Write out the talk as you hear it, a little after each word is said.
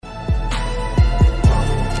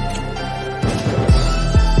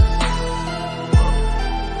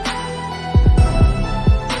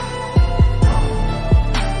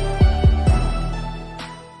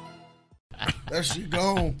That shit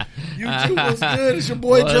gone. YouTube, what's good? It's your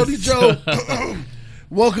boy Jody Joe.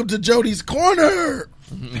 Welcome to Jody's Corner.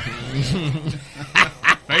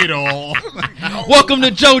 Fatal. Welcome to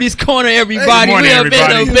Jody's Corner, everybody. Hey, morning, we up in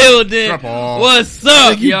the building. What's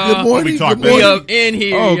up, y'all? Good morning. Good We morning. up in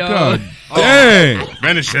here, Oh, y'all. God. Dang.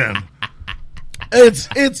 Finish him.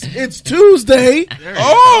 It's Tuesday.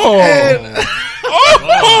 Oh,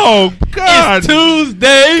 God.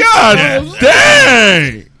 Tuesday. God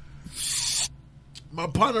dang. My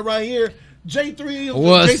partner right here, J3.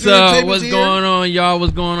 What's J3 up? Tables What's here. going on, y'all?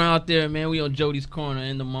 What's going on out there, man? We on Jody's Corner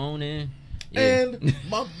in the morning. Yeah. And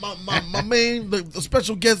my main, the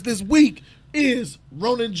special guest this week is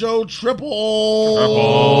Ronin Joe Triple.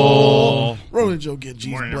 Ronin Joe get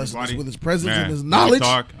Jesus Morning, blessings everybody. with his presence Man, and his knowledge.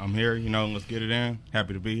 Talk. I'm here. Let's get it in.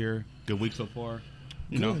 Happy to be here. Good week so far.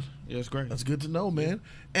 Yeah, it's great. That's good to know, man.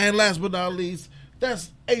 And last but not least,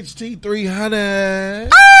 that's HT300.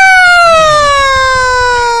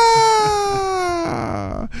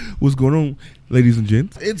 What's going on, ladies and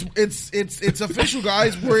gents? It's official,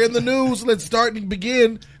 guys. We're in the news. Let's start and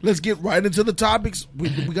begin. Let's get right into the topics. We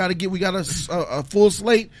got a full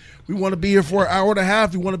slate. We want to be here for an hour and a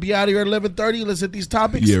half. We want to be out here at 11:30. Let's hit these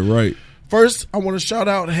topics. Yeah, right. First, I want to shout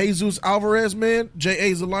out Jesus Alvarez, man.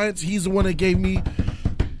 JA's Alliance. He's the one that gave me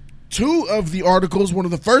two of the articles, one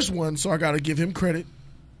of the first ones, so I got to give him credit.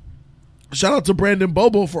 Shout out to Brandon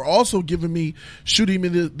Bobo for also shooting me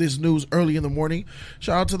this news early in the morning.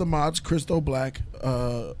 Shout out to the mods, Christo Black,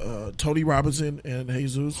 Tony Robinson, and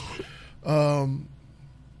Jesus.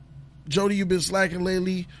 Jody, you've been slacking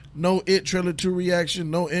lately. No It Trailer 2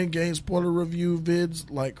 reaction, no Endgame spoiler review vids.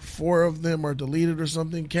 Like 4 of them are deleted or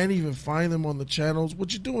something. Can't even find them on the channels.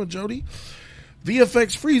 What you doing, Jody?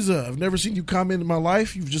 VFX Frieza, I've never seen you comment in my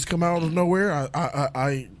life. You've just come out of nowhere.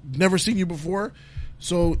 I never seen you before.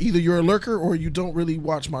 So either you're a lurker or you don't really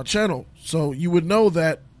watch my channel. So you would know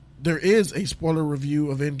that there is a spoiler review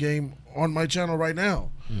of Endgame on my channel right now.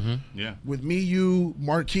 Mm-hmm. Yeah. With me, you,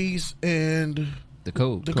 Marquise, and The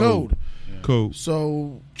code. The Code. Yeah. Cool.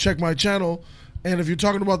 So check my channel. And if you're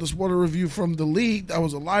talking about the spoiler review from the league, that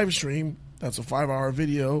was a live stream. That's a 5-hour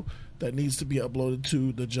video that needs to be uploaded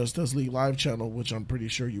to the Just Us League live channel, which I'm pretty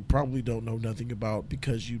sure you probably don't know nothing about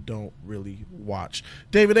because you don't really watch.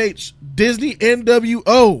 David H., Disney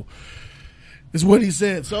NWO is what he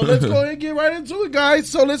said. So let's go ahead and get right into it, guys.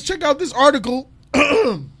 So let's check out this article.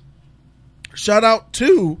 Shout out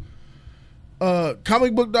to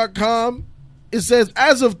comicbook.com. It says,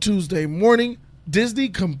 as of Tuesday morning, Disney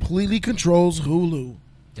completely controls Hulu.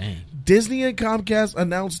 Dang. Disney and Comcast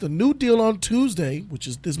announced a new deal on Tuesday, which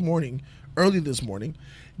is early this morning,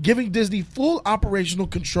 giving Disney full operational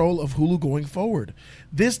control of Hulu going forward.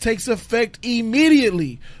 This takes effect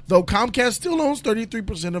immediately, though Comcast still owns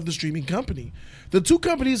 33% of the streaming company. The two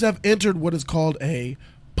companies have entered what is called a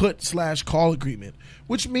put/call agreement,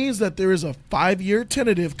 which means that there is a 5-year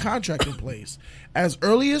tentative contract in place. As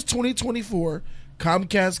early as 2024,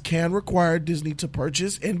 Comcast can require Disney to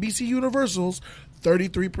purchase NBC Universal's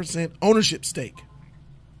 33% ownership stake.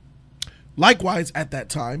 Likewise, at that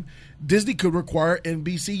time, Disney could require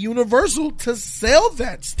NBC Universal to sell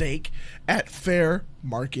that stake at fair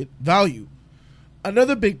market value.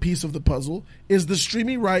 Another big piece of the puzzle is the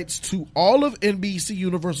streaming rights to all of NBC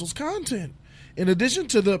Universal's content. In addition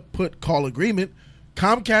to the put-call agreement,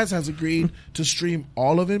 Comcast has agreed to stream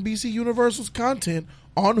all of NBC Universal's content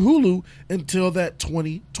on Hulu until that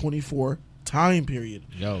 2024 time period.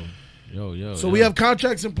 Yo. So we have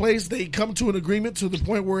contracts in place. They come to an agreement to the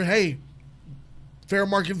point where, hey, fair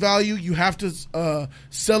market value, you have to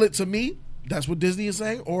sell it to me. That's what Disney is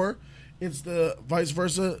saying. Or it's the vice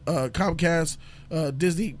versa. Comcast,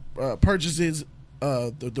 Disney purchases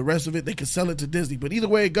the rest of it. They can sell it to Disney. But either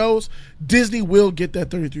way it goes, Disney will get that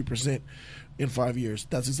 33% in 5 years.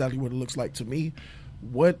 That's exactly what it looks like to me.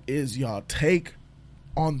 What is y'all take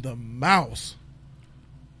on the mouse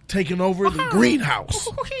taking over the greenhouse?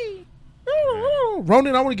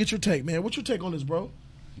 Ronin, I want to get your take, man. What's your take on this, bro?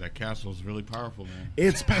 That castle is really powerful, man.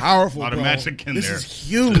 It's powerful, A lot of bro. magic in This there. is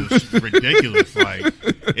huge. It's ridiculous. Like,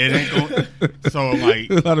 it ain't going. So,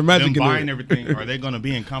 like, A lot of magic them in buying there. everything. Are they going to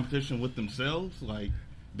be in competition with themselves? Like,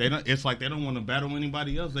 they don't. It's like they don't want to battle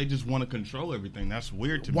anybody else. They just want to control everything. That's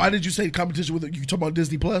weird to me. Why did you say competition with it? You talking about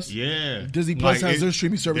Disney Plus? Yeah, Disney Plus has their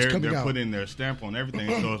streaming service coming they're out. putting their stamp on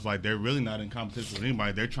everything, so it's like they're really not in competition with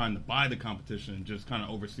anybody. They're trying to buy the competition and just kind of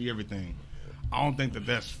oversee everything. I don't think that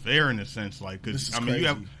that's fair in a sense, like, because I mean,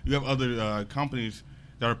 crazy. you have other companies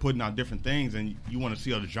that are putting out different things, and you want to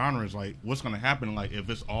see other genres, like what's going to happen, like if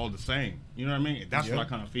it's all the same. You know what I mean? That's what I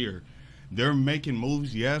kind of fear. They're making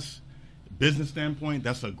moves, yes. Business standpoint,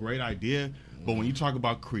 that's a great idea, But when you talk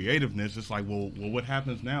about creativeness, it's like, well, what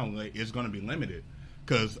happens now? Like, it's going to be limited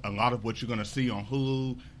because a lot of what you're going to see on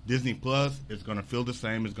Hulu, Disney Plus, is going to feel the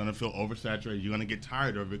same. It's going to feel oversaturated. You're going to get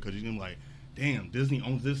tired of it because you're going to be like, damn, Disney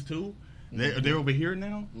owns this too? They're over here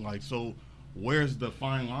now? Like, so where's the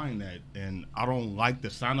fine line at? And I don't like the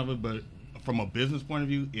sound of it, but from a business point of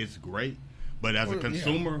view, it's great. But as a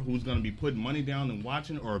consumer who's going to be putting money down and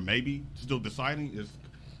watching, or maybe still deciding, it's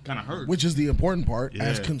kind of hurts. Which is the important part.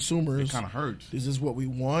 As consumers, it kind of hurts. This is what we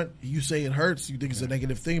want. You say it hurts. You think it's a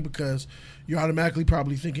negative thing because you're automatically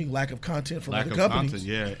probably thinking lack of content from other companies.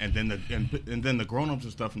 Content, and then the grown-ups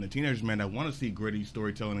and stuff and the teenagers, man, that want to see gritty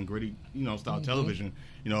storytelling and gritty, style television.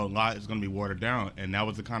 A lot is going to be watered down, and that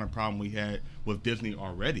was the kind of problem we had with Disney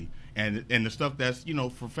already. And the stuff that's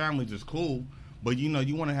for families is cool. But you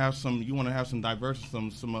want to have some diverse,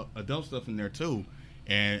 some adult stuff in there too,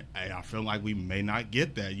 and I feel like we may not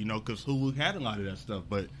get that, because Hulu had a lot of that stuff.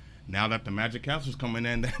 But now that the Magic Castle's coming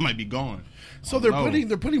in, that might be gone. So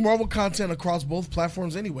they're putting Marvel content across both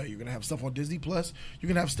platforms anyway. You're gonna have stuff on Disney Plus. You're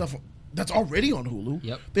gonna have stuff that's already on Hulu.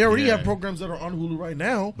 Yep. They already have programs that are on Hulu right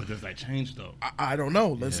now. But does that change though? I don't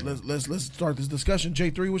know. Let's start this discussion.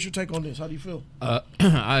 J3, what's your take on this? How do you feel?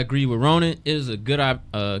 I agree with Ronan. It is a good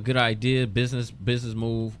idea, business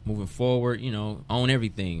move moving forward. Own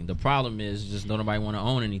everything. The problem is just don't nobody want to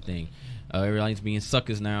own anything. Everybody's being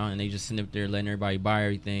suckers now, and they just sitting up there letting everybody buy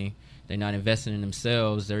everything. They're not investing in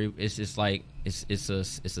themselves. It's just like it's a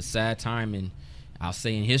sad time, and I'll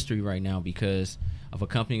say in history right now because of a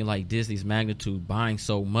company like Disney's magnitude buying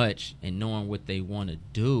so much and knowing what they want to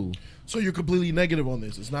do. So you're completely negative on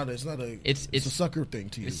this. It's a sucker thing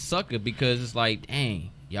to you. It's sucker because it's like,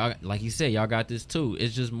 dang, y'all, like you said, y'all got this too.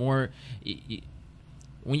 It's just more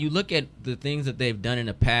when you look at the things that they've done in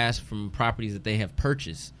the past from properties that they have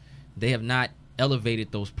purchased, they have not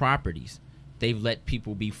elevated those properties. They've let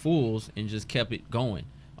people be fools and just kept it going.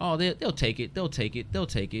 Oh, they'll take it,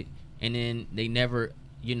 and then they never.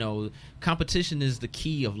 Competition is the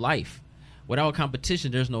key of life. Without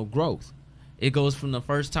competition, there's no growth. It goes from the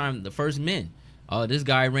first men. This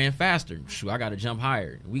guy ran faster. Shoot, I got to jump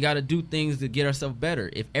higher. We got to do things to get ourselves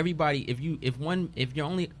better. If your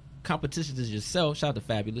only competition is yourself, shout out to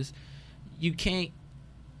Fabulous, you can't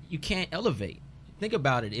elevate. Think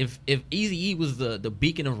about it. If Eazy-E was the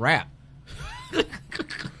beacon of rap.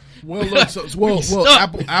 Well,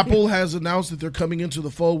 look, Apple has announced that they're coming into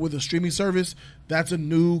the fold with a streaming service. That's a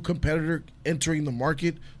new competitor entering the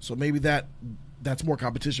market, so maybe that's more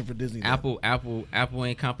competition for Disney. Apple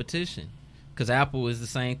ain't competition because Apple is the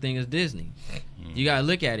same thing as Disney. You gotta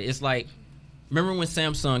look at it. It's like, remember when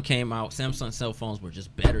Samsung came out? Samsung cell phones were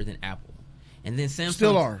just better than Apple, and then Samsung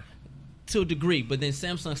still are to a degree. But then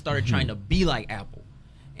Samsung started trying to be like Apple,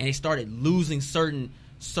 and they started losing certain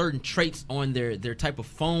traits on their type of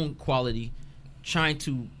phone quality, trying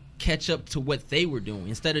to catch up to what they were doing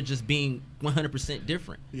instead of just being 100%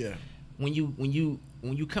 different. Yeah. When you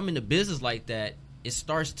come into business like that, it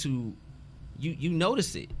starts to you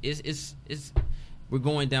notice it. It's we're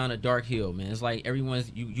going down a dark hill, man. It's like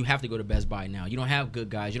you have to go to Best Buy now. You don't have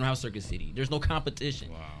Good Guys. You don't have Circuit City. There's no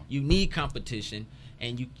competition. Wow. You need competition,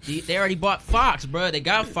 and they already bought Fox, bro. They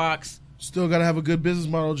got Fox. Still got to have a good business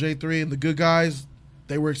model, J3, and the Good Guys.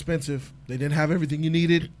 They were expensive. They didn't have everything you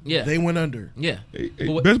needed. Yeah. They went under. Yeah.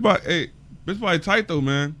 Best Buy tight though,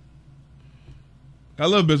 man. I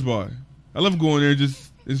love Best Buy. I love going there and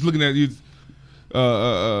just looking at these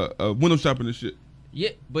window shopping and shit. Yeah,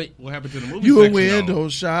 but what happened to the movie you section? You a window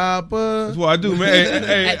shopper. That's what I do, man.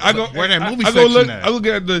 hey, I go where that movie I section go look. at? I look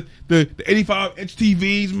at the 85-inch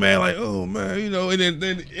TVs, man. Like, oh man, and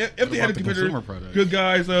then if they had a computer, Good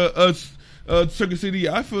Guys, Circuit City,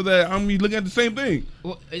 I feel that I'm looking at the same thing.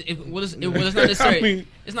 Well, it's not necessarily.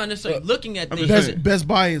 It's not necessarily looking at things. Best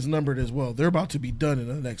Buy is numbered as well. They're about to be done in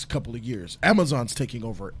the next couple of years. Amazon's taking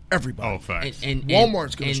over everybody. Oh, facts. And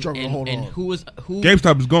Walmart's going to struggle to hold on. And who?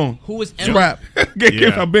 GameStop is gone. Who is Scrap?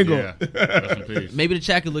 GameStop bingo. Yeah. Maybe the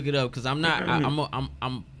chat could look it up because I'm not.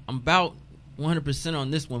 I'm about 100%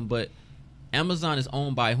 on this one, but Amazon is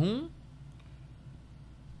owned by whom?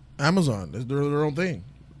 Amazon. They're their own thing.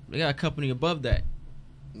 They got a company above that.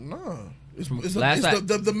 No, it's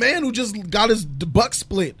the man who just got his buck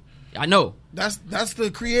split. I know. That's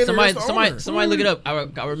the creator. Somebody look it up.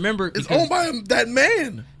 I remember it's owned by that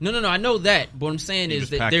man. No. I know that. But what I'm saying is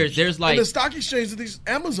that there's like in the stock exchange of these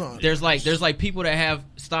Amazon. There's like people that have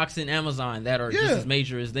stocks in Amazon that are just as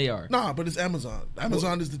major as they are. Nah, but it's Amazon.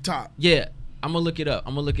 Amazon is the top. Yeah, I'm gonna look it up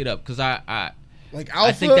because Like Alpha,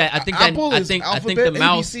 I think that Apple I is think Alphabet, the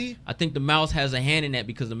mouse ABC. I think the mouse has a hand in that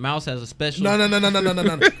because the mouse has a special. No.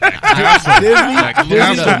 Castle,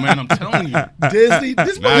 Disney, man, I'm telling you. Disney.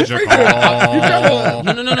 This Magical. motherfucker. You trying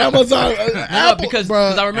to No. Amazon, No, Apple, because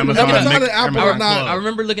bruh. I remember Amazon looking Amazon at, and Apple Amazon are not. Club. I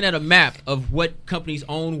remember looking at a map of what companies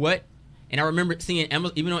own what, and I remember seeing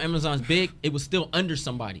even though Amazon's big, it was still under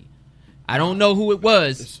somebody. I don't know who it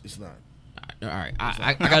was. It's not. All right,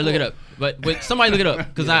 I gotta look it up, but somebody look it up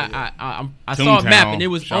because I saw a Toontown map and it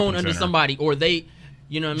was Shopping owned under Center. somebody or they,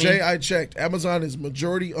 you know what I mean? Jay, I checked. Amazon is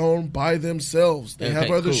majority owned by themselves. They have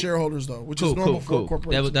Okay, other cool. shareholders though, which is normal for a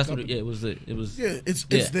corporation. That's what it was. It was. Yeah, it's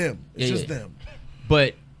Yeah. them. It's Yeah, just yeah. them.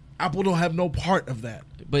 But Apple don't have no part of that.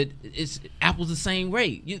 it's Apple's the same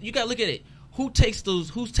way. You gotta look at it. Who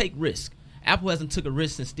take risk? Apple hasn't took a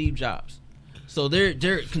risk since Steve Jobs, so they're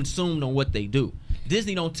consumed on what they do.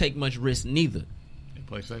 Disney don't take much risk neither. They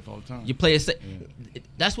play safe all the time. You play it safe.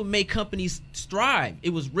 That's what made companies strive.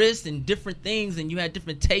 It was risk and different things, and you had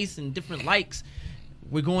different tastes and different likes.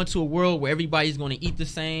 We're going to a world where everybody's going to eat the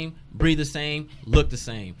same, breathe the same, look the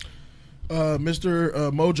same. Mr.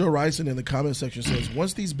 Mojo Ryson in the comment section says,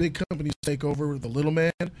 once these big companies take over the little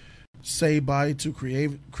man, say bye to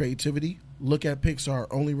creativity. Look at Pixar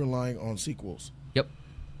only relying on sequels. Yep.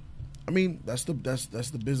 I mean, that's the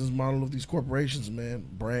business model of these corporations, man.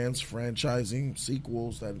 Brands, franchising,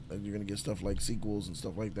 sequels. That you're gonna get stuff like sequels and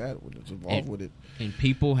stuff like that when it's involved with it. And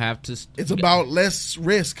people have to. It's about less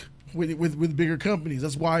risk with bigger companies.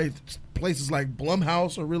 That's why places like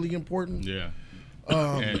Blumhouse are really important. Yeah.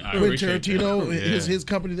 Quentin appreciate Tarantino, that. Yeah. his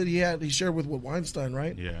company that he shared with Weinstein,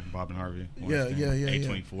 right? Yeah, Bob and Harvey. Yeah.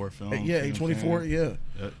 A24 film. Yeah, A24. Yeah,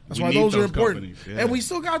 that's We why need those are important, companies, yeah. and we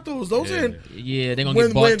still got those. Those Yeah. are Yeah, they're gonna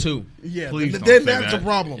get bought too. Yeah, Please then don't say that's that. a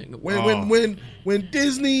problem. When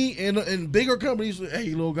Disney and bigger companies,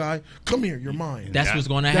 hey, little guy, come here, you're mine. That's what's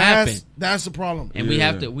going to happen. That's the problem. And we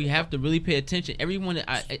have to really pay attention. Everyone,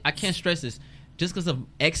 I can't stress this. Just because of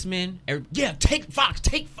X-Men, take Fox.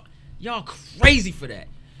 Y'all crazy for that.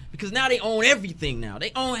 Because now they own everything. Now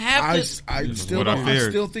they own half this. I still what I don't. I feared.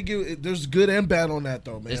 still think there's good and bad on that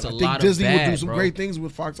though, man. It's a I think lot of Disney would bad, do some bro. great things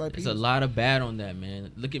with Fox IP. It's a lot of bad on that,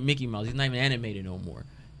 man. Look at Mickey Mouse. He's not even animated no more.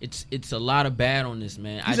 It's a lot of bad on this,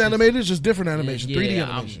 man. He's animated, it's just different animation, Yeah, 3D I'm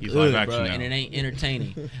animation. He's good, live action bro, now. and it ain't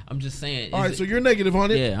entertaining. I'm just saying. All right, so you're negative on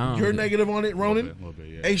it. Yeah, I don't you're know. negative on it, Ronan. A little bit,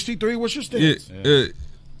 yeah. HD3, what's your Yeah, stance?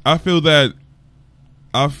 I feel that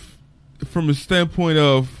from a standpoint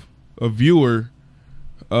of a viewer,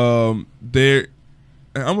 I'm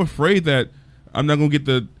afraid that I'm not gonna get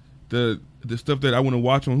the stuff that I want to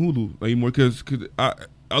watch on Hulu anymore because I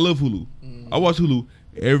love Hulu. I watch Hulu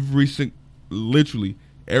literally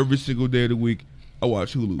every single day of the week. I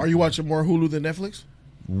watch Hulu. Are you watching more Hulu than Netflix?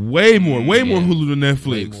 Way more Hulu than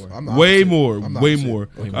Netflix. Way more. I'm the Way opposite. more, I'm the way opposite. more.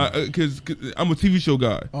 Way more. Because I'm a TV show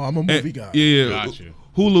guy. Oh, I'm a movie guy. Yeah, Got you.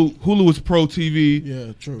 Hulu is pro TV.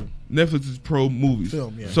 Yeah, true. Netflix is pro movies.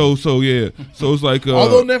 Film, yeah. So yeah. So it's like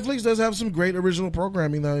Although Netflix does have some great original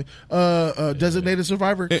programming, though. Designated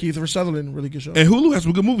Survivor, Kiefer Sutherland, really good show. and Hulu has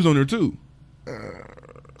some good movies on there too.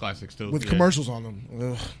 Classics too. With yeah. commercials on them.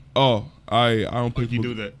 Ugh. Oh, I don't pay for You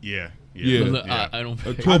do that. Yeah. Yeah. Look, Yeah. I don't.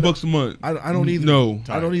 $12 a month. I don't either. No.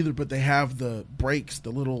 I don't either, but they have the breaks, the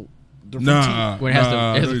little. they're from Nah. Where it has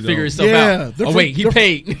Nah, to, it has they to figure don't. itself Yeah, out. they're Oh from- wait, he they're-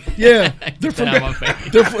 paid. Yeah, they're from. Get out of my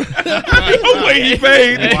face. They're from Oh wait, he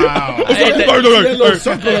paid. Wow. Hey, No, that little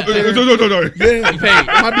circle up there. no. yeah, He paid.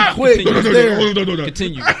 might be quick, but it's there. No.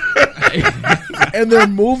 Continue. And their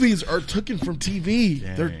movies are taken from TV.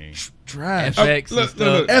 Dang. They're trash. FX and Look, stuff.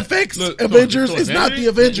 look. FX Look, Avengers so is not the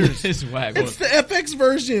Avengers? Avengers. It's whack. It's the FX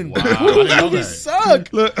version. Wow, I didn't know Movies that. suck.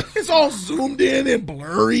 Look. It's all zoomed in and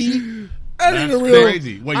blurry. That ain't That's a real.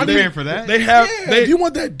 crazy. Wait, I you mean, paying for that? They have. Yeah, if you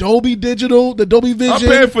want that Dolby Digital, the Dolby I'm Vision,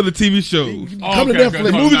 paying for the TV shows. come to okay, Netflix. okay.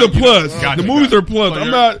 The movies are plus. Gotcha, The movies gotcha. are plus. So I'm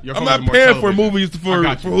you're not focusing more paying for television. movies I for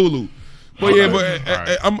got you. Hulu. But Okay. yeah, but All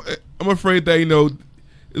right. I'm afraid that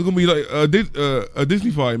it's gonna be like a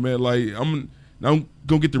Disney-fied, man. Like I'm gonna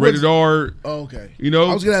get the rated R. Oh, okay. You know?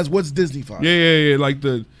 I was gonna ask, what's Disney Five? Yeah. Like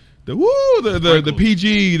the Sprinkles.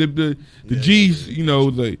 PG, the G's,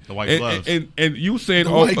 the white gloves. and you saying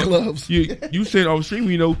The white gloves. You saying off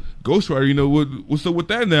streaming, Ghost Rider, what's up with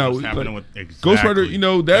that now? What's happening Like, with exactly. Ghost Rider,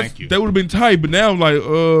 Thank you. that would have been tight, but now like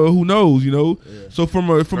who knows, So from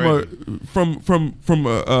a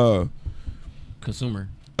Consumer.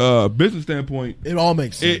 business standpoint, It all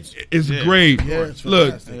makes sense. it's Yeah. great. Yeah, it's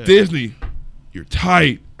Look, fantastic. Disney, you're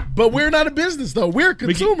tight. But we're not a business though. We're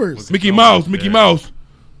consumers. Mickey Yeah. Mouse,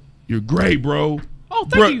 you're great, bro. Oh,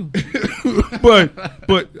 thank you.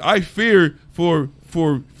 but I fear for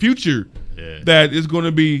future Yeah. that it's going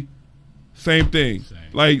to be same thing. Same.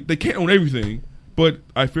 Like they can't own everything, but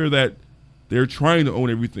I fear that they're trying to own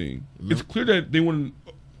everything. It's clear that they want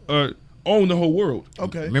to own the whole world.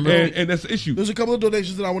 Okay. Remember, And that's the issue. There's a couple of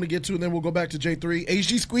donations that I want to get to, and then we'll go back to J3.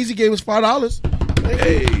 HG Squeezy gave us $5.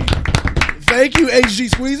 Hey, Thank you, HG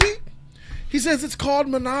Squeezy. He says it's called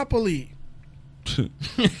Monopoly.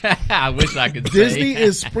 I wish I could Disney say.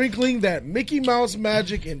 is sprinkling that Mickey Mouse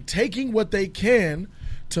magic and taking what they can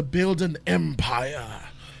to build an empire.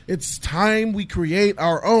 It's time we create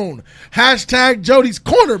our own. Hashtag Jody's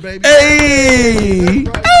Corner, baby. hey,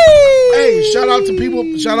 Hey, shout out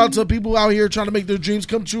to people out here trying to make their dreams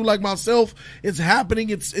come true, like myself. It's happening.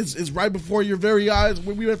 It's right before your very eyes.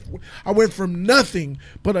 I went from nothing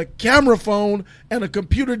but a camera phone and a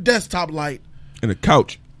computer desktop light and a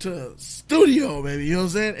couch. to studio, baby. You know what I'm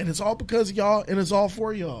saying? And it's all because of y'all, and it's all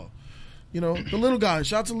for y'all. You know, the little guy.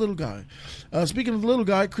 Shout out to the little guy. Speaking of the little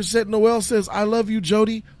guy, Chrisette Noel says, "I love you,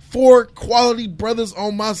 Jody. 4 quality brothers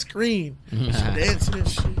on my screen." Dancing and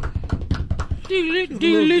shit.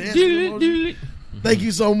 Thank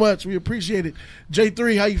you so much. We appreciate it.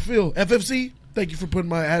 J3, how you feel? FFC, thank you for putting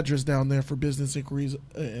my address down there for business inquiries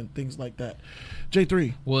and things like that.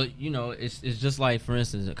 J3. Well, you know, it's just like, for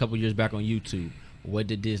instance, a couple years back on YouTube, what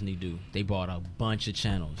did Disney do? They bought a bunch of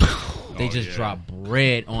channels. They just dropped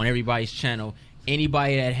bread on everybody's channel.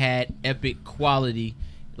 Anybody that had epic quality,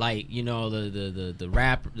 like, you know, the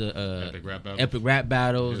rap, epic rap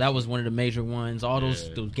battles. That was one of the major ones. All those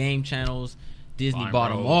game channels. Disney Fine bought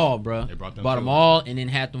them Bros. all, bro. They brought them Bought them too. all, and then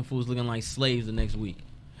had them fools looking like slaves the next week.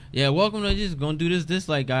 Yeah, welcome to just gonna do this,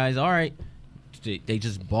 like, guys. All right, they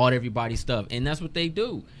just bought everybody's stuff, and that's what they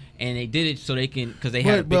do. And they did it so they can, because they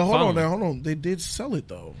had a big But hold following. hold on. They did sell it,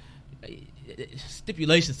 though.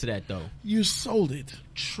 Stipulations to that, though. You sold it.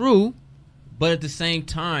 True, but at the same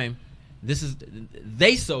time,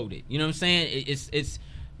 they sold it. You know what I'm saying? It's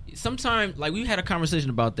sometimes, like, we had a conversation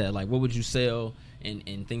about that, like, what would you sell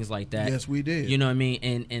and things like that. Yes, we did. You know what I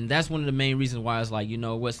mean? And that's one of the main reasons why it's like, you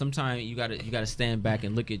know what, sometimes you gotta stand back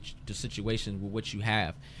and look at the situation with what you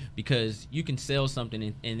have, because you can sell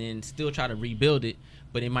something and then still try to rebuild it,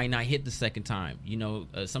 but it might not hit the second time. You know,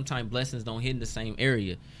 sometimes blessings don't hit in the same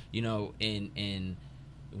area. You know, and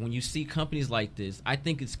when you see companies like this, I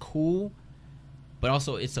think it's cool, but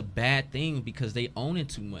also it's a bad thing because they own it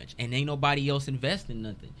too much and ain't nobody else invest in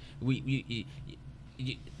nothing.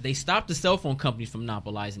 They stopped the cell phone companies from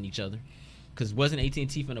monopolizing each other, because wasn't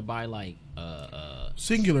AT&T finna buy like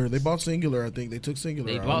Singular. They bought Singular, I think. They took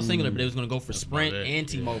Singular they out. bought Singular, but they was gonna go for Sprint about it, and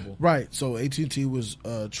T-Mobile. Right. So AT&T was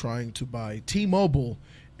trying to buy T-Mobile,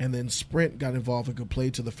 and then Sprint got involved and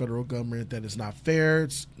complained to the federal government that it's not fair.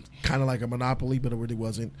 It's kind of like a monopoly, but it really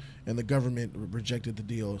wasn't. And the government rejected the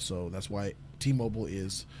deal. So that's why T-Mobile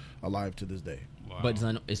is alive to this day. Wow. But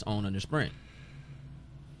it's owned under Sprint.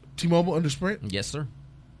 T-Mobile under Sprint? Yes, sir.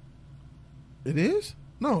 It is?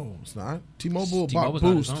 No, it's not. T-Mobile bought T-Mobile's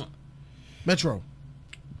on its Boost. own. Metro.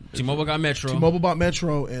 T-Mobile got Metro. T-Mobile bought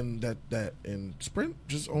Metro, and and Sprint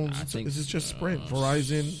just owns. I think, Is it just Sprint?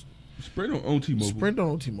 Verizon. Sprint don't own T-Mobile. Sprint don't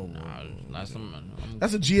own T-Mobile. Last time,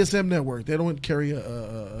 That's a GSM network. They don't carry a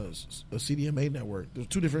CDMA network. There's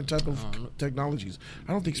two different type of technologies.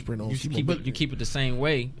 I don't think Sprint owns T-Mobile. you keep it the same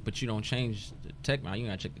way, but you don't change the tech. Now you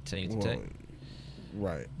gotta check the tech.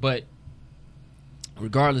 Right. But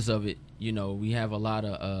regardless of it, you know, we have a lot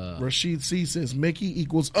of Rashid C says Mickey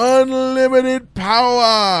equals unlimited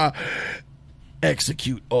power.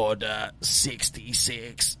 Execute order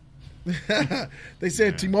 66. They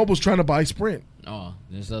said T-Mobile's trying to buy Sprint. oh,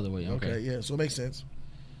 there's the other way. Okay, Okay, yeah, so it makes sense.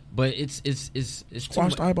 but it's too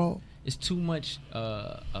Squashed much, eyeball. it's too much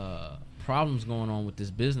problems going on with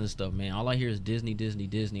this business stuff, man. All I hear is Disney.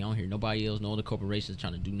 I don't hear nobody else, no other corporations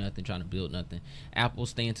trying to do nothing, trying to build nothing. Apple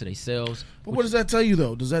staying to themselves. But what does that tell you,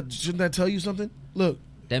 though? Shouldn't that tell you something? Look,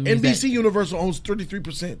 That means NBC that- Universal owns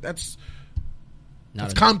 33%. That's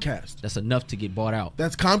Not Comcast. That's enough to get bought out.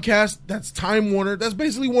 That's Comcast. That's Time Warner. That's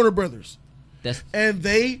basically Warner Brothers. That's And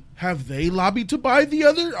they lobbied to buy the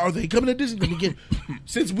other? Are they coming to Disney again?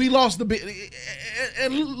 Since we lost the bid,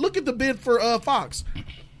 and look at the bid for Fox.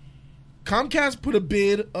 Comcast put a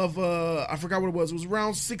bid of I forgot what it was. It was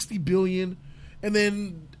around $60 billion, and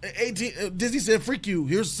then Disney said, "Freak you!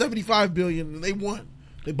 Here's $75 billion," and they won.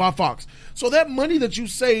 They bought Fox. So that money that you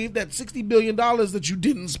saved, that $60 billion that you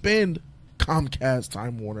didn't spend, Comcast,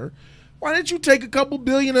 Time Warner, why didn't you take a couple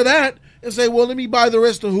billion of that and say, "Well, let me buy the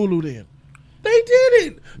rest of Hulu then"? They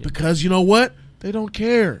didn't, because you know what? They don't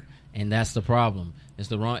care. and that's the problem. It's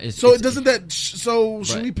the wrong. So doesn't that? So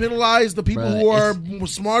should Bruh. we penalize the people Bruh, who are more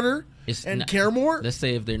smarter It's and not- care more. Let's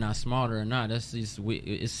say if they're not smarter or not. That's just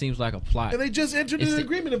it seems like a plot. And they just entered It's- an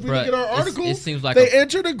agreement. If we bruh, look at our it's- article, it seems like they a-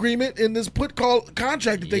 entered agreement in this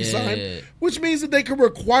contract that they Yeah. signed, which means that they can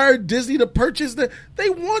require Disney to purchase the. They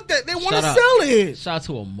want that. They want to Shout out- sell it. Shout out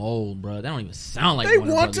to a mold, bro. That don't even sound like They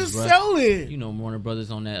Warner want Brothers, to bruh. sell it. You know Warner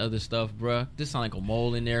Brothers on that other stuff, bro. This sound like a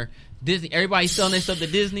mole in there. Disney, everybody selling their stuff to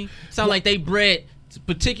Disney. Sound like they bred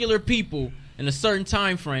particular people in a certain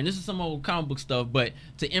time frame. This is some old comic book stuff, but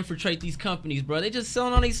to infiltrate these companies, bro, they just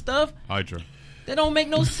selling all these stuff. Hydra. That don't make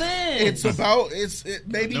no sense.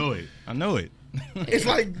 Maybe I know it. it's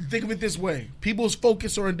like, think of it this way: people's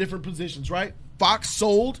focus are in different positions, right? Fox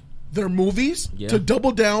sold their movies Yeah. to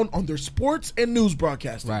double down on their sports and news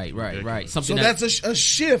broadcasting. Right. So Something that's a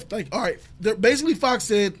shift. Like, all right, basically Fox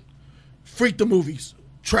said, "Freak the movies,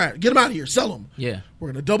 try get them out of here, sell them." yeah. We're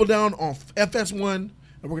going to double down on FS1, and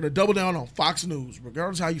we're going to double down on Fox News.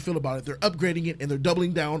 Regardless of how you feel about it, they're upgrading it, and they're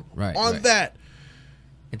doubling down on that.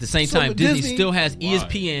 At the same So time, the Disney Disney- still has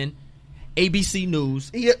ESPN, ABC News,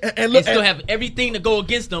 Yeah, and and look, still have everything to go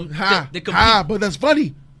against them. That compete. but that's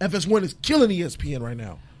funny. FS1 is killing ESPN right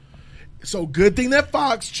now. So good thing that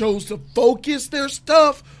Fox chose to focus their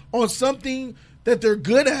stuff on something that they're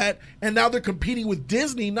good at, and now they're competing with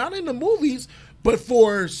Disney, not in the movies, but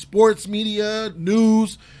for sports media,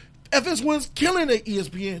 news. FS1's killing at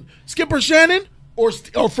ESPN. Skipper Shannon or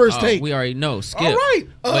First Take? We already know. Skip.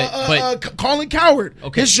 All right. Colin Coward.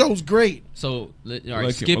 Okay. His show's great. So, all right, like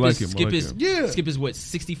him. Skip I like is him. I Skip like is him. Yeah. Skip is what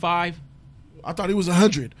 65. I thought he was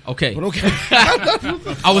 100. Okay, But okay.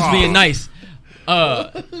 I was being nice.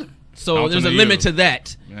 So Out there's to a you. limit to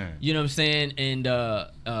that. Man. You know what I'm saying? And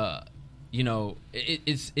you know,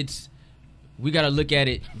 it's we got to look at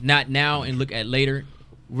it not now and look at later.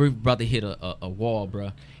 We're about to hit a wall,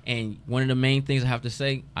 bruh. And one of the main things I have to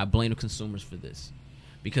say, I blame the consumers for this,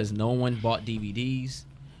 because no one bought DVDs,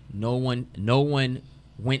 no one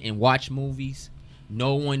went and watched movies,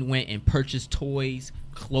 no one went and purchased toys,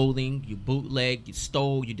 clothing. You bootleg, you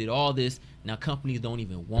stole, you did all this. Now companies don't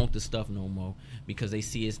even want the stuff no more because they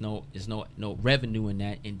see it's no revenue in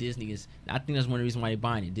that. And Disney is, I think that's one of the reasons why they're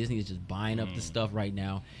buying it. Disney is just buying up the stuff right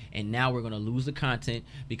now, and now we're gonna lose the content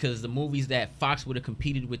because the movies that Fox would have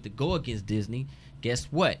competed with to go against Disney, guess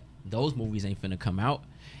what? Those movies ain't finna come out.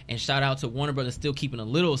 And shout out to Warner Brothers still keeping a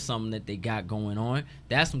little something that they got going on.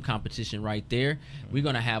 That's some competition right there. We're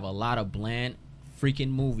gonna have a lot of bland freaking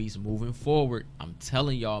movies moving forward. I'm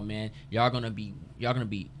telling y'all, man, y'all gonna be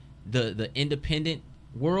the independent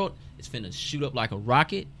world is finna shoot up like a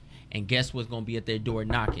rocket, and guess what's gonna be at their door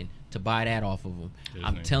knocking to buy that off of them?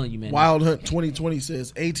 I'm Disney. telling you, man. Wild Hunt 2020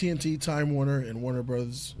 says AT&T, Time Warner, and Warner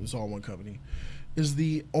Brothers, it's all one company, is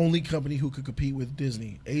the only company who could compete with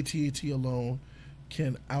Disney. AT&T alone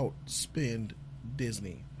can outspend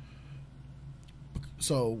Disney.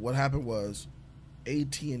 So what happened was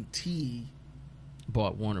AT&T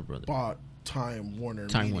bought Warner Brothers. bought Time Warner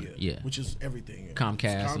Time Media, Warner, yeah. which is everything.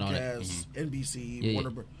 Comcast It's and all that. Comcast, NBC, Yeah, Warner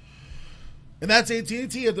yeah. Bros. And that's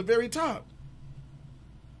AT&T at the very top.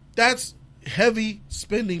 That's heavy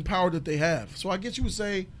spending power that they have. So I guess you would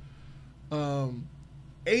say AT&T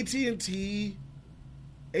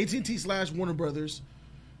 / Warner Brothers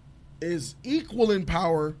is equal in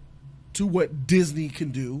power to what Disney can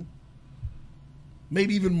do,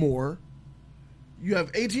 maybe even more. You have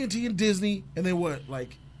AT&T and Disney, and then what?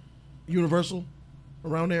 Like Universal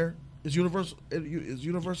around there? Is Universal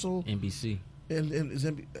NBC. and is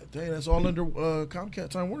NBC, dang, that's all under Comcast,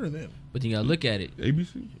 Time Warner then. But you gotta look at it.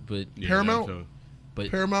 ABC, But Yeah, Paramount? that's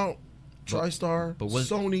but Paramount, TriStar, but what's-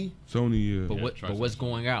 Sony. Sony. but Yeah, what try but what's something.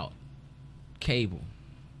 going out? Cable,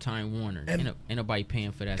 Time Warner. And- Ain't nobody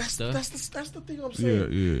paying for that That's stuff. that's the thing I'm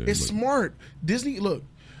saying. Yeah. It's but- smart. Disney, look,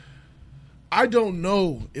 I don't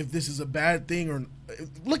know if this is a bad thing or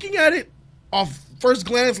looking at it off first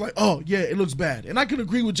glance, like, oh yeah, it looks bad. And I can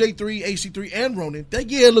agree with J3, HC3, and Ronan that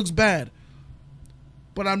yeah, it looks bad.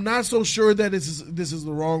 But I'm not so sure that this is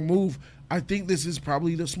the wrong move. I think this is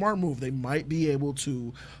probably the smart move. They might be able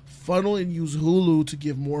to funnel and use Hulu to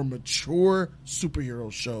give more mature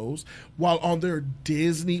superhero shows, while on their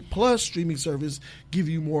Disney Plus streaming service give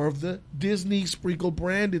you more of the Disney sprinkle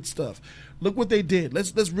branded stuff. Look what they did.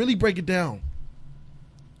 Let's really break it down.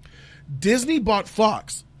 Disney bought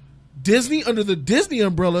Fox. Disney, under the Disney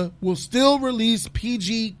umbrella, will still release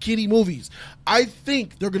PG kiddie movies. I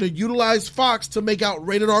think they're going to utilize Fox to make out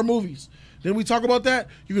rated R movies. Then we talk about that.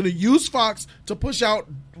 You're going to use Fox to push out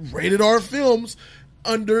rated R films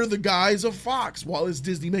under the guise of Fox while it's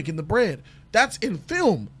Disney making the bread. That's in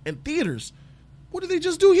film and theaters. What did they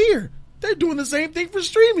just do here? They're doing the same thing for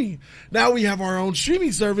streaming. Now we have our own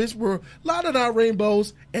streaming service. We're La Da Da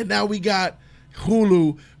Rainbows, and now we got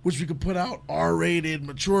Hulu, which we could put out R-rated,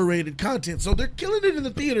 mature-rated content. So they're killing it in the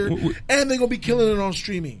theater, and they're gonna be killing it on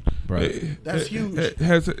streaming. Right. That's huge.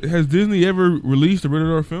 Has Disney ever released a rated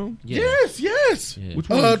R film? Yeah. Yes. Yeah. Which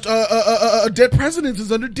one? Dead Presidents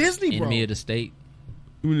is under Disney, bro. Enemy of the State.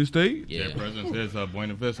 You mean the state? Yeah. Their presence is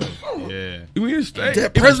Buena Vista. Yeah. You mean the state?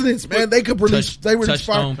 Dead Presidents, man, they could release. They were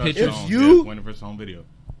Touchstone inspired. Pictures. If Buena Vista home video.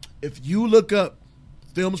 you look up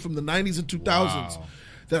films from the 90s and 2000s Wow.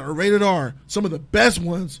 that are rated R, some of the best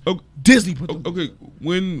ones, Oh, Disney put them. okay,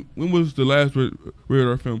 when was the last rated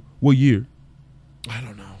R film? What year? I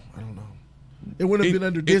don't know. It wouldn't have been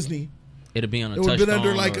under Disney. It'll be on a It would have been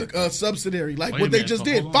under Touchstone like or- a subsidiary, like Wait a what they minute, just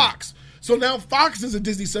so did, hold on. Fox. So now Fox is a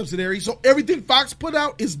Disney subsidiary. So everything Fox put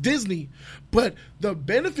out is Disney. But the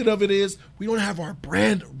benefit of it is we don't have our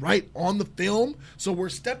brand right on the film. So we're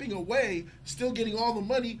stepping away, still getting all the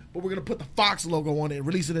money, but we're going to put the Fox logo on it and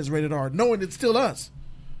release it as rated R, knowing it's still us.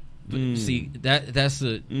 See that's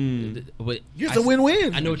a. But It's a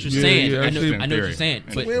win-win. I know what you're Yeah, saying. yeah, I I know see. what you're saying.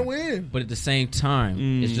 It's But a win-win. But at the same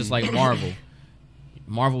time, it's just like Marvel.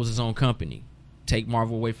 Marvel is its own company. Take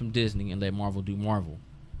Marvel away from Disney and let Marvel do Marvel.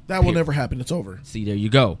 That will never happen. It's over. See, there you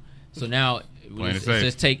go. So now Plain let's,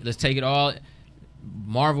 and safe. let's take it all.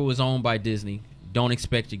 Marvel is owned by Disney. Don't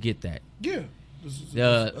expect to get that. Yeah.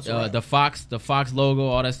 That's a wrap. The Fox logo,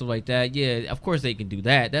 all that stuff like that. Yeah, of course they can do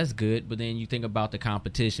that. That's good. But then you think about the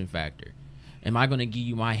competition factor. Am I going to give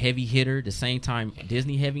you my heavy hitter the same time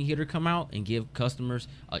Disney heavy hitter come out and give customers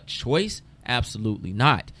a choice? Absolutely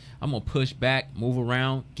not. I'm going to push back, move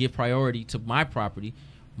around, give priority to my property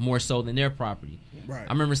more so than their property. Right.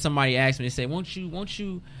 I remember somebody asked me, they said, won't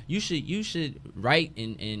you should write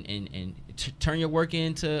and turn your work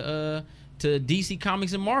into to DC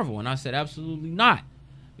Comics and Marvel. And I said, absolutely not.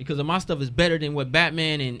 Because if my stuff is better than what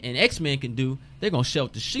Batman and X-Men can do, they're going to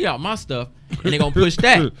shelf the shit out my stuff and they're going to push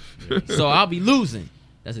that. So I'll be losing.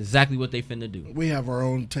 That's exactly what they finna do. We have our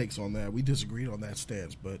own takes on that. We disagreed on that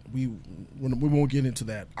stance, but we won't get into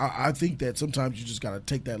that. I think that sometimes you just got to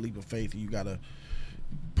take that leap of faith and you got to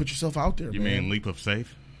put yourself out there, You man. mean leap of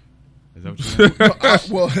faith? Is that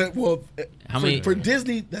what you mean? well, How many- for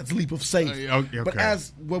Disney, that's leap of faith. Okay. But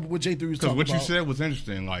as what J3 was Because talking what about, you said was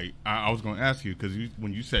interesting. Like I was going to ask you because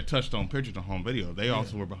when you said Touchstone Pictures on home video, they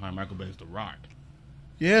also were behind Michael Bay's The Rock.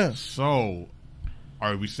 yeah, So,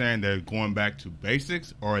 are we saying they're going back to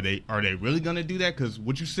basics, or are they really going to do that? Because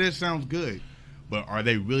what you said sounds good, but are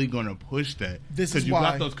they really going to push that? This is Because you why-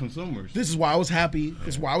 got those consumers. this is why I was happy.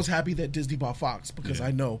 This is why I was happy that Disney bought Fox because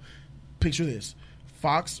I know. Picture this: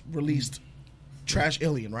 Fox released Trash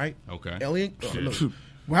Alien, right? Okay. Alien. Look,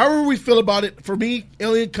 however we feel about it, for me,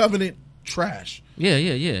 Alien Covenant trash.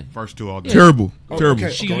 Yeah. First two all day. Terrible. Oh, Terrible.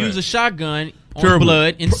 okay. She Go used ahead. a shotgun on Terrible.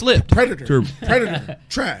 blood and slipped. Predator. Terrible. Predator.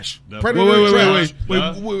 Trash. The- Predator. Wait. trash.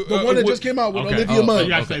 Wait, The one that just came out with Okay. Olivia Oh, Munn. you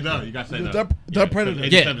got to say the. You got to say The Predator.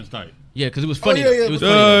 87's tight. Yeah, because it was funny. yeah, It was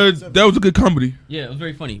yeah. funny. That was a good comedy. Yeah, it was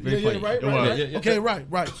very funny. Yeah, Very funny. right. It was. Yeah. Okay,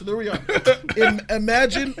 right. So there we are.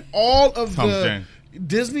 Imagine all of Tom the Jane.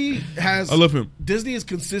 Disney has. I love him. Disney is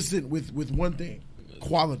consistent with one thing: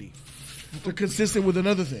 quality. They're consistent with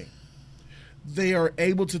another thing. They are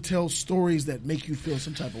able to tell stories that make you feel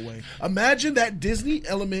some type of way. Imagine that Disney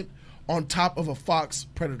element on top of a Fox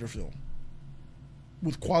Predator film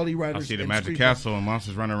with quality I writers. see the and Magic screenplays. Castle and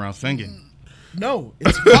monsters running around singing. No,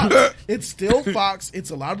 it's Fox. It's still Fox. It's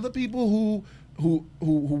a lot of the people who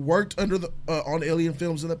worked under the on Alien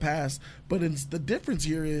films in the past. But the difference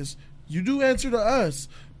here is you do answer to us,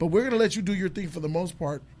 but we're going to let you do your thing for the most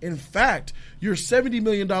part. In fact, your $70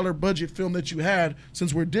 million budget film that you had,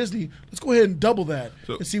 since we're Disney, let's go ahead and double that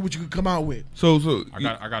and see what you can come out with. So I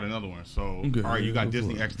got another one. So Okay. all right, you got Go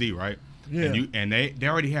Disney for it. XD, right? Yeah. And they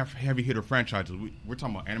already have heavy hitter franchises. We're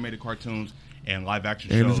talking about animated cartoons and live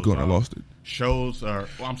action And shows. it's gone. I lost it. Shows,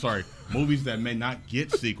 movies that may not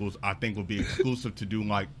get sequels. I think will be exclusive to do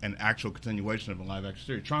like an actual continuation of a live action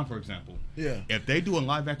series. Tron, for example. Yeah. If they do a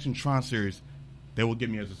live action Tron series, they will get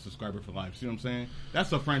me as a subscriber for life. See what I'm saying?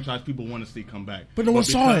 That's a franchise people want to see come back. But no one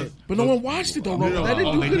saw because- it. But no one watched it, though, Roman. That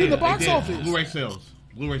didn't do they good in the did. box They did. office.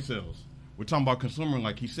 Blu-ray sales. We're talking about consumer,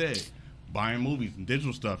 like he said, buying movies and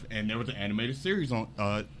digital stuff. And there was an animated series on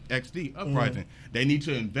XD, Uprising. They need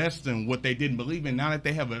to invest in what they didn't believe in. Now that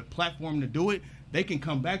they have a platform to do it, they can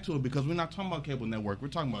come back to it because we're not talking about cable network. We're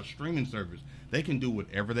talking about streaming service. They can do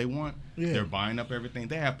whatever they want. Yeah. They're buying up everything.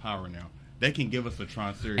 They have power now. They can give us a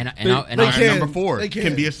Tron series. And They I, can. Number 4 They can.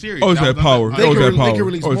 can. Be a series. Oh, it's that was power. under- They Oh, can, that they power. can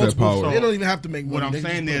release Oh, it's that multiple. power. They don't even have to make money. What I'm They can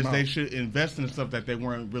saying just is put 'em they out. should invest in the stuff that they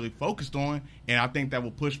weren't really focused on, and I think that will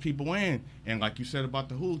push people in. And like you said about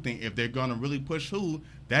the Hulu thing, if they're going to really push Hulu,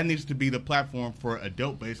 that needs to be the platform for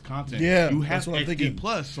adult-based content. Yeah, you have that's what I'm XD thinking.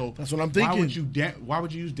 Plus, so That's what I'm Why would thinking. you why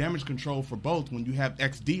would you use damage control for both when you have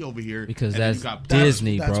XD over here? Because and then that's you got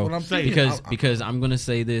Disney, that's bro. what I'm thinking. Because I'm gonna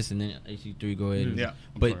say this, and then AC3 go ahead. Yeah, I'm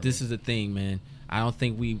But sorry. this is the thing, man. I don't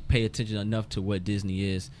think we pay attention enough to what Disney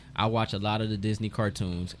is. I watch a lot of the Disney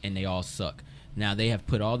cartoons, and they all suck. Now they have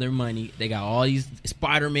put all their money. They got all these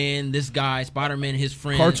Spider-Man, this guy, Spider-Man, his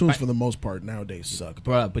friend. Cartoons for the most part nowadays suck.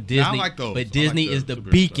 Bruh, but Disney, like those. I but like Disney the is the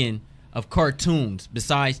superhero beacon of cartoons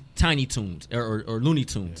besides Tiny Toons or Looney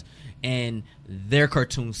Tunes, and their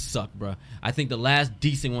cartoons suck, bruh. I think the last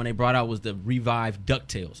decent one they brought out was the revived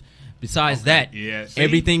DuckTales. Besides that, Yeah, see?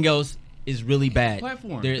 everything else is really bad.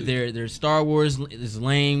 Platform. Their Star Wars is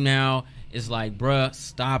lame now. It's like, bruh,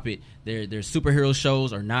 stop it. Their superhero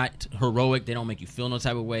shows are not heroic. They don't make you feel no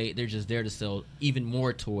type of way. They're just there to sell even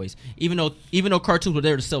more toys. Even though cartoons were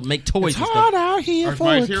there to sell, make toys It's and hard stuff. out here Earth for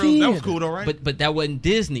Rise a Heroes, kid. that was cool though, right? But that wasn't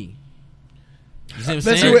Disney. You see what I'm Let's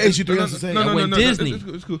see saying? what HG3 has to say. That wasn't Disney.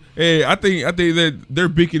 It's cool. Hey, I think that their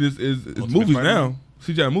beacon is Ultimate movies Spider-Man. now.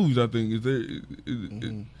 CGI movies, I think,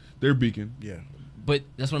 is their beacon. Yeah. But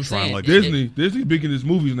that's what I'm Trying saying. like Disney's beacon is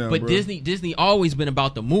movies now. But bro. Disney always been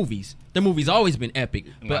about the movies. The movies always been epic.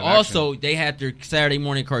 But Live also they had their Saturday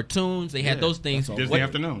morning cartoons. They had those things. that's all. Disney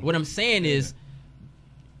Afternoon. What I'm saying is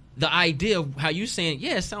the idea of how you saying,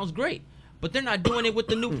 yeah, it sounds great. But they're not doing it with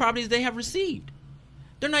the new properties they have received.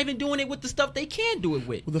 They're not even doing it with the stuff they can do it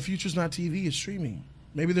with. Well, the future's not TV; it's streaming.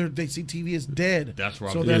 Maybe they see TV as dead. That's where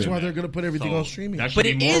I'm so that's getting why at. they're going to put everything So on streaming. That should But be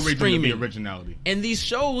it more is reason to streaming. be originality. And these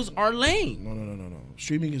shows are lame. No.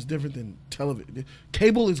 Streaming is different than television.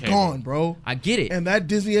 Cable is gone, bro. I get it. And that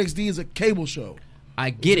Disney XD is a cable show. I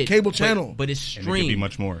get It's it. a cable but- channel. But it's And it could be streamed.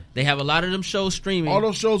 much more. They have a lot of them shows streaming. All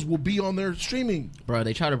those shows will be on their streaming. Bro,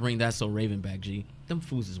 they try to bring That So Raven back, G. Them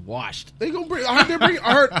fools is washed. They gonna bring. I heard they're bringing.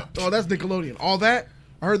 Oh, that's Nickelodeon. All that.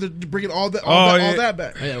 I heard they're bringing all that. Oh, All yeah. that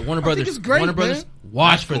back. Yeah, Warner I think Brothers. it's great, Warner Brothers man.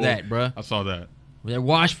 wash That's for cool. that, bro. I saw that. They're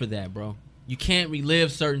washed for that, bro. You can't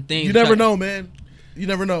relive certain things. You never know, man. You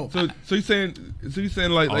never know. So you saying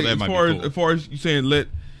like Oh, like that as might far be as cool. as far as you saying let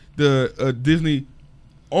the Disney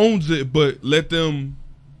owns it, but let them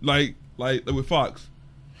like with Fox.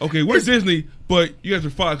 Okay, we're Disney, but you guys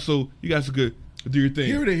are Fox, so you guys could do your thing.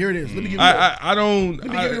 Here it is. Let me give you. I don't Let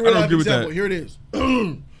me I give you a real don't life agree with example. that. Here it is.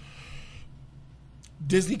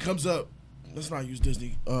 Disney comes up. Let's not use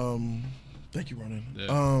Disney. Thank you, Ronan.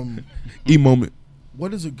 Yeah. E-moment.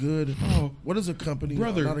 What is a good? Oh, What is a company?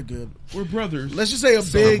 brother. Not a good. We're brothers. Let's just say a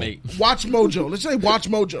big Soulmate. Watch Mojo. Let's say Watch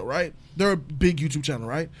Mojo, right? They're a big YouTube channel,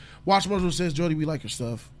 right? Watch Mojo says, Jody, we like your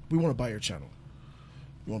stuff. We want to buy your channel.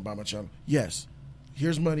 You want to buy my channel? Yes.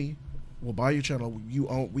 Here's money. We'll buy your channel.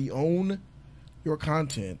 We own your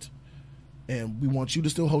content, and we want you to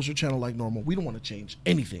still host your channel like normal. We don't want to change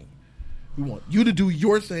anything. We want you to do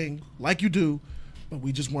your thing like you do, but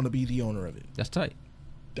we just want to be the owner of it. That's tight.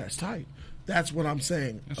 That's tight. That's what I'm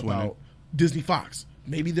saying That's about winning. Disney Fox.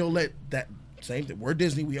 Maybe they'll let that same thing. We're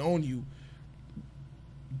Disney. We own you.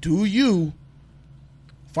 Do you?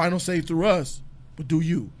 Final say through us, but do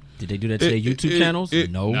you? Did they do that to their It- YouTube it- channels?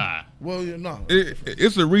 it- No. Nah. Well, no.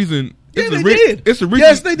 It's a reason. Yeah, It's they a did. It's a reason.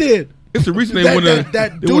 Yes, they did. It's the reason they That- want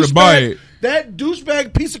that to buy it. That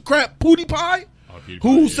douchebag piece of crap, PewDiePie, Oh, PewDiePie,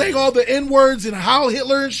 who yeah. sang all the N words and Heil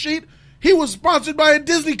Hitler and shit. He was sponsored by a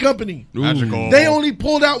Disney company. Magical. They only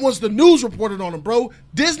pulled out once the news reported on him, bro.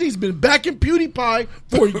 Disney's been backing PewDiePie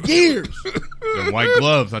for years. The white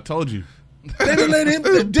gloves. I told you. They didn't let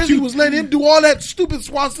him. Disney was letting him do all that stupid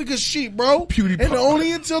swastika shit, bro. PewDiePie. And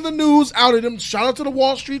only until the news outed him. Shout out to the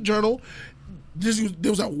Wall Street Journal. Disney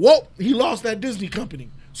there was like, whoa, he lost that Disney company.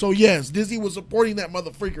 So yes, Disney was supporting that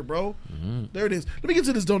motherfreaker, bro. There it is. Let me get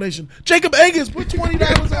to this donation. Jacob Angus put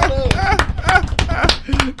 $20 out.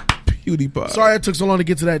 PewDiePie. Sorry I took so long to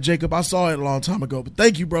get to that, Jacob. I saw it a long time ago, but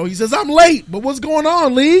thank you, bro. He says I'm late, but what's going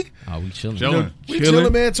on, League? Oh, we chilling. Chilling. We Chilling.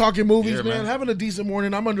 chilling, man. Talking movies, Yeah, man. man. Having a decent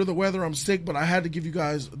morning. I'm under the weather. I'm sick, but I had to give you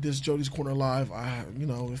guys this Jody's Corner live.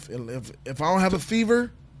 If I don't have a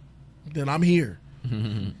fever, then I'm here.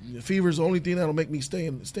 The fever is the only thing that'll make me stay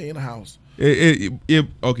in the house. Okay. Yeah,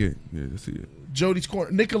 let's see it. Jody's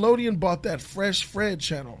Corner. Nickelodeon bought that Fresh Fred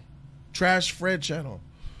channel, Trash Fred channel.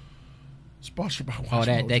 Sponsored by Watch Oh,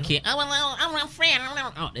 that Mojo. kid. I want friend.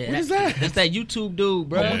 Oh, What is that? That's that YouTube dude,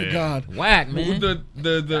 bro. Oh my God. Whack, Who's man.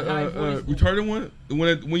 the high voice. retarded one?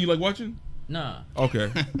 When you like watching? Nah, Okay.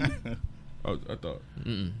 I thought.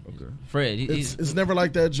 Okay. Fred. It's never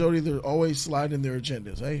like that, Jody. They're always sliding their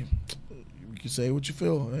agendas. Hey, you can say what you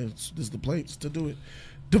feel. Hey, this is the place to do it.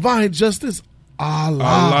 Divine Justice, Allah.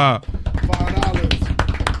 Allah.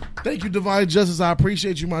 $5. Thank you, Divine Justice. I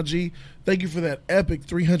appreciate you, my G. Thank you for that epic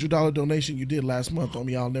 $300 donation you did last month on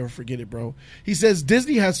me. I'll never forget it, bro. He says,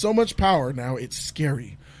 Disney has so much power now, it's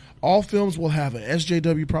scary. All films will have an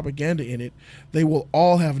SJW propaganda in it. They will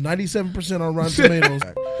all have 97% on Rotten Tomatoes.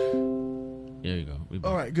 There you go. We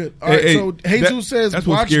back. All right, good. All right, Hey, so Jesus says, that's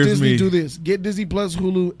what watch scares Disney me. do this. Get Disney Plus,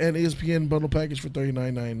 Hulu, and ESPN bundle package for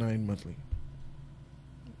 $39.99 monthly.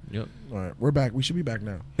 Yep. All right, we're back. We should be back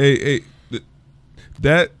now. Hey,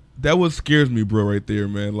 that what scares me, bro, right there,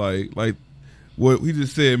 man. Like what he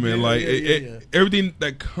just said, man. Yeah, like yeah. everything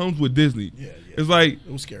that comes with Disney. Yeah. It's like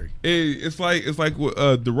It was scary. it's like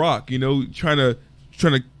The Rock, you know, trying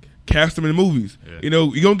to cast him in movies. Yeah. You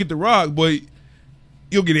know, you gonna get The Rock, but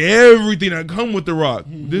you'll get everything that come with The Rock.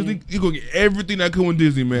 Mm-hmm. Disney, you gonna get everything that come with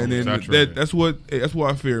Disney, man. And Saturated. that's what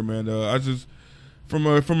I fear, man. I just from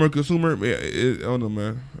a consumer, I don't know,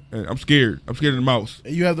 man. And I'm scared. I'm scared of the mouse.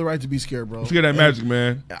 You have the right to be scared, bro. I'm scared of that magic,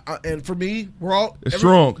 man. And for me, we're all It's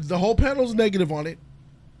strong. The whole panel's negative on it.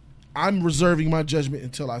 I'm reserving my judgment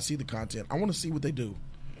until I see the content. I want to see what they do.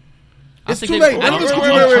 I It's think too they- late. I Let think- us I'm do it.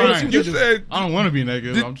 trying. Let's see what You they do. said. I don't want to be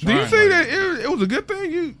negative. I'm Did trying. you say like, that it was a good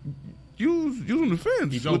thing? You was on the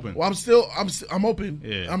fence. He's open. Well, I'm open.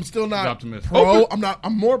 Yeah. I'm still He's not optimistic. pro. Open.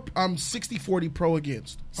 I'm 60-40 pro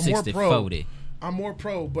against. I'm more 60 pro. 40. I'm more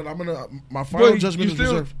pro, but my final But judgment you is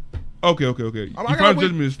still- reserved. Okay. I Your gotta final wait.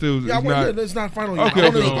 judgment is still Yeah, is not. it's not final yet. Okay,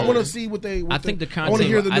 okay. I want to see what they. I think the I want to content-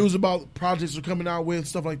 hear the I- news about projects are coming out with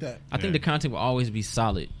stuff like that. I think the content will always be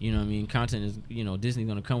solid. You know what I mean? Content is, Disney's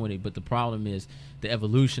going to come with it, but the problem is the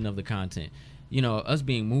evolution of the content. You know, us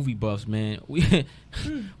being movie buffs, man,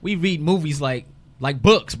 we read movies like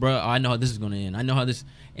books, bro. Oh, I know how this is going to end. I know how this.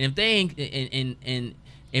 And if they ain't, and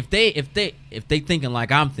if they thinking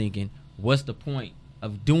like I'm thinking, what's the point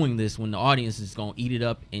of doing this when the audience is going to eat it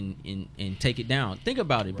up and take it down? Think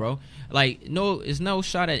about it, bro. Like, it's no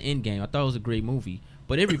shot at Endgame. I thought it was a great movie,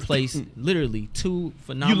 but it replaced literally two You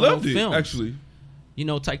phenomenal loved it, films. actually. You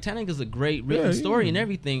know, Titanic is a great written story and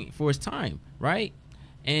everything for its time, right?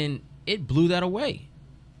 And it blew that away.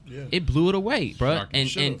 Yeah. It blew it away, bro.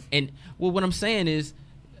 Shocking. And well, what I'm saying is,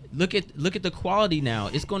 look at the quality now.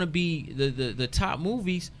 It's going to be the top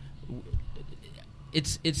movies.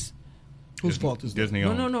 It's Whose fault is that? Disney?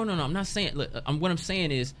 no. owned. I'm not saying. Look, what I'm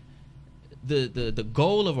saying is, the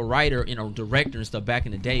goal of a writer and a director and stuff back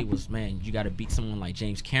in the day was, man, you got to beat someone like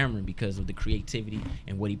James Cameron because of the creativity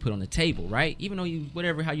and what he put on the table, right? Even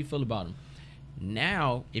though how you feel about him.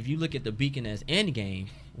 Now, if you look at the beacon as Endgame,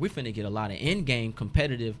 we're finna get a lot of Endgame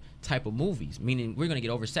competitive type of movies, meaning we're gonna get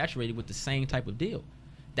oversaturated with the same type of deal.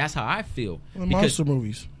 That's how I feel. The monster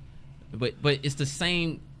movies. But it's the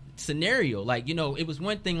same scenario. Like, it was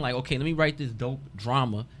one thing like, okay, let me write this dope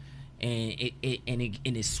drama, and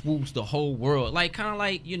it swoops the whole world. Like, kind of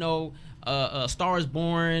like, Star is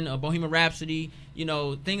Born, Bohemian Rhapsody,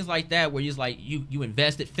 things like that, where you're like you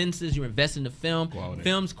invest at Fences, you invest in the film, Quality.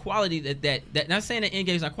 film's quality. That not saying that Endgame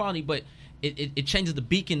is not quality, but it changes the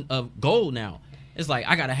beacon of gold now. It's like,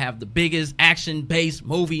 I gotta have the biggest action-based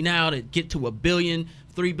movie now to get to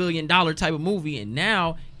 $3 billion type of movie, and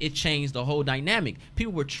now it changed the whole dynamic.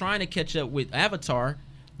 People were trying to catch up with Avatar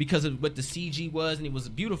because of what the CG was, and it was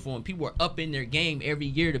beautiful, and people were up in their game every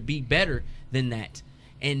year to be better than that.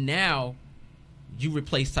 And now you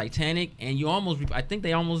replace Titanic, and I think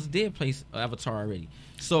they almost did place Avatar already.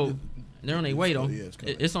 So they're on their way, though. Yeah, it's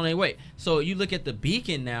coming. It's on their way. So you look at the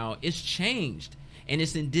beacon now, it's changed, and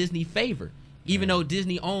it's in Disney favor, even though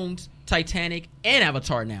Disney owns Titanic and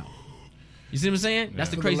Avatar now. You see what I'm saying? That's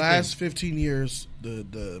the For crazy the last thing. 15 years,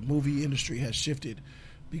 the movie industry has shifted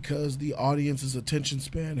because the audience's attention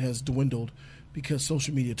span has dwindled because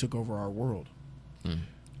social media took over our world.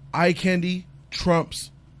 Eye candy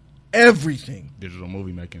trumps everything. Digital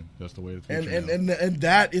movie making. That's the way it's And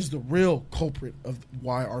that is the real culprit of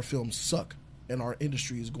why our films suck and our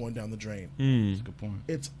industry is going down the drain. That's a good point.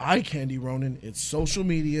 It's eye candy, Ronan. It's social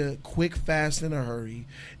media, quick, fast, in a hurry.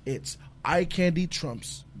 It's eye candy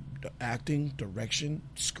trumps acting, direction,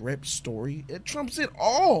 script, story. It trumps it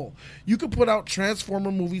all. You could put out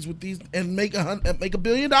Transformer movies with these and make $1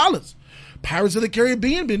 billion. Pirates of the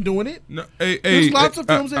Caribbean been doing it. No, There's lots of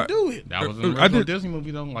films that do it. That was an I original did- Disney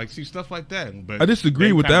movie, though. Like, see, stuff like that. But I disagree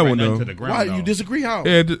they with kinda that ran one, though. into the ground, Why? though. You disagree? How?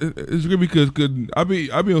 Yeah, it's good because I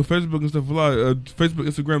be on Facebook and stuff a lot. Facebook,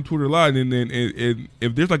 Instagram, Twitter a lot, and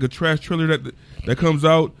if there's like a trash trailer that comes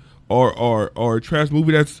out or a trash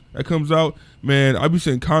movie that comes out, man, I be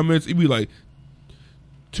seeing comments. It be like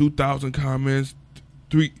 2,000 comments,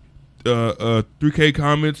 3K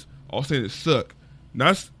comments, all saying it suck.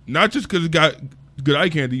 Not just because it got good eye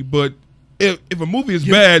candy, but if a movie is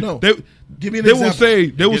bad, no. they Give me an they will example. say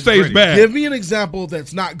It's it's gritty. bad. Give me an example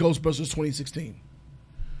that's not Ghostbusters 2016.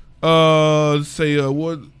 Say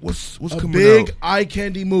what's A coming big out? eye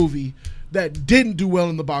candy movie that didn't do well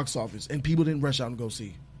in the box office and people didn't rush out and go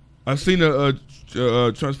see. I seen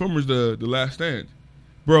Transformers the Last Stand,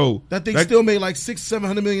 bro. That thing still made like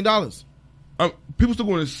 $600-700 million. People still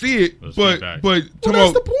going to see it, Let's but get back. Well,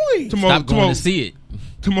 that's the point. Stop going to see it.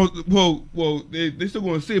 Well, they still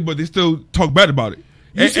going to see it, but they still talk bad about it.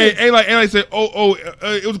 And said- like say, it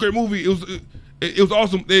was a great movie. It was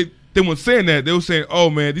awesome. They weren't saying that. They were saying, oh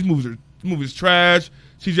man, these movies trash.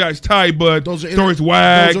 CGI's tight, but Those are stories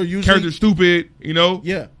whack. those are usually- Characters stupid. You know.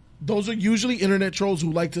 Yeah. Those are usually internet trolls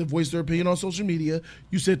who like to voice their opinion on social media.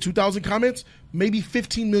 You said 2,000 comments. Maybe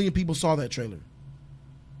 15 million people saw that trailer.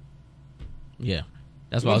 Yeah,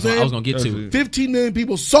 that's You what know I what was I'm gonna get saying? to. That's it. 15 million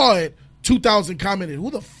people saw it. 2,000 commented.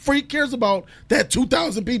 Who the freak cares about that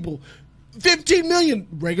 2,000 people? 15 million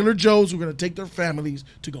regular Joes who are going to take their families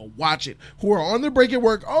to go watch it, who are on their break at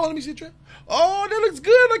work. Oh, let me see a trailer. Oh, that looks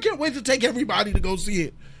good. I can't wait to take everybody to go see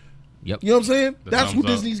it. Yep. You know what I'm saying? The That's who thumbs up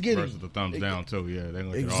Disney's getting. versus the thumbs down too. Yeah, they're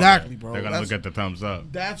gonna Exactly, bro. They're gonna That's- look at the thumbs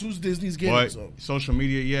up. That's who's Disney's getting. But So. social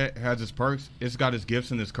media, yeah, has its perks. It's got its gifts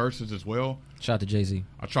and its curses as well. Shout out to Jay-Z.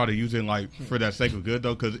 I try to use it like for that sake of good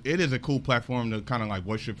though, because it is a cool platform to kind of like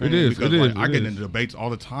voice your opinion. is, Because it like is, I it get is. into debates all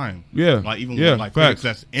the time. Yeah, like even yeah, with like facts. critics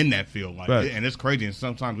that's in that field, like, Facts. and it's crazy. And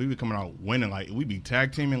sometimes we be coming out winning, like we be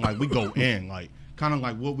tag teaming, like we go in, like kind of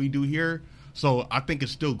like what we do here. So I think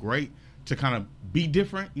it's still great to kind of be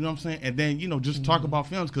different, you know what I'm saying? And then, just talk about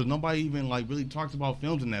films because nobody even like really talks about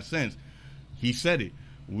films in that sense. He said it.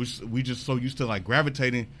 We just so used to like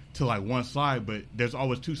gravitating to like one side, but there's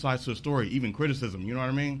always two sides to a story, even criticism, you know what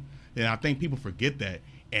I mean? And I think people forget that.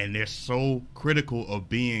 And they're so critical of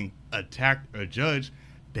being attacked or judged,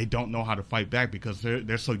 they don't know how to fight back because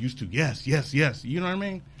they're so used to yes, you know what I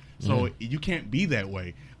mean? So you can't be that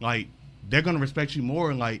way. Like they're gonna respect you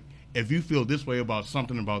more like if you feel this way about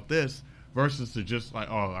something about this versus to just like,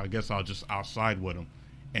 oh, I guess I'll side with them.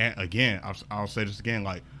 And again, I'll say this again,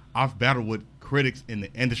 like I've battled with critics in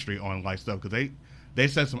the industry on like stuff because they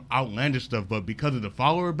said some outlandish stuff, but because of the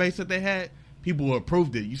follower base that they had, people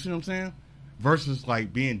approved it. You see what I'm saying? Versus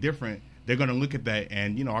like being different, they're gonna look at that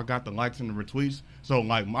and I got the likes and the retweets, so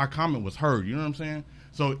like my comment was heard. You know what I'm saying?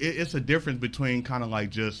 So it's a difference between kind of like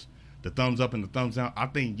just the thumbs up and the thumbs down. I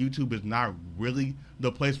think YouTube is not really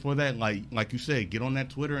the place for that. Like you said, get on that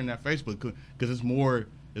Twitter and that Facebook because it's more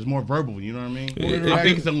verbal. You know what I mean? I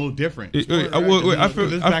think it's a little different. I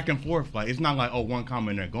feel It's back and forth. Like it's not like one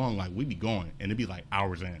comment they're going. Like we be going and it'd be like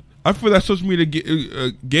hours in. I feel that social media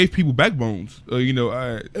gave people backbones.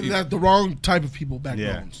 And that's the wrong type of people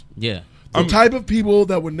backbones. Yeah. The type of people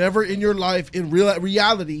that would never in your life, in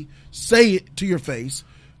reality, say it to your face,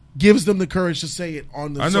 gives them the courage to say it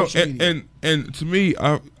on the social media. And to me,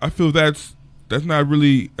 I feel that's not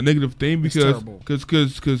really a negative thing because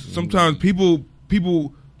sometimes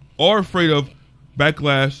people are afraid of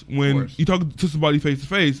backlash when you talk to somebody face to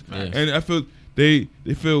face, and I feel they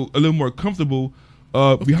feel a little more comfortable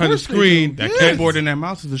behind the screen. That keyboard and that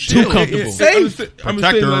mouse is a shit. Too comfortable. I'm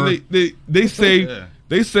saying like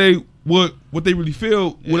they say what they really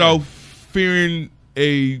feel without fearing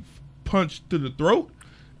a punch to the throat.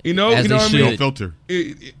 You know, As you know they what I should. mean? No filter.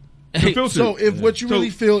 The filter. So if what you really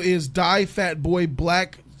feel is die, fat boy,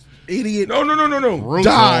 black, idiot, no,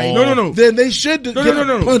 die, no, then they should get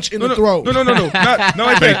a punch in the throat. No, not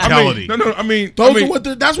like Fatality.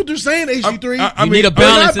 that. That's what they're saying, HG3. You need a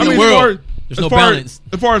balance in the world. There's no balance.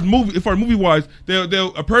 As far as movie wise,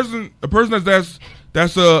 they'll a person that's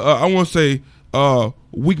I want to say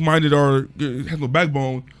weak minded or has no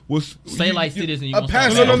backbone was Say like citizen. You a gonna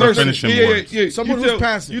passive start No, that. no, finish him words. yeah. Someone You who's tell-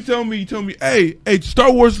 passive. You tell me, hey,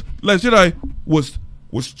 Star Wars Last Jedi was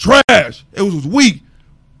trash. It was weak,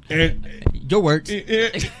 and Your words. and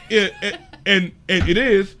it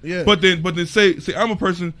is. Yeah. But then say I'm a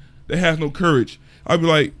person that has no courage. I'd be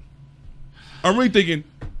like, I'm really thinking,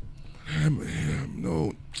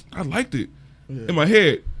 no, I liked it in my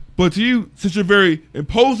head. But to you, since you're very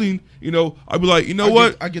imposing, I'd be like,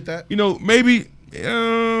 what? I get that. Maybe,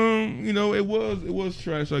 it was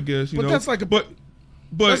trash. I guess. But that's like but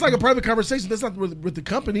that's like a private conversation. That's not with the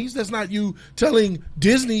companies. That's not you telling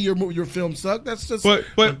Disney your film sucked. That's just. but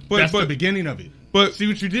That's the beginning of it. But See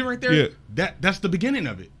what you did right there? Yeah. That's the beginning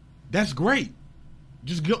of it. That's great.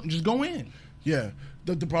 Just go in. Yeah.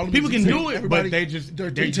 The problem People is can do it, everybody- but they're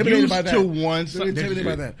intimidated used by that. to one. They're intimidated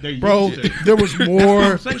by that, they're bro. used to it. There was That's more.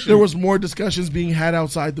 conversation. There was more discussions being had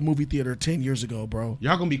outside the movie theater 10 years ago, bro.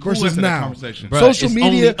 Y'all gonna be cool Versus after now. that conversation. Bruh, Social it's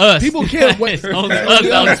media, only us. people can't wait. It's only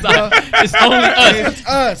us outside. It's only us. It's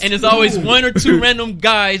us. And it's always Cool. one or two random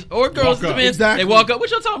guys or girls. Walk up. Depends. Exactly. They walk up. What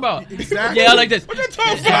y'all talking about? Exactly. Yeah, I like this. What you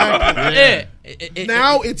talking Exactly. about? Yeah.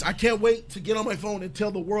 Now it's I can't wait to get on my phone and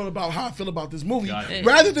tell the world about how I feel about this movie, Gotcha.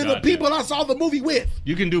 rather than the Gotcha. people I saw the movie with.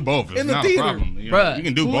 You can do both. It's In the not theater. a problem. You know, Bruh, you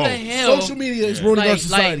can do who both. the hell? Social media is ruining our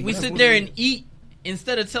society. Like we That's sit what there it and is. eat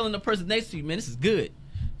instead of telling the person next to you, man, this is good.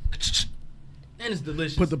 And it's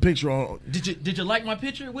delicious. Put the picture on. Did you like my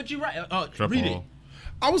picture? What'd you write? Triple. Read it.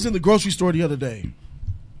 I was in the grocery store the other day.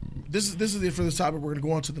 This is it for this topic. We're gonna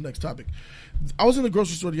go on to the next topic. I was in the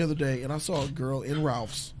grocery store the other day and I saw a girl in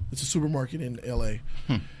Ralph's. It's a supermarket in LA.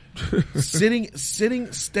 Standing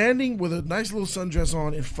with a nice little sundress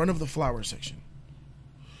on in front of the flower section.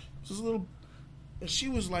 Just a little, and she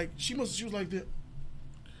was like, she was like this.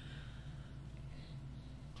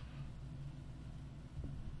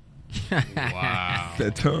 Wow.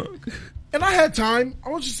 That tongue. And I had time. I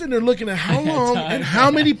was just sitting there looking at how long and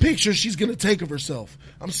how many pictures she's going to take of herself.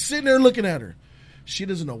 I'm sitting there looking at her. She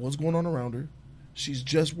doesn't know what's going on around her. She's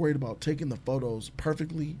just worried about taking the photos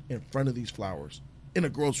perfectly in front of these flowers in a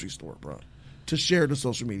grocery store, bro, to share to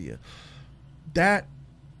social media. That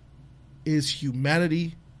is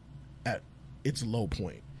humanity at its low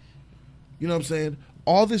point. You know what I'm saying?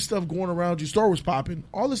 All this stuff going around you, Star Wars popping,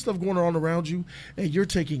 all this stuff going on around you, and you're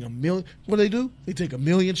taking a million. What do? They take a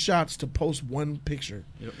million shots to post one picture.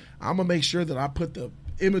 Yep. I'm going to make sure that I put the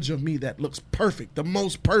image of me that looks perfect, the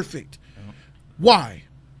most perfect. Why?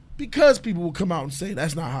 Because people will come out and say,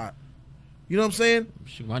 that's not hot. You know what I'm saying?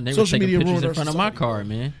 Shoot, my neighbor Social taking media pictures ruined in our front of my society, car, bro.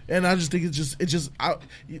 man. And I just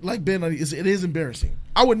think like Ben, it is embarrassing.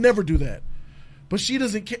 I would never do that. But she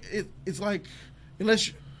doesn't care. It's like,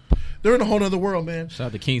 they're in a whole other world, man. Shout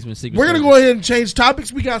out to Kingsman Secret We're going to Service. go ahead and change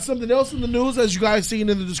topics. We got something else in the news, as you guys seen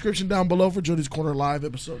in the description down below for Jody's Corner Live,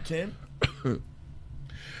 episode 10.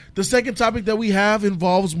 The second topic that we have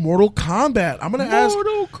involves Mortal Kombat. I'm going to ask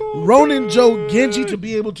Ronin Joe Genji to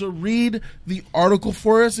be able to read the article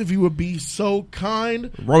for us, if you would be so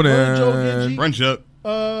kind. Ronin. Joe Genji. Crunch up.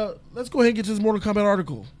 Let's go ahead and get to this Mortal Kombat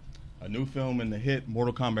article. A new film in the hit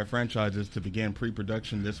Mortal Kombat franchises to begin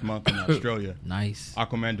pre-production this month in Australia. Nice.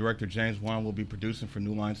 Aquaman director James Wan will be producing for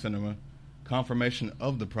New Line Cinema. Confirmation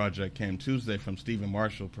of the project came Tuesday from Stephen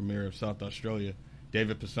Marshall, Premier of South Australia,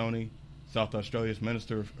 David Pisoni, South Australia's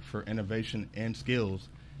Minister for Innovation and Skills,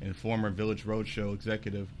 and former Village Roadshow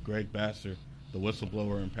executive Greg Basser, the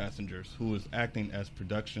whistleblower and passengers, who is acting as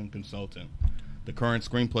production consultant. The current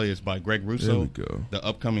screenplay is by Greg Russo. There we go. The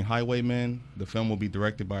upcoming Highwaymen. The film will be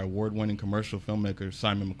directed by award-winning commercial filmmaker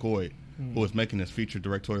Simon McCoy, who is making his feature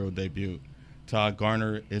directorial debut. Todd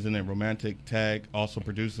Garner, Isn't It Romantic? Tag also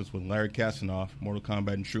produces with Larry Kasanoff, Mortal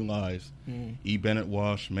Kombat and True Lies, E. Bennett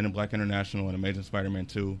Walsh, Men in Black International and Amazing Spider-Man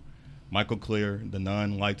 2, Michael Clear, The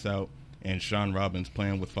Nun, Lights Out, and Sean Robbins,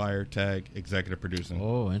 Playing with Fire, Tag, executive producing.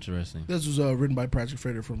 Oh, interesting. This was written by Patrick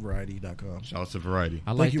Frater from Variety.com. Shout out to Variety.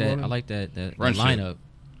 I like you, that. Ronan. I like that Run shit. lineup.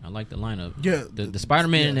 I like the lineup. Yeah, The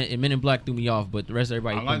Spider-Man yeah. and Men in Black threw me off, but the rest of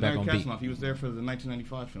everybody I put like back Larry on beat. Kasanoff. He was there for the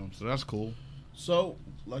 1995 film, so that's cool. So,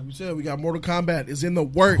 like we said, we got Mortal Kombat is in the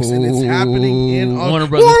works and it's happening in Warner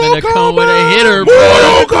Brothers Mortal finna come with a Kombat! hitter, bro.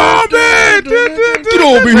 Mortal Kombat! Get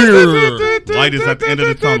over here. Light is at the end of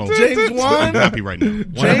the tunnel. James Wan. I'm happy right now.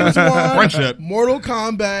 James Wan, Friendship. Mortal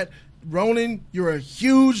Kombat. Ronan, you're a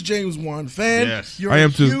huge James Wan fan. Yes. You're I a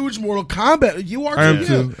am too. huge Mortal Kombat. You are I am too.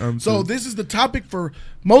 too. Yeah. I'm So too. this is the topic for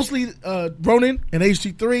mostly Ronan and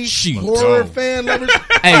HT3 Shit. horror Oh. fan lovers.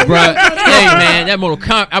 Hey, bro. Hey, man. That Mortal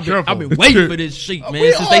Kombat. I've Careful. been waiting for this shit, man.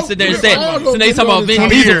 We Since they all- sit there and we said, all since they gonna talking about get Vin on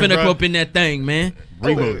this Diesel topic. finna Bro. go up in that thing, man.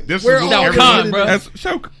 Reboot. This We're is all what Con, everybody- bro. That's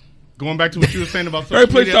Shout. Going back to what you were saying about Very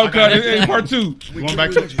social place media. Shao Kahn in part 2. Going back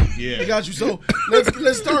to We got yeah. you. So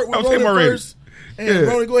let's start with I'll take Ronan my rating. first. And Yeah.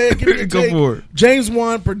 Ronan, go ahead, give me your Go take. for it. James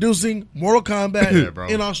Wan producing Mortal Kombat Yeah, bro.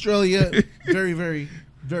 in Australia very, very,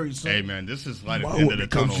 very soon. Hey man, this is light at the end of the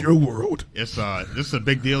becomes tunnel. your world. It's this is a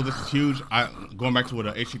big deal. This is huge. Going back to what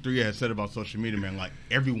HC3 has said about social media, man. Like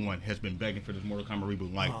everyone has been begging for this Mortal Kombat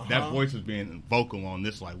reboot. Like that voice is being vocal on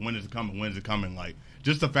this. Like when is it coming? When is it coming? Like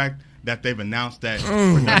just the fact that they've announced that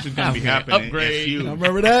production's gonna be happening. Upgrade. It's huge. I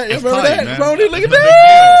remember that. You It's remember tight, that? man. Ronan, look at It's a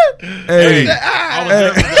that. big Hey, I was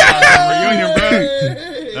there for the reunion,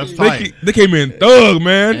 bro. That's tight. they came in thug,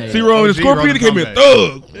 man. Hey, Zero and OG Scorpion, they came in Ronin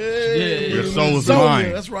thug. Yeah. Your soul is Sonya,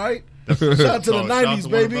 mine. that's right. That's Shout out to the Shout out 90s, to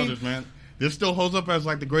Warner baby. Brothers, man. This still holds up as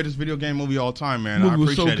like the greatest video game movie of all time, man. Movie I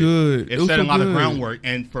was so appreciate good. It It was set so a lot of good. groundwork,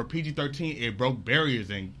 and for PG-13, it broke barriers,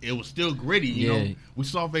 and it was still gritty. You Yeah. know, we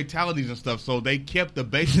saw fatalities and stuff, so they kept the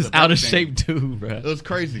basis. It's of out of everything. shape too, bro. It was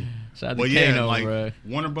crazy. Shout out But to yeah, Kano, like bro.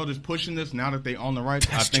 Warner Brothers pushing this now that they own the rights,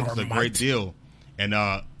 I Test think your it's a might. great deal, and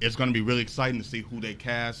it's going to be really exciting to see who they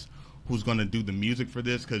cast, who's going to do the music for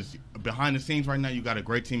this. Because behind the scenes right now, you got a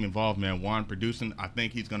great team involved, man. Juan producing, I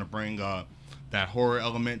think he's going to bring that horror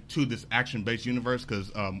element to this action-based universe. Because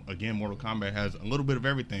again, Mortal Kombat has a little bit of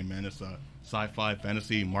everything, man. It's sci-fi,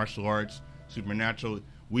 fantasy, martial arts, supernatural.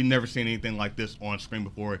 We've never seen anything like this on screen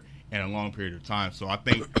before in a long period of time. So I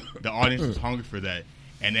think the audience is hungry for that.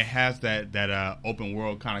 And it has that open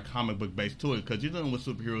world kind of comic book base to it, because you're dealing with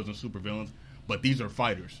superheroes and supervillains, but these are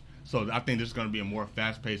fighters. So I think this is going to be a more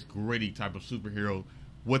fast-paced, gritty type of superhero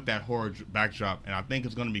with that horror backdrop. And I think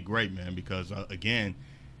it's going to be great, man, because, again,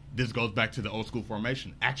 this goes back to the old school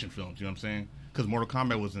formation, action films, you know what I'm saying? Because Mortal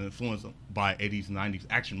Kombat was influenced by 80s and 90s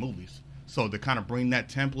action movies. So to kind of bring that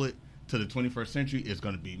template to the 21st century is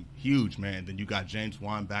going to be huge, man. Then you got James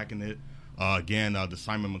Wan back in it. Again, the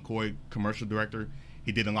Simon McCoy commercial director.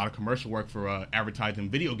 He did a lot of commercial work for advertising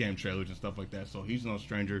video game trailers and stuff like that. So he's no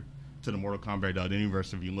stranger to the Mortal Kombat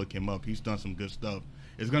universe. If you look him up, he's done some good stuff.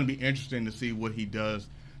 It's going to be interesting to see what he does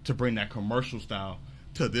to bring that commercial style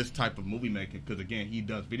to this type of movie making. Because again, he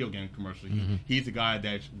does video game commercials. He's the guy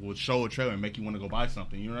that will show a trailer and make you want to go buy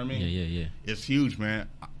something. You know what I mean? Yeah. It's huge, man.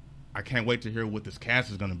 I can't wait to hear what this cast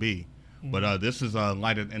is going to be. But this is a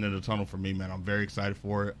light at the end of the tunnel for me, man. I'm very excited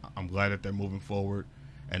for it. I'm glad that they're moving forward.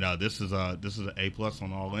 And this is an A+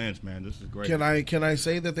 on all ends, man. This is great. Can I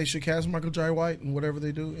say that they should cast Michael Jai White in whatever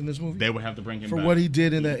they do in this movie They would have to bring him for back. what he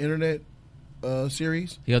did in that internet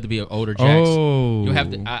series? You have to be an older Jax. Oh. You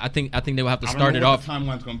have to. I think they will have to I don't start know it what off. the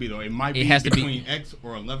timeline's going to be, though. It might be has to be- between X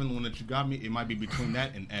or 11, the one that you got me. It might be between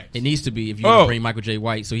that and X. It needs to be if you're gonna Oh. bring Michael J.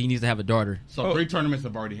 White, so he needs to have a daughter. So 3 tournaments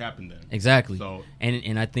have already happened then. Exactly. So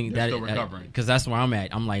and I think they're that still recovering. because that's where I'm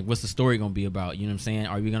at. I'm like, what's the story gonna be about? You know what I'm saying?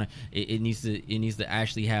 Are we gonna? It needs to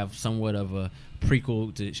actually have somewhat of a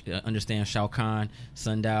prequel to understand Shao Kahn,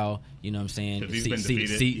 Sundial. You know what I'm saying? 'Cause he's been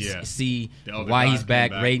defeated, yeah. See The other why guys he's back,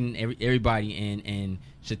 came back. raiding everybody, and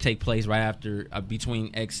should take place right after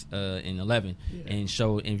between X and 11, and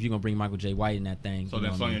show. And if you're gonna bring Michael J. White in that thing, So you know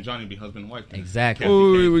then what I Sonya mean? and Johnny be husband and wife. Then. Exactly. Kathy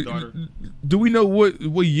Oh, Cage's wait, daughter. do we know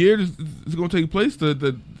what year this is going to take place? Well, the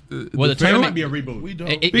It tournament- film? might be a reboot. We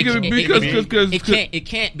don't. Because it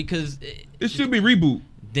can't because it should be reboot.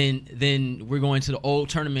 then we're going to the old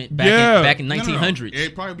tournament Yeah. back in No, no, no. 1900s.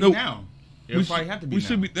 It'd probably be No. now. It'll probably have to be We now.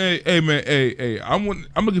 should be. Hey, man. Hey. I'm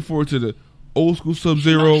looking forward to the old school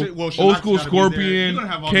Sub-Zero, Shinnok's old gotta school be there. Scorpion, You're gonna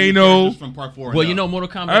have all these Kano. characters from part 4 Well, and you know, up. Mortal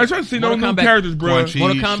Kombat. I ain't trying to see no Mortal new Kombat- characters, bro. Quan Chi,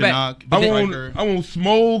 Mortal Kombat. Shinnok, But I they- Striker. want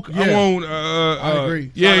Smoke. Yeah. I want I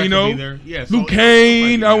agree. Yeah, Sarah you could know, be there. Yeah, so Luke it's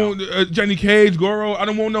Kane. probably I now. want Johnny Cage, Goro. I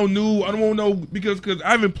don't want no because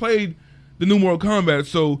I haven't played the new Mortal Kombat,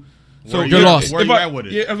 so Where They're you at- lost. Where if you I- at with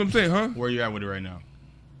it? Yeah, that's what I'm saying, huh? Where you at with it right now?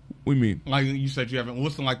 What do you mean? Like you said, you haven't.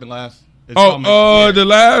 What's the last? installment you played? The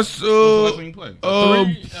last What's the last one you played?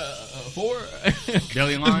 4.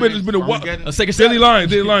 Daily Line. it's been a while. Sega Daily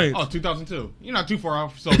Lions. Oh, 2002. You're not too far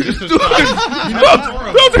off. So this is you're not too far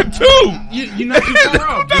off. 2002. You're not too far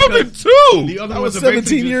off. because 2002. The other That was ones are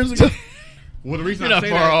basically 17 years just- ago. Well, the reason You're I not say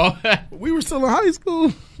far that, off. We were still in high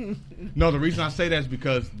school. no, the reason I say that is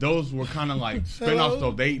because those were kind of like spin-offs.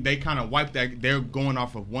 So they kind of wiped that. They're going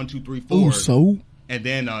off of 1, 2, 3, 4, so and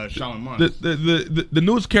then Shaolin Monks. The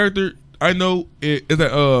newest character I know is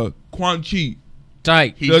that Quan Chi.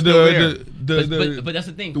 Tight. He's still there. But that's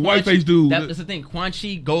the thing. the Quan white Chi- face dude. That's the thing. Quan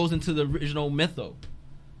Chi goes into the original mytho.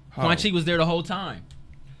 How? Quan Chi was there the whole time.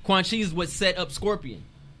 Quan Chi is what set up Scorpion.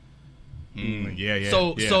 Yeah.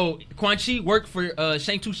 So Quan Chi worked for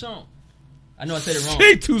Shang Tsung. I know I said it wrong.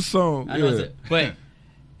 Shang Tsung. I know I Yeah. said, but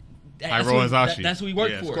that's Hyro who, Azashi. that's who he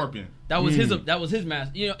worked Yeah, for. Scorpion. That was his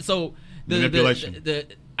master. You know, so Manipulation.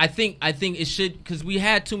 I think it should, because we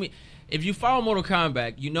had too many. If you follow Mortal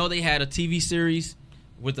Kombat, you know they had a TV series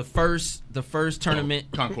with the first tournament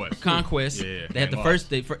Conquest. Yeah, they had and the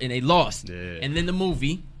first and they lost. Yeah. And then the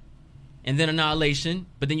movie, and then Annihilation.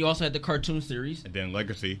 But then you also had the cartoon series, And then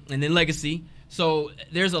Legacy. and then Legacy. So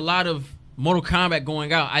there's a lot of Mortal Kombat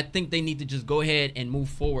going out. I think they need to just go ahead and move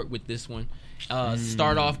forward with this one.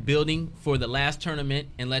 Start off building for the last tournament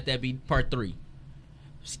and let that be part 3.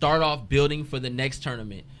 Start off building for the next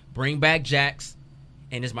tournament. Bring back Jax,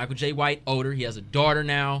 and it's Michael J. White older. He has a daughter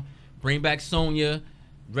now. Bring back Sonya.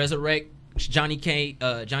 Resurrect Johnny Cage.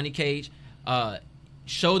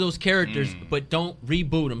 show those characters, but don't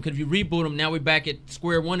reboot them. Because if you reboot them, now we're back at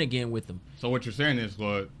square one again with them. So what you're saying is,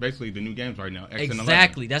 basically the new games right now. X and 11.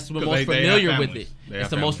 Exactly. That's the most familiar with it. It's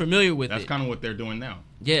the most familiar with it. That's kind of what they're doing now.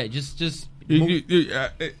 Yeah, just.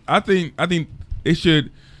 I think it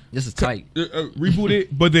should. This is tight. Reboot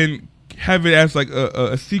it, but then have it as like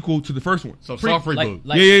a sequel to the first one. So soft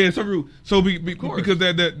reboot. Soft reboot. So because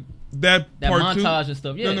that part montage two, and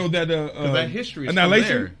stuff. Yeah. No, that that history is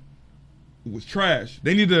Annihilation was trash.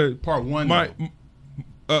 They need to part one. Mind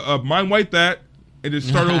wipe that and just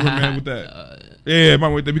start over, man, with that. Yeah,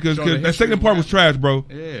 mind wipe that because that second part was trash, bro.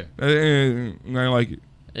 Yeah, I didn't like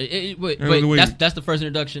it. But that's the first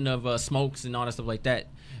introduction of smokes and all that stuff like that.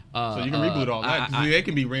 So you can reboot all that because they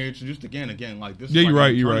can be reintroduced again. Like this. Yeah, is you're like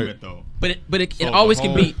right. You're right. Though. But it always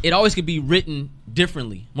can be. It always can be written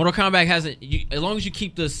differently. Mortal Kombat hasn't. As long as you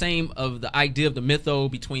keep the same of the idea of the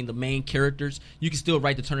mytho between the main characters, you can still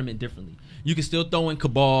write the tournament differently. You can still throw in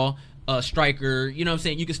Cabal, Striker. You know what I'm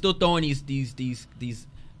saying? You can still throw in these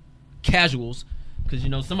casuals because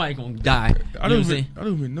somebody gonna die. I don't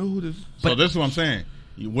even know who this. So this is what I'm saying.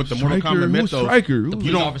 With the Striker, Mortal Kombat mythos, Striker?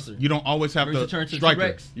 You don't always have to turn to Striker.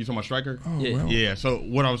 T-Rex. You talking about Striker? Oh, Yeah. well. Yeah. So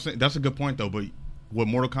what I was saying, that's a good point though. But with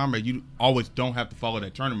Mortal Kombat, you always don't have to follow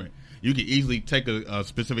that tournament. You can easily take a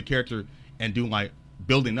specific character and do like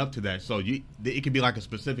building up to that. So it could be like a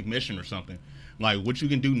specific mission or something. Like what you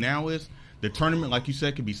can do now is the tournament, like you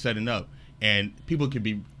said, could be setting up, and people could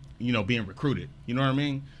be being recruited. You know what I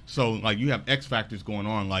mean? So like you have X factors going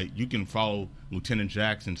on. Like you can follow Lieutenant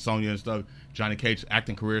Jax and Sonya and stuff. Johnny Cage's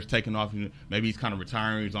acting career is taking off. Maybe he's kind of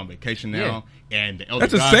retiring. He's on vacation now, and the elder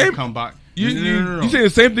gods come back. You say the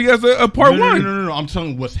same thing as a part one. No. I'm telling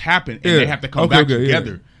you what's happened, and they have to come back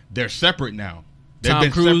together. Yeah. They're separate now. They've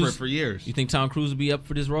been separate for years. You think Tom Cruise would be up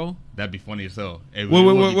for this role? That'd be funny as hell.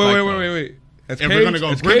 Wait. If we're gonna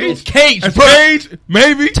go Cage, Cage,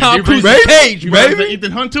 maybe Tom Cruise, Cage, maybe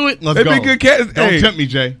Ethan Hunt to it. Let's go. They be good cast. Don't tempt me,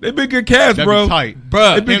 Jay. They be good cast, bro. Tight,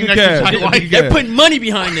 bro. They be good cast. They're putting money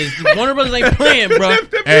behind this. Warner Brothers ain't playing, bro.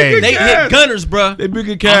 Hey, they hit gunners, bro. They be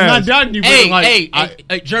good cast. I'm not doubting you,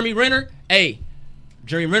 Hey, Jeremy Renner. Hey,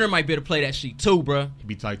 Jeremy Renner might be able to play that shit too, bro. He'd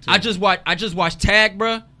be tight too. I just watched Tag,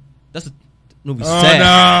 bro. That's a movie sad.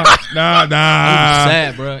 Nah. Movie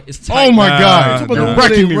sad, bro. It's tight. Oh my god, They're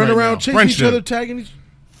wrecking me run around chasing each other, tagging each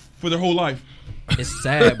for their whole life. It's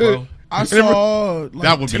sad, bro. I saw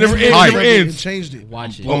that would be never ends. Changed it.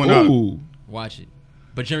 Watch it. Watch it.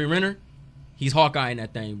 But Jeremy Renner, he's Hawkeye in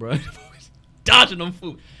that thing, bro. Dodging them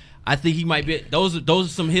food. I think he might be. Those are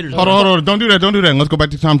some hitters. Hold on. Don't do that. Let's go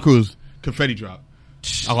back to Tom Cruise. Confetti drop.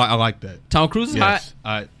 I like that. Tom Cruise is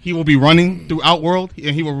hot. He will be running through Outworld,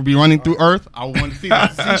 and he will be running through Earth. I want to see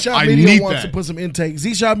that. Z-Shot Media wants to put some intake.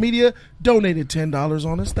 Z-Shot Media donated $10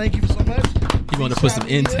 on us. Thank you so much. You want to put some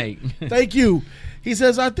intake. Thank you. He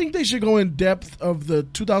says, I think they should go in depth of the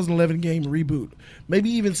 2011 game reboot. Maybe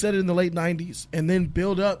even set it in the late 90s and then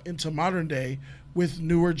build up into modern day with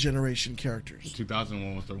newer generation characters.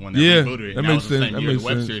 2001 was the one that rebooted it. That makes was the sense. same year the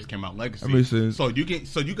web series came out, Legacy. That makes sense. So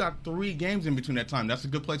you got 3 games in between that time. That's a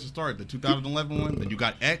good place to start. The 2011 one, then you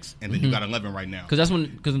got X, and then you got 11 right now. Because that's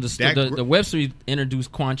when the web series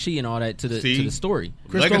introduced Quan Chi and all that to the story.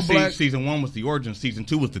 Legacy Black, season 1 was the origin. Season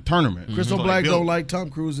 2 was the tournament. Crystal Black don't like Tom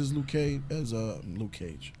Cruise as Luke Cage.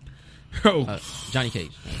 Johnny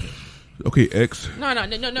Cage. Okay, X. No.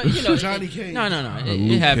 You know, Johnny Cage. No.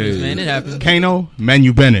 It happens, man. It happens. Kano,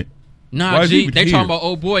 Manu Bennett. Nah, G. They talking about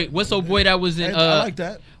old boy. What's old boy that was in? I like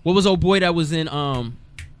that. What was old boy that was in?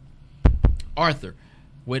 Arthur,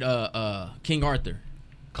 with King Arthur.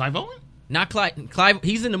 Clive Owen? Not Clive.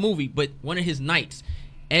 He's in the movie, but one of his knights.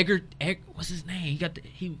 Edgar. What's his name?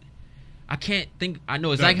 I can't think. I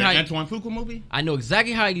know exactly how. The Antoine Fuqua movie. I know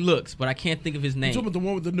exactly how he looks, but I can't think of his name. You talking about the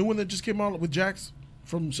one with the new one that just came out with Jax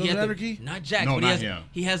from Southern Anarchy? Not Jax. No, but not him.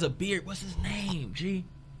 He has a beard. What's his name? G.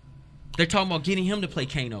 They're talking about getting him to play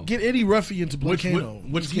Kano. Get Eddie Ruffy into play Kano.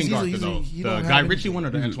 Which King Arthur though? The Guy Ritchie one or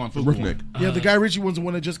the Antoine Fuqua one? Yeah, the Guy Ritchie one's the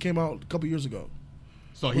one that just came out a couple years ago.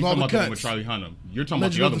 So he's talking about the one with Charlie Hunnam. You're talking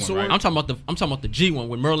about the other one, right? I'm talking about the G one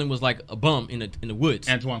when Merlin was like a bum in the woods.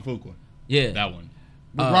 Antoine Fuqua. Yeah, that one.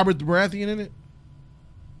 With Robert Baratheon in it.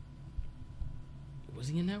 Was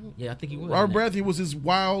he in that one? Yeah, I think he was. Robert Baratheon was his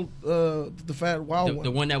wild, the fat wild one.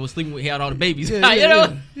 The one that was sleeping with, he had all the babies.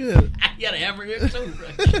 Yeah. He had a hammer here too, bro.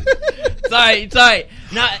 Sorry.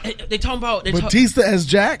 Nah, they talking about... Batista as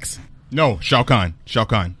Jax? No, Shao Kahn.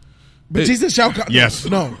 Batista as Shao Kahn? Yes.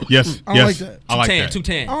 No. Yes. I don't like that. I like that.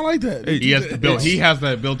 210. I don't like that. He has the build. He has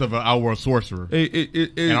that build of an Outworld sorcerer.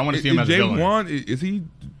 And I want to see him as a villain. James Wan, is he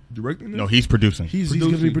directing this? No, he's producing. He's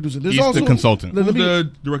going to be producing. There's He's also the consultant. Let Who's me-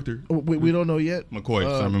 the director? we don't know yet. McCoy,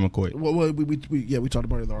 Simon McCoy. Well, we talked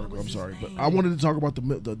about it in the article. I'm sorry, but I wanted to talk about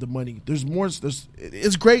the money. There's more.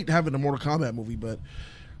 It's great having a Mortal Kombat movie, but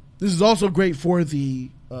this is also great for the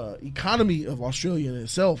economy of Australia in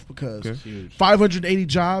itself because Okay. Huge. 580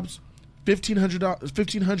 jobs,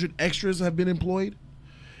 1,500 extras have been employed,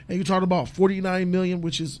 and you're talking about 49 million,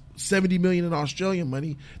 which is 70 million in Australian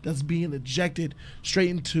money that's being ejected straight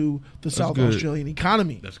into the South good. Australian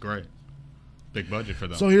economy. That's great. Big budget for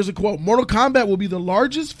them. So here's a quote. Mortal Kombat will be the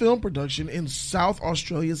largest film production in South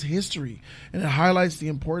Australia's history, and it highlights the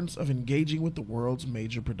importance of engaging with the world's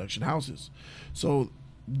major production houses. So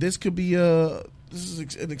this could be an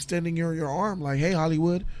extending your arm, like, hey,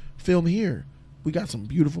 Hollywood, film here. We got some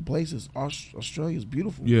beautiful places. Australia's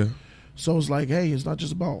beautiful. Yeah. So it's like, hey, it's not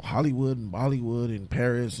just about Hollywood and Bollywood and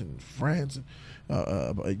Paris and France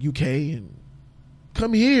and UK and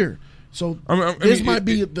come here. So this mean, might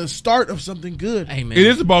be the start of something good. Hey man, It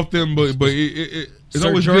is about them, but it's Sir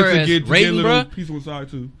always Jorah good to as get a Raiden, little bruh. piece on the side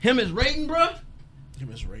too. him as Raiden, bro.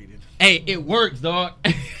 Him is rated. Hey, it works, dog.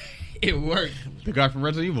 It works. the guy from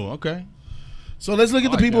Resident Evil. Okay. So let's look at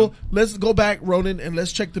I the like people. that. Let's go back, Ronan, and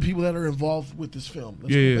let's check the people that are involved with this film.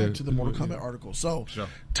 Let's Yeah, go yeah. back to the Mortal Kombat article. So Sure.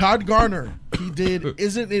 Todd Garner, he did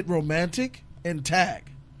Isn't It Romantic and Tag.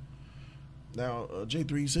 Now,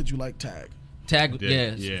 J3, you said you like Tag. Tag, did.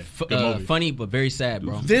 yeah, Yeah. Good movie. funny but very sad,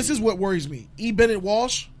 bro. This is what worries me. E. Bennett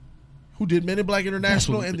Walsh, who did Men in Black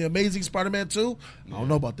International what- and The Amazing Spider-Man 2. I don't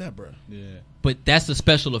know about that, bro. Yeah. But that's the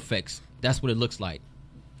special effects. That's what it looks like.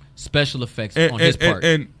 Special effects And on his part.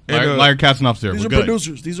 Larry Katzenhoff's there. These We're are good.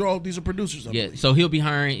 producers. These are producers. I yeah, believe. so he'll be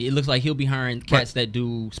hiring. It looks like he'll be hiring cats that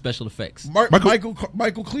do special effects. Michael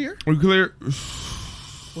Clear. We're clear.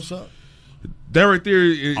 What's up? That right there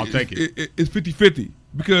is, I'll take it. It's 50-50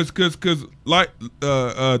 because Lights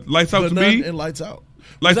Out The to Nun me. and Lights Out.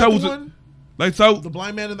 Lights that Out the was one? Lights Out. The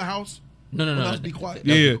blind man in the house. No. Let's be quiet.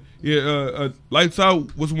 Yeah. Lights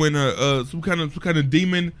Out was when some kind of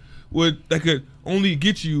demon that could only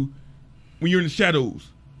get you when you're in the shadows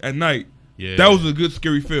at night. Yeah. That was a good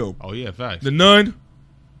scary film. Oh yeah, facts. The Nun,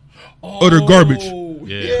 utter garbage.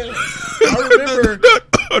 Yeah. I remember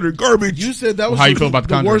Utter garbage. you said that was How you feel about The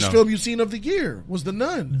the Conjuring, worst though? film you've seen of the year. Was The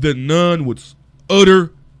Nun? The Nun was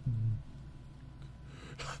utter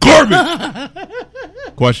garbage.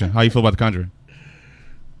 Question: How you feel about The Conjuring?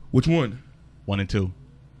 Which one? 1 and 2.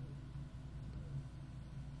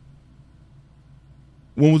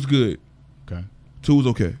 One was good. Okay. 2 was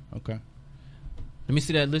okay. Okay. Let me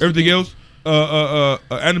see that list. Everything again. else,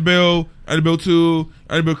 Annabelle 2,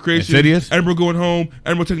 Annabelle Creation, Insidious? Annabelle going home,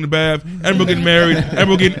 Annabelle taking the bath, Annabelle getting married,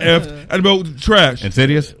 Annabelle getting effed, Annabelle trash.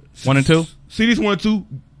 Insidious. 1 and 2. CDs 1 and 2,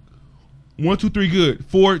 1, 2, 3 good,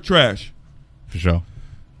 4 trash. For sure.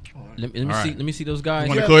 Let me All see. right. Let me see those guys.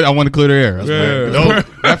 I want to clear the air. That's Yeah. dope.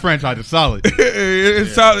 That franchise is solid.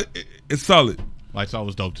 It's solid. It's solid. Lights Out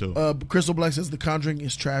was dope too. Crystal Black says The Conjuring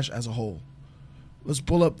is trash as a whole. Let's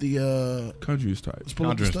pull up the. Country is tight. Let's pull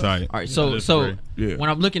up the Conjuring's stuff. tight. All right, I so disagree. Yeah. when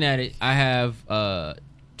I'm looking at it, I have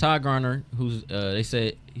Todd Garner, who's they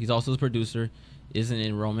said he's also the producer, isn't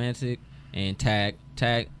it romantic, and Tag,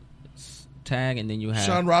 and then you have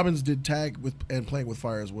Sean Robbins did Tag with and Playing with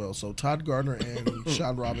Fire as well. So Todd Garner and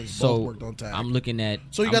Sean Robbins so both worked on Tag. I'm looking at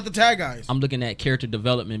so you got the Tag guys. I'm looking at character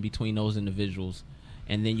development between those individuals,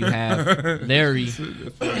 and then you have Larry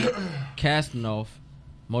Kastanoff,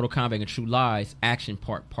 Mortal Kombat and True Lies action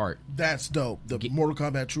part. That's dope. The Mortal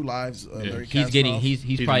Kombat True Lives. Larry He's getting Kasparov. he's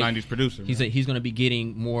He's probably a 90s producer. He's going to be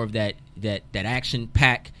getting more of that action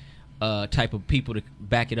pack type of people to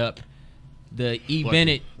back it up. The E. Bless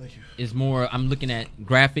Bennett Thank you. is more. I'm looking at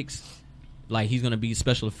graphics, like he's going to be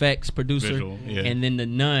special effects producer, Visual, yeah. and then the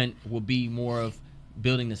Nun will be more of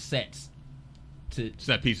building the sets to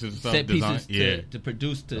set pieces, and stuff, set design. pieces Yeah. to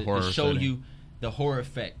produce The to horror show setting. you the horror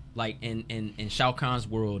effect, like in Shao Kahn's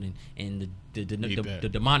world and the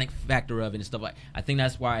demonic factor of it and stuff like. I think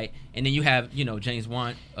that's why. And then you have James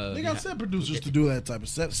Wan. They got set producers to do that type of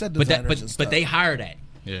set but designers and stuff. but they hire that.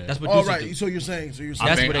 Yeah. That's what. Oh, producers right. do. So you're saying.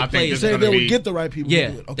 That's what they play. You're this saying is they gonna would be- get the right people Yeah,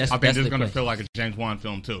 to do it. Okay. that's- I think this is the going to play. feel like a James Wan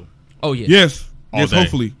film too. Oh yeah. Yes. All Yes. day.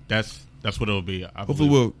 Hopefully. That's what it'll be. Hopefully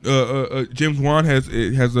will. James Wan has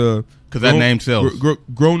a 'Cause that name sells.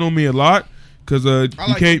 grown on me a lot because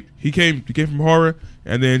like he came from horror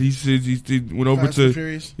and then he said he went over Fast and to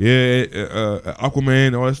Furious. Aquaman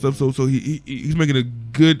and all that stuff. So he's making a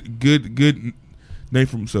good name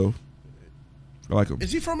for himself. I like him.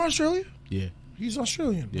 Is he from Australia? Yeah. He's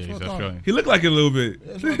Australian. Yeah, That's he's what I thought. Australian. He looked like it a little bit.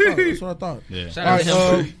 That's what I thought. That's what I thought. Yeah. Shout out to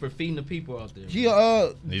All right, him for feeding the people out there. He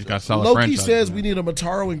He's got solid Loki franchises, says man. we need a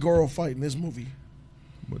Mataro and Goro fight in this movie.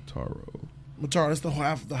 Motaro, that's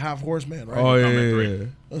the half horseman, right? Oh Kombat yeah, 3. yeah.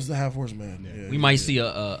 That's the half horseman. Yeah. Yeah, We might see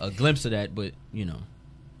a glimpse of that, but you know.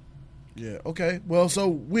 Yeah. Okay. Well, so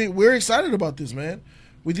we're excited about this, man.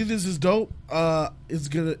 We think this is dope. It's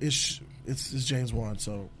gonna it's James Wan,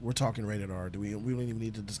 so we're talking rated R. We don't even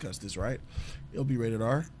need to discuss this, right? It'll be rated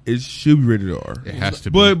R. It should be rated R. It has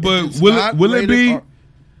to be. But It's will not it rated be? R.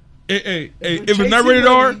 Hey, If if it's not rated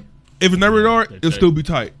R, money- it'll still be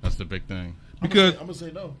tight That's the big thing. because I'm gonna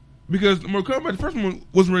say no. Mortal Kombat, the first one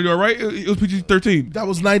wasn't rated R, right? It was PG-13. That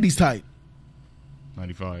was 90s tight.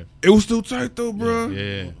 95. It was still tight though, bro.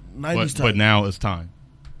 Yeah. 90s But tight. now it's time.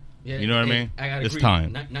 Yeah, You know what I mean? I gotta It's agree.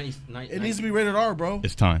 time. It needs to be rated R, bro.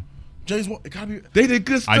 It's time. James Wan, it gotta be. They did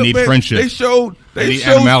good stuff. I need man. friendship. They showed I need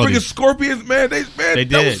freaking animalities. scorpions, man. They They that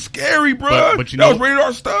did. was scary, bro. But you that know- was rated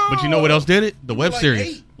R stuff. But you know what else did it? The web like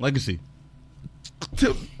series. 8. Legacy.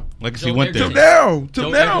 Till Legacy Joe went there. Egerton. till Joe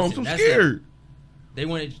now, I'm Egerton, so that's scared.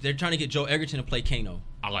 They're trying to get Joe Egerton to play Kano.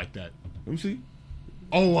 I like that. Let me see.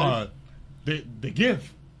 Oh, the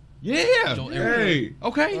gift. Yeah. Joe Egerton. Hey,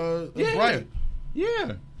 Okay. That's yeah. right.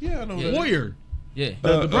 Yeah. Yeah, I know. Yeah. that. Warrior. Yeah.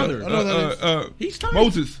 The brother. I know that He's tight.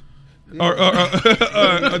 Moses.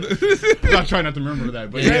 I'm trying not to remember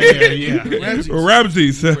that, but Yeah. yeah.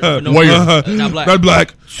 Ramses. no Warrior. Not black. Not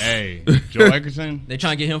black. Hey, Joe Egerton. They're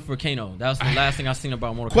trying to get him for Kano. That was the last thing I seen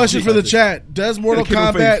about Mortal Kombat. Question for the chat: does Mortal Kid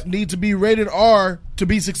with Kombat face. need to be rated R to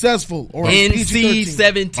be successful, or is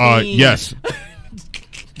PG-13? NC-17. Yes.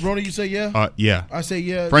 Rona, you say yeah. Yeah. I say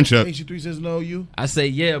yeah. Friendship. HC3 says no. You. I say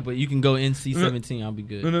yeah, but you can go NC-17. I'll be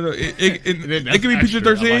good. No. It That's can be extra.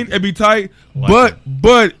 PG-13. I like It'd be tight. like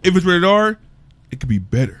But if it's rated R, it could be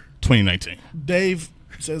better. 2019. Dave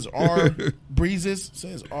says R. Breezes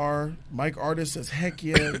says R. Mike Artist says heck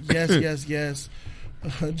yeah. Yes.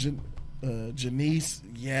 Janice,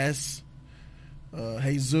 yes.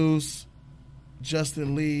 Jesus,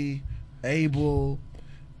 Justin Lee, Abel,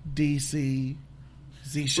 DC,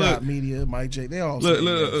 Z Shot Look. Media, Mike J. They all say yes.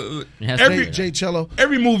 Look. It has to Every- be. Jay Cello.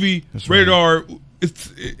 Every movie That's rated right. R,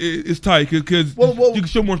 it's tight because Well, you can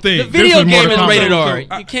show more The things. video is game Mortal is Kombat. rated R.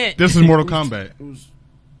 So, You can't. This is Mortal Kombat. It was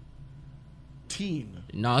teen.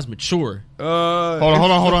 No, it's mature. Hold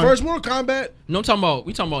on. The first Mortal Kombat. No, I'm talking about.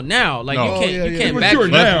 We talking about now. Like No. you Oh, can't. yeah, You yeah. can't It's back. mature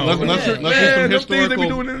now. Let's Yeah. get some Man, them things they be historical.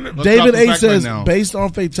 doing in there. Let's David talk the H facts says, right now. based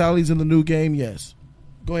on fatalities in the new game, yes.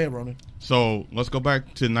 Go ahead, Ronan. So let's go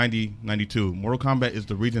back to 92. Mortal Kombat is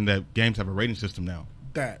the reason that games have a rating system now.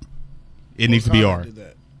 That. It needs to be Mortal R. Kombat did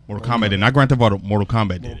that. Mortal Kombat did not Grand Theft Auto. Mortal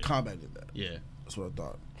Kombat did Mortal it. Kombat did that. Yeah, That's what I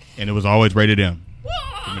thought. and it was always rated M.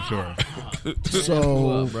 Mature.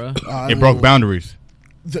 So, bro. It broke boundaries.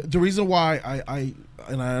 the reason why I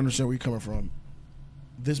understand where you're coming from.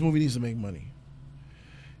 This movie needs to make money.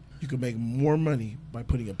 You can make more money by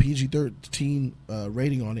putting a PG-13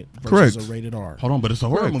 rating on it versus Correct. a rated R. Hold on, but it's a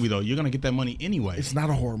horror Correct. movie though. You're gonna get that money anyway. It's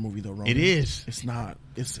not a horror movie though, Ronan. It is. It's not.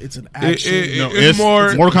 It's an action. No, It's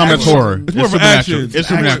more- Mortal Kombat's action. horror. It's more of an supernatural. action. It's It's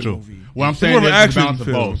an supernatural. action movie. What I'm It's saying more of is an it's a action balance of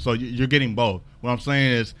film. both. So you're getting both. What I'm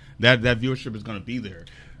saying is that viewership is gonna be there.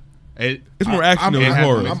 It's more action than it has-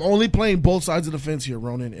 horror. I'm only playing both sides of the fence here,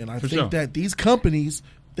 Ronan, and I For think sure. that these companies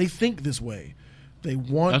they think this way. They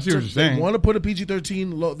want I see to. what you're saying. They want to put a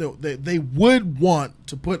PG-13. They would want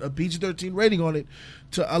to put a PG-13 rating on it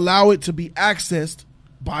to allow it to be accessed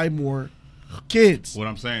by more kids. What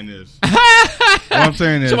I'm saying is,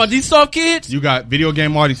 Talking about these soft kids. you got video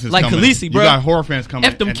game audiences Like coming. Khaleesi, bro. You got horror fans coming,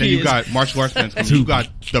 F them and then you kids. got martial arts fans coming. You got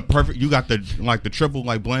the perfect. You got the triple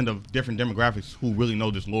blend of different demographics who really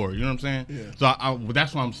know this lore. You know what I'm saying? Yeah. So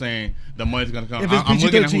that's why I'm saying the money's gonna come. If it's I'm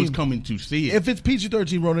looking at PG-13, who's coming to see it. If it's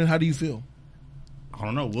PG-13, Ronan, how do you feel? I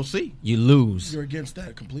don't know. We'll see. You lose. You're against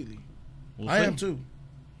that completely. We'll I see. am too.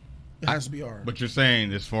 It has to be R. But you're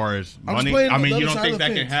saying as far as I'm just money, playing I the mean, other you don't side think of the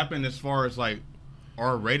that can fence. happen as far as like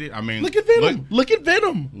R-rated? I mean, Look at Venom. Look at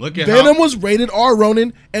Venom. Look at Venom how- was rated R,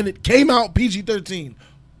 Ronan, and it came out PG-13,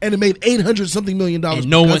 and it made $800-something million. And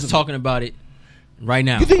no because one's of it. talking about it right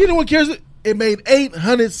now. You think anyone cares? It made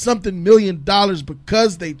 $800-something million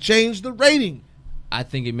because they changed the rating. I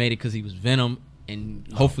think it made it because he was Venom, and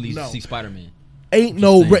hopefully no. see Spider-Man. Ain't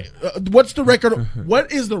no. saying. What's the record?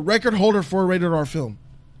 What is the record holder for a rated R film?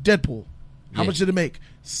 Deadpool. How Yeah. much did it make?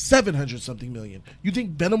 $700-something million. You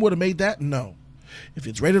think Venom would have made that? No. If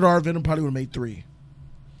it's rated R, Venom probably would have made 3,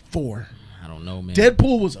 4. I don't know, man.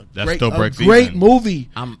 Deadpool was a That great, still breaks great even. movie,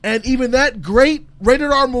 I'm- and even that great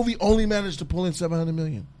rated R movie only managed to pull in $700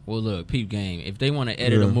 million. Well, look, peep game. If they want to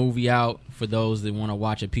edit Yeah. a movie out for those that want to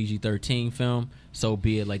watch a PG-13 film, so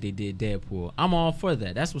be it. Like they did Deadpool. I'm all for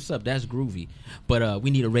that. That's what's up. That's groovy. But we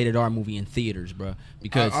need a rated R movie in theaters, bro.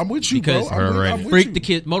 Because I'm with you, bro. because I'm Alright. with freak you. the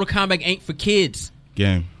kids. Mortal Kombat ain't for kids.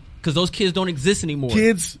 game. because those kids don't exist anymore.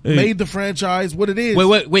 Kids made the franchise what it is.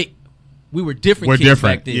 Wait. We were different. We're kids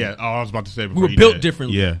different. back then. Yeah. Oh, I was about to say. We were built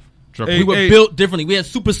differently. Yeah. We were built differently. We had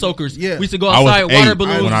super soakers. Yeah. We used to go I was outside, water 8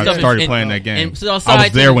 balloons when I and stuff, started and, playing that game. And sit outside I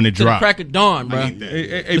was there till- when it till the dropped. crack of dawn, bro. I need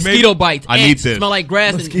that. Mosquito bites. I need ants, this. Smell like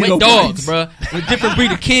grass Mosquito and wet dogs, bites. bro. With different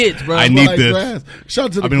breed of kids, bro. I need Like this. grass. Shout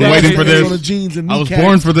out to the I've been grass waiting for fans this. on the jeans and I was kneecaps.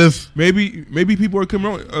 born for this. Maybe people are coming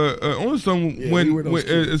on some Yeah, when, we were those when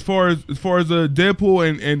kids. as far as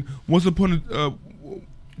Deadpool and Once Upon a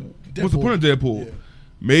Deadpool. Yeah.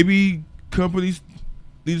 Maybe companies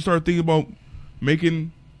need to start thinking about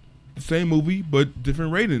making the same movie but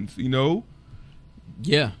different ratings. You know,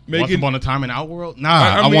 Yeah. Once upon a time in our world. Nah,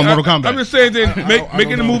 I I mean, want Mortal Kombat. I'm just saying that I don't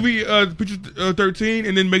making the know. movie PG-13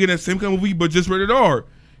 and then making that same kind of movie but just rated R.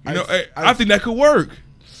 You know, I- I think that could work.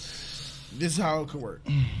 This is how it could work.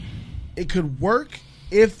 It could work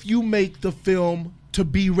if you make the film to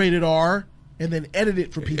be rated R and then edit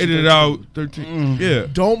it for PG-13. Edit it out 13. Yeah.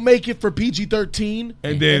 Don't make it for PG-13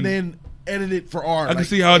 And then- edit it for R. I can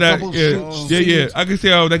see how that. double Yeah, scenes. I can see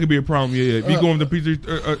how that could be a problem. Yeah. If you going to PG I'm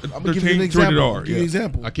gonna give you 13 an to rated example. R. Give you an Yeah.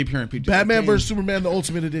 example. I keep hearing PG. Batman vs Superman: The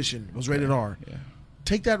Ultimate Edition was rated R. Yeah.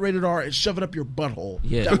 Take that rated R and shove it up your butthole.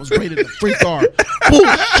 Yeah. That was rated the freak R.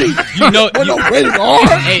 Bullshit. You know, What no rated R?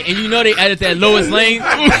 hey, and you know they added that Lois Lane.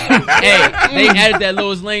 Hey, they added that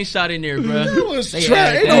Lois Lane shot in there, bro. That was They trash.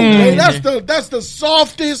 added Ain't that no in way. there. That's the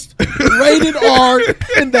softest rated R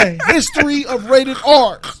in the history of rated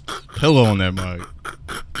R's. Pillow on that mug.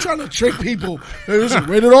 Trying to trick people. Hey, this is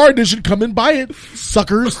rated R edition. Come and buy it,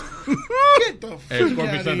 suckers. Get the Hey, freak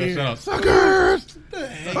Scorpion out said of that here. shut up. Suckers. The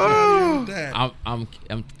heck out of here with that.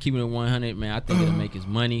 I'm keeping it 100, man. I think it'll make his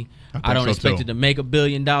money. think I don't so, expect too. it to make $1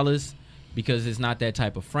 billion because it's not that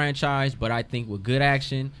type of franchise. But I think with good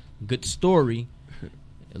action, good story,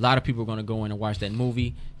 a lot of people are going to go in and watch that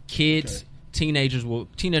movie. Kids, teenagers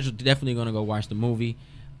definitely going to go watch the movie.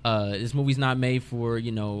 This movie's not made for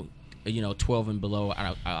 12 and below.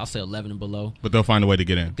 I'll say 11 and below. But they'll find a way to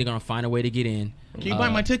get in. They're going to find a way to get in. Can you buy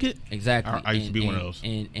my ticket? Exactly. I used to be one of those.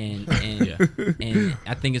 And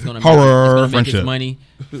I think it's going to Horror make its friendship. money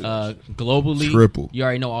globally. Triple. You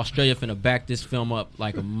already know Australia finna back this film up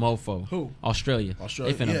like a mofo. Who? Australia.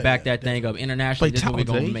 Australia, They finna yeah, back yeah, that thing up internationally. This movie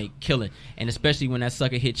Fatality. gonna make killer. And especially when that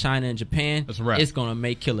sucker hit China and Japan, That's a wrap. it's gonna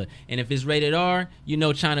make killer. And if it's rated R, you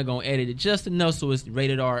know China gonna edit it just enough so it's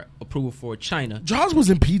rated R approval for China. Jaws was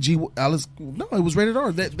in PG. Alice, no, it was rated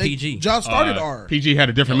R. PG. Jaws started R. PG had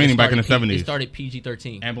a different meaning back in the 70s. It started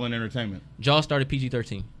PG-13. Amblin Entertainment. Jaws started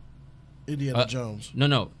PG-13. Indiana Jones.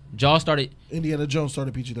 No. Jaws started Indiana Jones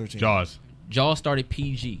started PG-13. Jaws. started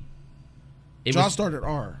PG. Jaws started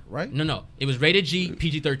R, right? No. It was rated G,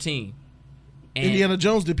 PG-13. And Indiana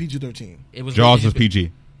Jones did PG-13. it was Jaws rated is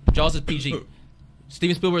PG. Jaws is PG.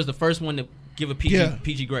 Steven Spielberg is the first one to give a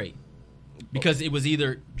PG grade because it was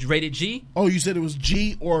either rated G, Oh, you said it was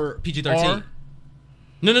G or PG-13. R?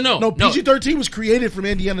 No. No, PG-13 was created from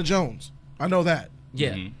Indiana Jones. I know that.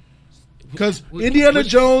 Yeah. Mm-hmm. Because Indiana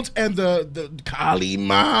Jones and the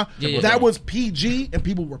Kalima, Yeah. that was PG, and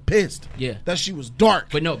people were pissed. Yeah. That she was dark.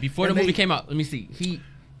 But no, before the And movie they- came out, let me see.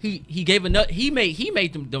 He gave enough. He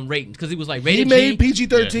made them ratings because it was like he rated made G,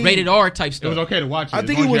 PG-13. rated R type It stuff. was okay to watch it. I as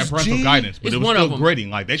think long it as you was had parental G. guidance, but It's it was one still of 'em. gritty.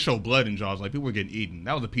 Like they showed blood in Jaws. Like people were getting eaten.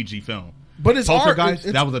 That was a PG film. But it's R. Poltergeist,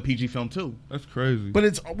 It's, that was a PG film too. That's crazy. but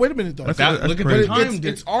it's wait a minute though. But That's look at crazy. the time.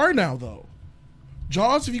 It's R now though.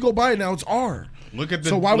 Jaws, if you go buy it now, it's R. Look at the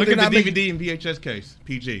So why would look they at the not make- DVD and VHS case.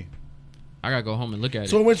 PG. I gotta go home and look at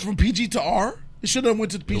So it. it went from PG to R. It should have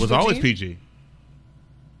went to PG. It was always PG.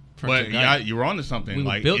 Parental But yeah, guidance. you were onto something. We were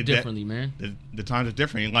like built it- differently, man. The times are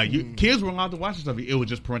different. Like kids were allowed to watch this stuff. It was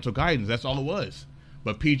just parental guidance. That's all it was.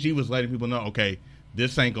 But PG was letting people know, okay,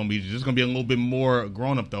 this ain't gonna be. This is gonna be a little bit more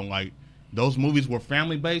grown up though. Like those movies were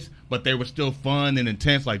family based, but they were still fun and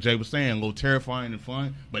intense. Like Jay was saying, a little terrifying and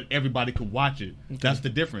fun. But everybody could watch it. That's the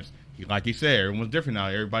difference. Like he said, everyone's different now.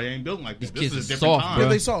 Everybody ain't built like this. These This kids is a are different soft, time. Yeah,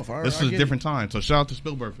 they soft. All right, This I is a get different time. So shout out to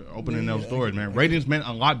Spielberg for opening those doors, man. Ratings meant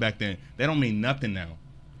a lot back then. They don't mean nothing now.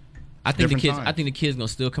 I think the different kids. times. I think the kids gonna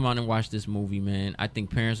still come out and watch this movie, man. I think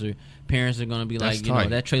parents are gonna be That's like, you know, tight.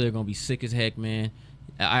 that trailer gonna be sick as heck, man.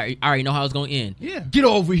 I already know how it's gonna end. Yeah. Get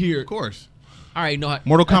over here. Of course. I already know how.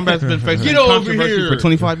 Mortal Kombat's been facing Get over controversy here. for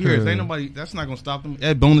 25 years. Ain't nobody. That's not gonna stop them.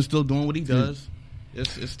 Ed Boon is still doing what he does.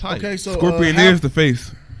 It's tight. Okay, so Scorpion have, is the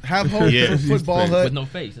face. have hope Yeah. for Football With Hut. with no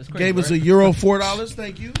face. That's crazy. Gave us right? €1 $4.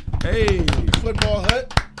 Thank you, Hey. Football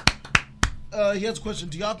Hut. He has a question.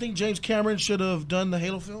 Do y'all think James Cameron should have done the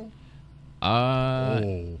Halo film?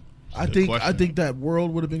 Oh, I think that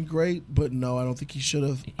world would have been great, but no, I don't think he should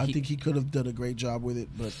have. I think he could have done a great job with it,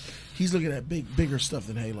 but he's looking at bigger stuff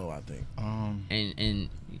than Halo. I think. and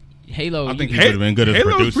Halo. I think he would have been good as a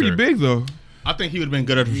Halo's producer. pretty big though. I think he would have been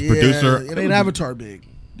good as a Yeah, producer. it ain't Avatar big.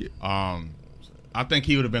 I think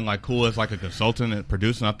he would have been like cool as like a consultant and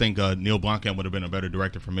producing. I think Neil Blomkamp would have been a better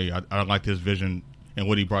director for me. I liked his vision and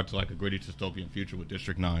what he brought to like a gritty dystopian future with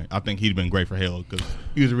District 9. I think he'd been great for Halo because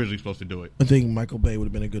he was originally supposed to do it. I think Michael Bay would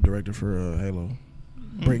have been a good director for Halo.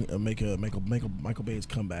 Make Michael Bay's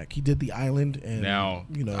comeback. He did The Island, and Now,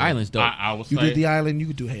 you know, Island's dope. I will you say did The Island, you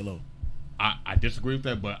could do Halo. I disagree with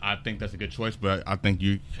that, but I think that's a good choice. But I think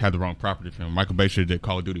you had the wrong property for him. Michael Bay should have did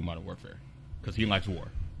Call of Duty Modern Warfare because he likes war.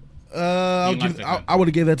 I would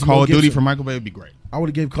have gave that to Call Mel of Duty Gibson. for Michael Bay would be great. I would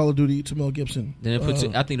have gave Call of Duty to Mel Gibson. Then it put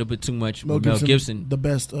I think it'll put too much Mel with Mel Gibson. the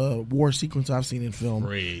best war sequence I've seen in film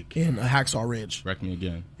Freak. in Hacksaw Ridge. Wreck me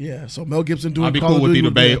again. Yeah, so Mel Gibson doing I'd be Call cool of with Duty either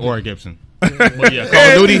would be Bay epic. or Gibson. But yeah,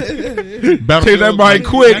 Call of Duty. Change that mind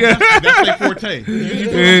quick. That's their forte. You feel what I'm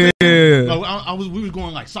saying? Yeah. Like, we was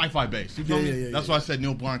going like sci-fi based. You feel me? That's why I said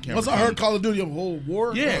Neil Blomkamp. Once I heard Call of Duty, I'm whole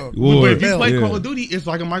war. Yeah, War. but if you Mel. play Yeah. Call of Duty, it's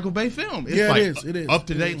like a Michael Bay film. It's Yeah, like it is. up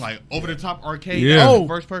to It date, is. like over the top arcade. Yeah. Oh,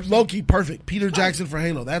 first person. Loki, perfect. Peter Jackson for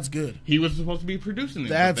Halo. That's good. He was supposed to be producing it.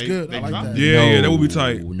 but That's good. I like dropped that. it. Yeah, that would be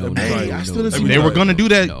tight. No, That'd be no, tight. Hey, I still no, didn't see They that. were gonna do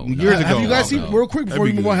that No, years ago. Have you guys No. seen real quick before That'd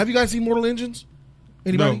we be move on? good. Have you guys seen Mortal Engines?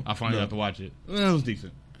 Anybody? I finally have to watch it. It was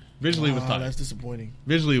decent. Visually, it was tight. That's disappointing.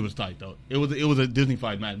 Visually, it was tight though. It was a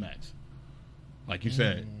Disney-fied Mad Max, like you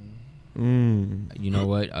said. You know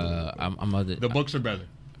what? I'm other. The books are better.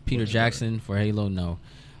 Peter Jackson for Halo. No,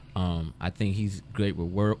 I think he's great with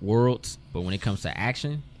worlds, but when it comes to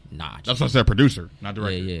action, nah. That's what I said. Producer, not yeah,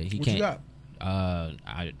 director. yeah. He What can't. you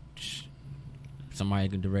got? Somebody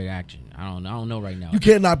can direct action. I don't know right now. You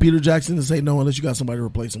can't not Peter Jackson and say no unless you got somebody to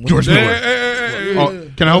replace him. George What's Miller. Hey.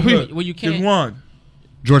 Oh, can I help you? Well, you Just can't. one.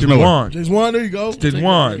 George Miller. One. James Wan, there you go. Just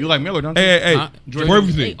one. You like Miller, don't you? Hey. George For Miller,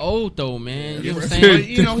 everything. They old though, man. You know what I'm But, saying?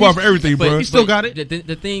 you know, Just for everything, But bro. he still got it.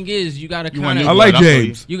 The thing is, you got to You want kind new I of. like blood, I'll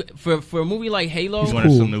James. You for a movie like Halo, He's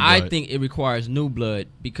wanted some new I blood. think it requires new blood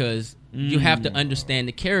because you have to understand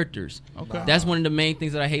the characters. Okay. That's one of the main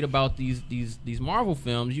things that I hate about these Marvel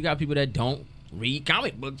films. You got people that don't read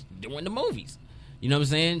comic books doing the movies. You know what I'm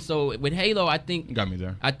saying? So with Halo, I think You got me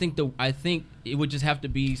there. I think it would just have to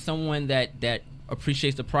be someone that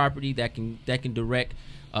appreciates the property that can direct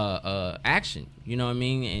action. You know what I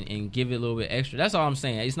mean? And give it a little bit extra. That's all I'm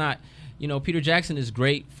saying. It's not, Peter Jackson is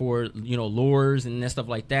great for lures and that stuff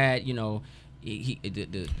like that.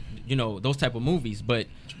 Those type of movies. But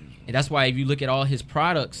and that's why if you look at all his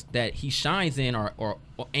products that he shines in are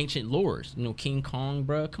ancient lores. King Kong,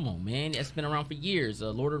 bro. Come on, man. That's been around for years.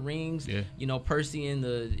 Lord of the Rings. Yeah. Percy and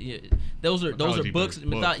those are Mythology books.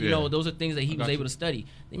 books, yeah. Those are things that he I got was able you. to study.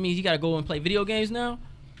 It means you got to go and play video games now.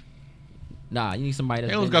 Nah, you need somebody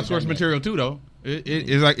that's Halo's been got there, source done that. material too, though. It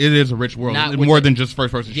is a rich world, Not with more the- than just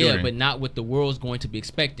first person Yeah, shooting. but not what the world's going to be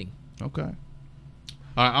expecting. Okay.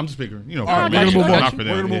 I'm just speaking. All I right, got we're you, gonna move I on. got for We're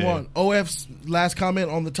them, gonna move yeah. on. OF's last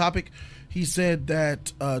comment on the topic. He said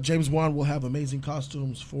that James Wan will have amazing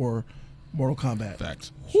costumes for Mortal Kombat.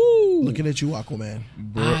 Facts. Looking at you, Aquaman.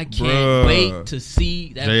 I can't bruh. wait to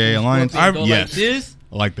see that J.A. Alliance? Scorpion go Yes. like this,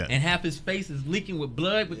 I like that. and half his face is leaking with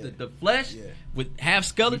blood with the flesh, with half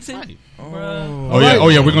skeleton. Right. Bruh. Oh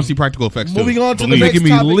yeah, we're gonna see practical effects. Moving too. on to the Believe next me.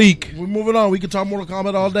 making me topic. leak. We're moving on. We can talk Mortal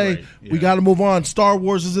Kombat all day. great. Yeah. We got to move on. Star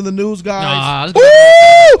Wars is in the news, guys. Nah, let's go.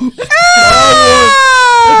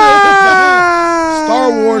 Star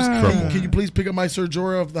Wars. Trouble. Can you please pick up my Sir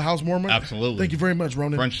Jorah of the House Mormon? Absolutely. Thank you very much,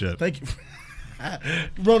 Ronan. Friendship. Thank you.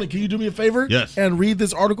 Ronan, can you do me a favor? Yes. And read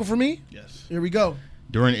this article for me? Yes. Here we go.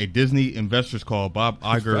 During a Disney investors call, Bob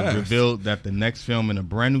Iger fast. revealed that the next film in a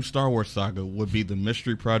brand new Star Wars saga would be the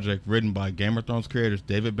mystery project written by Game of Thrones creators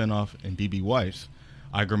David Benioff and D.B. Weiss.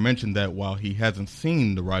 Iger mentioned that while he hasn't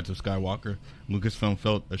seen The Rise of Skywalker, Lucasfilm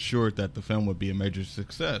felt assured that the film would be a major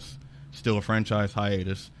success. Still, a franchise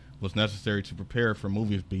hiatus was necessary to prepare for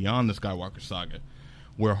movies beyond the Skywalker saga.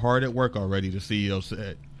 We're hard at work already, the CEO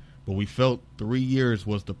said, but we felt 3 years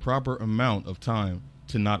was the proper amount of time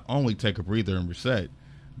to not only take a breather and reset,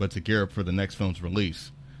 but to gear up for the next film's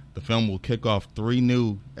release. The film will kick off 3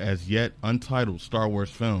 new, as yet untitled Star Wars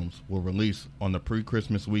films will release on the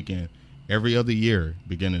pre-Christmas weekend every other year,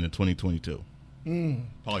 beginning in 2022.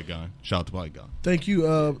 Polygon. Shout out to Polygon. Thank you,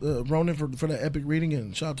 Ronan, for that epic reading,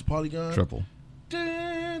 and shout out to Polygon. Triple.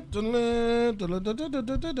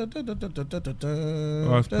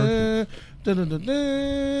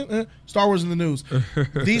 Star Wars in the news.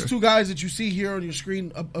 These two guys that you see here on your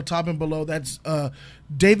screen up top and below, that's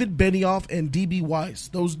David Benioff and D.B. Weiss.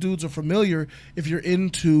 Those dudes are familiar if you're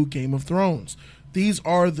into Game of Thrones. These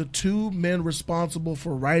are the two men responsible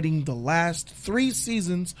for writing the last 3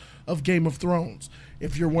 seasons of Game of Thrones.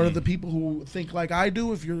 If you're one of the people who think like I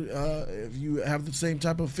do, if you have the same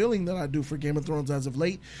type of feeling that I do for Game of Thrones as of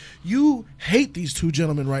late, you hate these two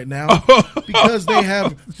gentlemen right now because they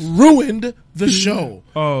have ruined the show.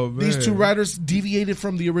 Oh, man. These two writers deviated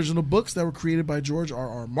from the original books that were created by George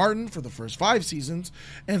R.R. Martin for the first 5 seasons,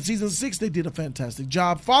 and season 6 they did a fantastic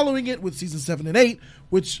job following it with season 7 and 8,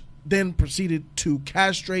 which then proceeded to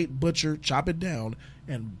castrate, butcher, chop it down,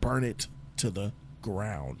 and burn it to the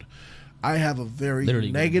ground. I have a very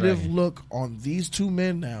Literally negative look on these two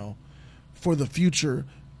men now for the future,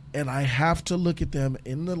 and I have to look at them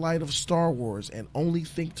in the light of Star Wars and only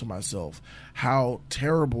think to myself how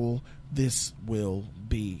terrible this will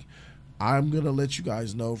be. I'm going to let you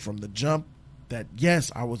guys know from the jump that,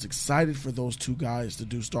 yes, I was excited for those two guys to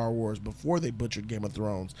do Star Wars before they butchered Game of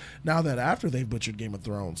Thrones. Now that after they've butchered Game of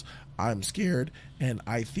Thrones, I'm scared, and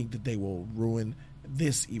I think that they will ruin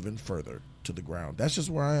this even further to the ground. That's just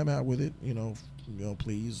where I am at with it. You know,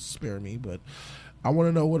 please spare me, but I want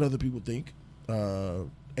to know what other people think.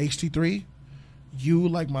 HT3, you,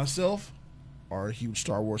 like myself, are a huge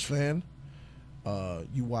Star Wars fan.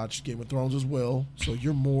 You watch Game of Thrones as well, so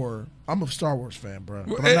you're more. I'm a Star Wars fan, bro.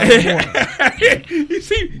 But I'm not more. you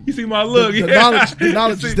see my look. The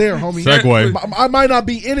knowledge is there, homie. Segue. I might not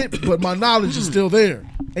be in it, but my knowledge is still there.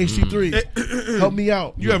 HT3, help me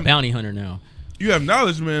out. You're a bounty hunter now. You have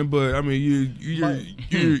knowledge, man, but I mean,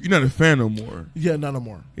 you're not a fan no more. Yeah, not no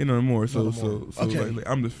more. You're not no more. So Okay. like,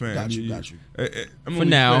 I'm the fan. Got you. I'm For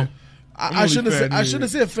now. I shouldn't have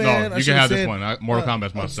said fan. No, I you should can have said, this one. Mortal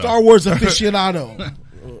Kombat's my stuff. Star Wars aficionado.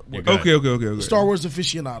 Yeah, go ahead. Okay. Star Wars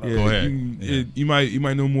aficionado. Yeah, Go ahead. You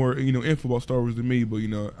might know more, info about Star Wars than me, but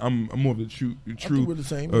I'm more of the true we're the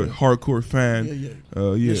same, hardcore fan. Yeah.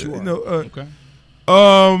 Yeah. Yes, you are.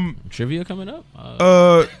 Okay. Trivia coming up?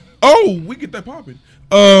 We get that popping.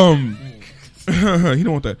 He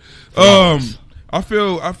don't want that.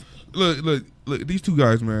 Look, these two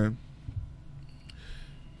guys, man.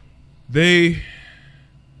 They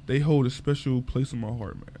hold a special place in my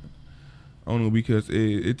heart, man. I don't know, because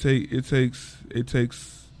it takes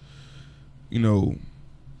a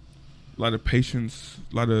lot of patience,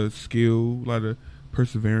 a lot of skill, a lot of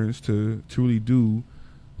perseverance to really do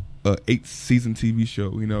a 8-season TV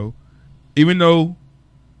show. Even though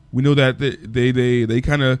we know that they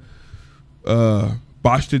kind of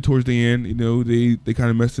botched it towards the end. They kind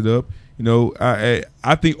of messed it up.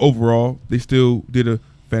 I think overall they still did a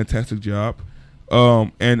fantastic job.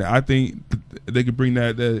 And I think they could bring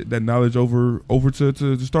that knowledge over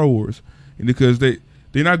to Star Wars, and because they're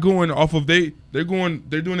not going off of they're doing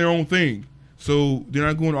their own thing, so they're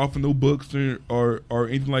not going off of no books or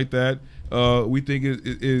anything like that. We think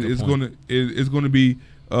it's going to be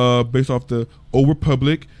based off the Old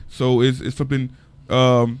Republic, so it's something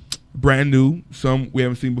brand new, some we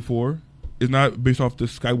haven't seen before. It's not based off the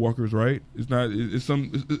Skywalkers, right? It's not. It's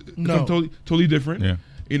something totally different. Yeah.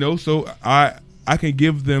 So I can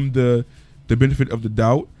give them the benefit of the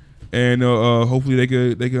doubt, and hopefully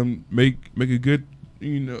they can make a good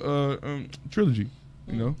trilogy.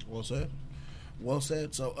 Well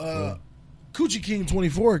said. So Coochie King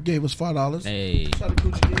 24 gave us $5. Hey. Shout out to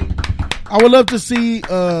Coochie King. I would love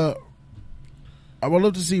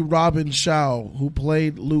to see Robin Shaw, who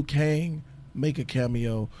played Liu Kang, make a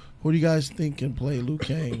cameo. Who do you guys think can play Liu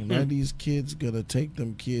Kang? 90s kids gonna take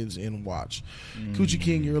them kids and watch. Coochie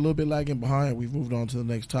King, you're a little bit lagging behind. We've moved on to the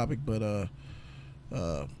next topic, but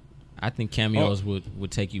I think cameos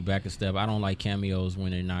would take you back a step. I don't like cameos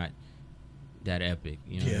when they're not that epic.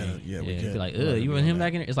 You know what I mean? Yeah, we It'd can't. be like, you and him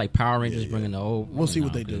back in there? It's like Power Rangers bringing the old. We'll see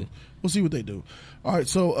what they do. We'll see what they do. All right,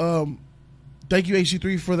 so thank you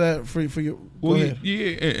HC3 for that for your. Go ahead.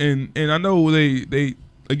 Yeah, and I know they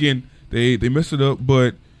messed it up,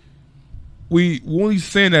 but we only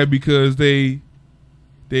saying that because they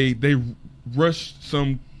rushed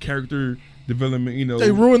some character development.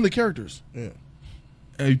 They ruined the characters. Yeah.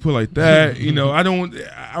 And you put it like that, I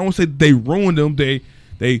don't say they ruined them.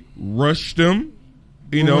 They rushed them,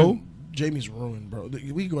 Jamie's ruined, bro.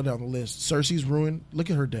 We can go down the list. Cersei's ruined. Look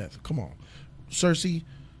at her death. Come on. Cersei,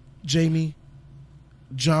 Jamie,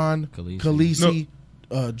 Jon, Khaleesi,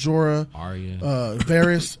 Jorah, Arya,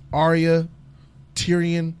 Varys, Arya,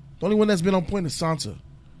 Tyrion. The only one that's been on point is Sansa.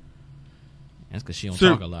 That's because she don't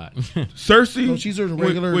talk a lot. Cersei. No, she's her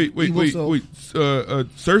regular evil self.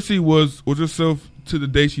 Cersei was herself to the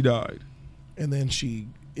day she died, and then she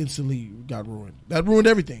instantly got ruined. That ruined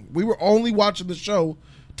everything. We were only watching the show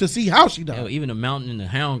to see how she died. Hell, even the Mountain and the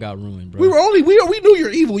Hound got ruined, bro. We knew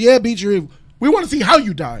you're evil. Yeah, beat you're evil. We want to see how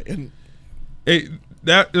you die. And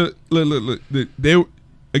look, they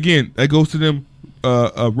again, that goes to them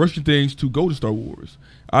rushing things to go to Star Wars.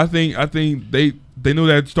 I think they know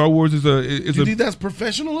that Star Wars is Do you think that's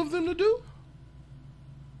professional of them to do?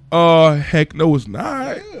 Heck no, it's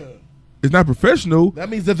not. Yeah. It's not professional. That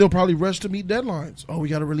means that they'll probably rush to meet deadlines. Oh, we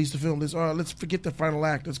got to release the film. Let's forget the final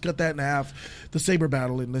act. Let's cut that in half. The saber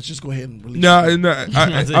battle, and let's just go ahead and release. I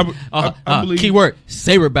believe. Keyword: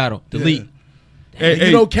 saber battle. Delete. Hey,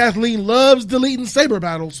 you know, Kathleen loves deleting saber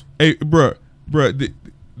battles. Hey, bruh,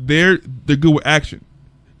 they're good with action.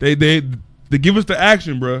 They give us the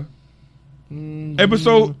action, bruh.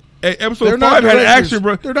 Episode They're 5 not had directors. action,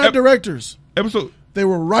 bruh. They're not directors. Episode. They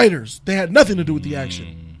were writers. They had nothing to do with the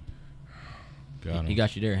action. Got He him.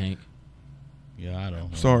 got you there, Hank. Yeah, I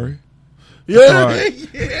don't. Sorry. Yeah, Right.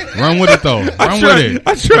 yeah. Run with it though. Run with it.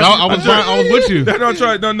 I tried. I was with you. No, I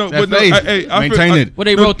tried. No. That's But no, faith. I Maintain it. Well,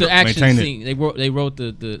 they wrote the action maintain it. scene. They wrote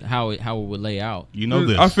the how it would lay out. You know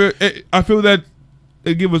this. I feel that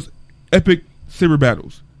they give us epic saber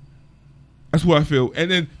battles. That's what I feel, and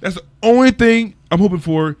then that's the only thing I'm hoping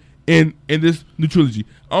for in this new trilogy.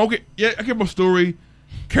 I care about story,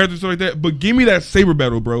 characters, stuff like that, but give me that saber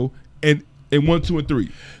battle, bro, and 1, 2, and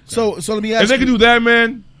 3. So let me ask If they you. can do that,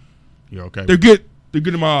 man, You're okay. they're good. They're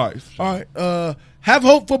good in my eyes. All right. Have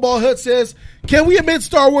Hope Football Hut says, can we admit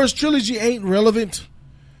Star Wars trilogy ain't relevant?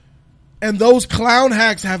 And those clown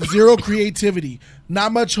hacks have zero creativity.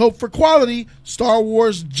 Not much hope for quality. Star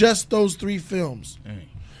Wars, just those 3 films. Dang.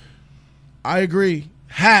 I agree.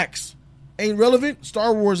 Hacks ain't relevant.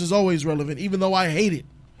 Star Wars is always relevant, even though I hate it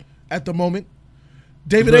at the moment.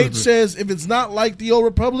 David H. Relevant. says, if it's not like the Old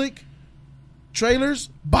Republic trailers,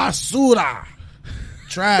 basura.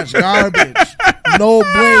 Trash, garbage. No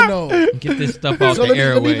bueno. Get this stuff off So the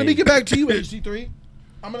let me airwaves. get back to you, HC3.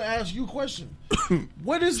 I'm going to ask you a question.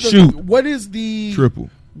 What is the Shoot. what is the Triple.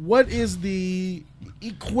 what is the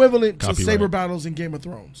equivalent to Copyright. saber battles in Game of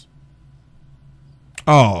Thrones?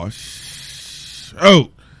 Oh,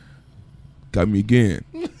 got me again.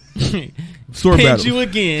 Sword Pinned battles. you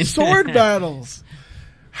again. Sword battles.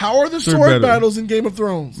 How are the Sword sword battle. battles in Game of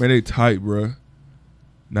Thrones? Man, they tight, bruh.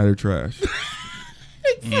 Now they're trash.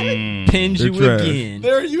 Pinned you They're trash. again.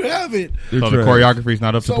 There you have it. They're So the trash. choreography is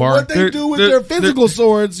not up to So par. what they They're- do with they're- their physical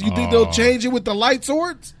swords, you think they'll Oh. change it with the light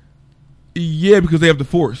swords? Yeah, because they have the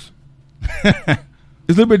force. It's a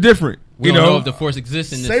little bit different. We you don't know know, if the force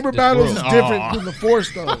exists in this, Saber this battles world. is different than the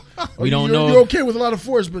force, though. We don't you're, know You're if- okay with a lot of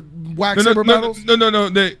force, but whack no, saber battles? no.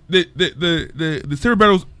 The saber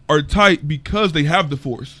battles are tight because they have the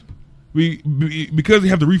force. Because they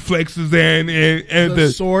have the reflexes and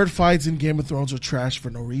The sword fights in Game of Thrones are trash for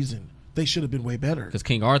no reason. They should have been way better. Because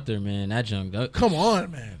King Arthur, man, that junk. Come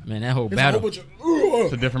on, man. Man, that whole It's battle. a whole bunch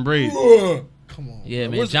It's a of, different breed. come on. Yeah,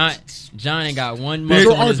 bro. man. Where's John ain't got one They-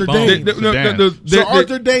 muscle Sir on his Arthur bone. Dane. Sir the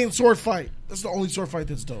Arthur Dane sword fight. That's the only sword fight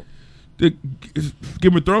that's dope.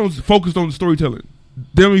 Game of Thrones focused on the storytelling.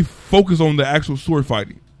 They only focus on the actual sword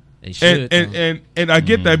fighting. They should. And I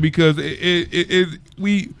get that because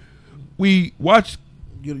we watch.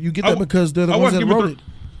 You get that because they're the ones that wrote it.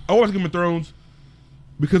 I watch Game of Thrones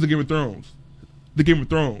because of Game of Thrones. The Game of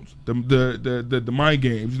Thrones, the mind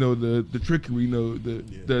games, you know, the trickery, you know,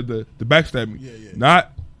 the backstabbing. Yeah.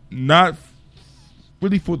 Not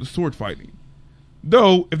really for the sword fighting.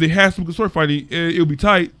 Though if they had some good sword fighting, it'll be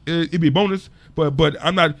tight. It'd be a bonus. But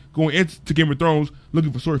I'm not going into Game of Thrones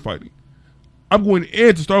looking for sword fighting. I'm going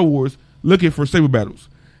into Star Wars looking for saber battles,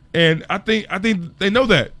 and I think they know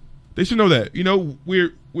that. They should know that. You know,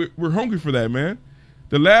 we're hungry for that, man.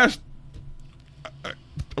 The last,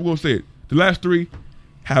 I'm gonna say it. The last 3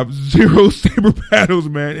 have 0 saber battles,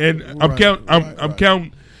 man. And I'm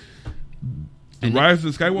counting the Rise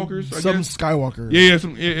of the Skywalkers. I Some guess. Skywalker. Yeah. Who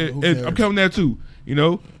And I'm cares? counting that too. You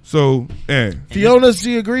know, so Fiona,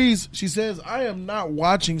 she agrees. She says, I am not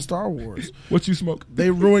watching Star Wars. what you smoke?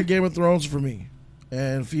 They ruined Game of Thrones for me.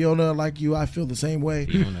 And Fiona, like you, I feel the same way.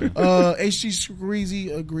 Fiona. HG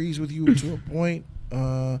Screezy agrees with you to a point.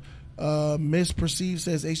 Miss Perceive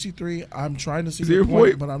says, HG3, I'm trying to see there your a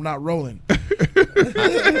point, point? but I'm not rolling. I'll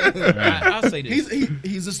say this.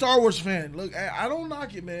 He's a Star Wars fan. Look, I don't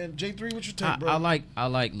knock it, man. J3, what's your take, bro? I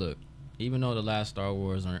like. Look, even though the last Star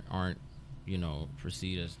Wars aren't you know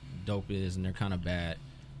perceived as dope it is, and they're kind of bad,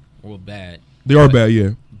 They are bad,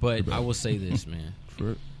 yeah. But I will say this, man.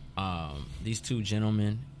 For it. These 2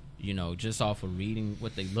 gentlemen, you know, just off of reading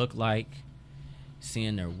what they look like,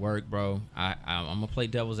 seeing their work, bro. I'm gonna play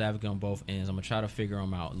devil's advocate on both ends. I'm gonna try to figure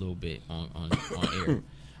them out a little bit on air.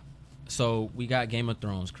 So we got Game of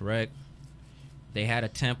Thrones, correct? They had a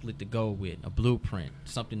template to go with, a blueprint,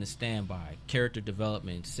 something to stand by, character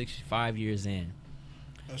development, 65 years in,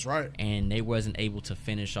 That's right. and they wasn't able to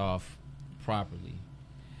finish off properly.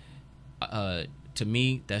 to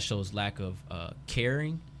me, that shows lack of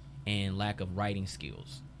caring and lack of writing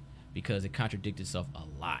skills, because it contradicts itself a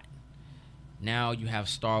lot. Now you have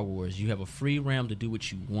Star Wars. You have a free realm to do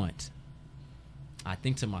what you want. I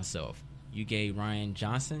think to myself, you gave Rian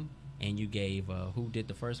Johnson and you gave, who did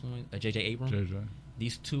the first one? J.J. Abrams. JJ.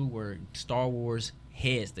 These two were Star Wars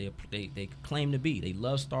heads. They claim to be. They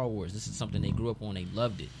love Star Wars. This is something they grew up on. They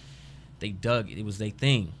loved it. They dug it. It was their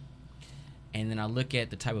thing. And then I look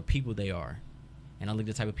at the type of people they are, and I look at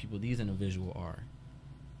the type of people these individuals are.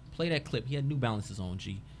 Play that clip. He had New Balances on,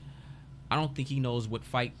 G. I don't think he knows what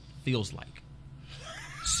fight feels like.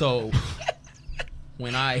 So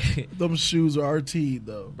when I Them shoes are RT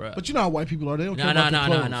though. Bruh. But you know how white people are. They don't care no, about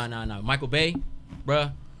the clothes. no. Michael Bay,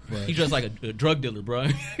 bruh. He dressed like a drug dealer,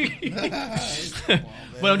 bruh.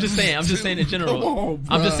 But I'm just saying in general. Come on,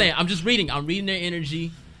 bruh. I'm reading their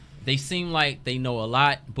energy. They seem like they know a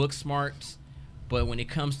lot, book smarts, but when it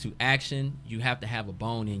comes to action, you have to have a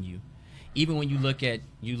bone in you. Even when you look at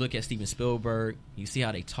Steven Spielberg, you see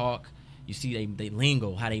how they talk, you see they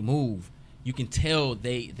lingo, how they move. You can tell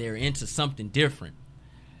they're into something different.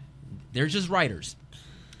 They're just writers.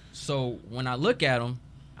 So when I look at them,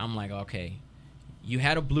 I'm like, okay, you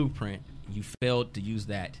had a blueprint, you failed to use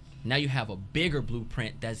that. Now you have a bigger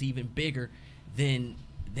blueprint that's even bigger than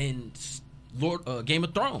Game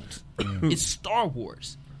of Thrones. It's Star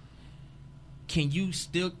Wars. Can you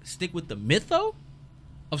still stick with the mytho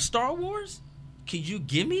of Star Wars? Can you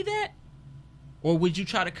give me that? Or would you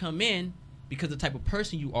try to come in because of the type of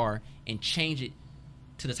person you are and change it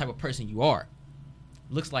to the type of person you are?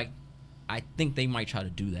 Looks like I think they might try to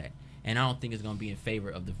do that. And I don't think it's going to be in favor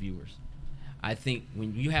of the viewers. I think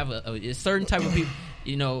when you have a certain type of people,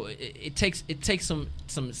 you know, it takes some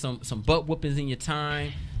butt whoopings in your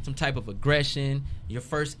time, some type of aggression, your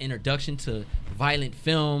first introduction to violent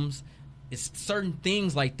films. It's certain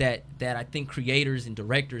things like that I think creators and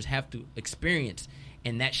directors have to experience,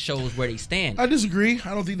 and that shows where they stand. I disagree.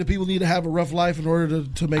 I don't think that people need to have a rough life in order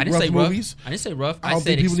to make rough movies. I didn't say rough. I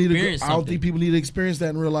said experience. I don't think people need to experience that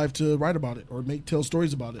in real life to write about it or tell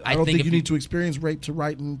stories about it. I don't think you need to experience rape to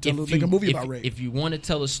write and make a movie about rape. If you want to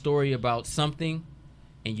tell a story about something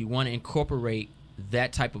and you want to incorporate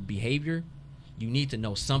that type of behavior, you need to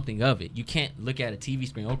know something of it. You can't look at a TV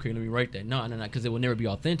screen, okay, let me write that. No, because it will never be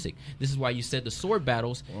authentic. This is why you said the sword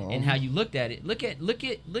battles and how you looked at it. Look at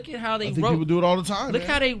how they I think wrote. People do it all the time. Look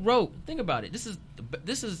how they wrote. Think about it. This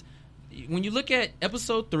is when you look at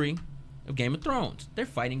episode 3 of Game of Thrones. They're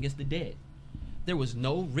fighting against the dead. There was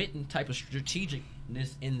no written type of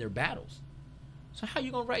strategicness in their battles. So how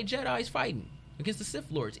you gonna write Jedi's fighting against the Sith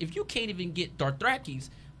Lords if you can't even get Dothrakis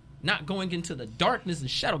not going into the darkness and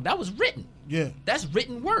shadow? That was written. Yeah. That's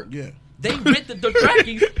written work. Yeah. They writ the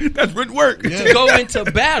Dothrakis That's written work. to go into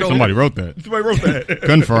battle. Somebody wrote that. Somebody wrote that.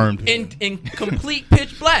 Confirmed. in complete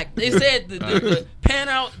pitch black. They said the pan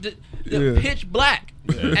out the pitch black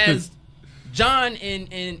as John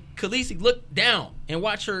and Khaleesi look down and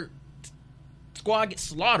watch her squad get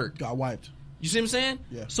slaughtered. Got wiped. You see what I'm saying?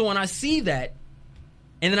 Yeah. So when I see that,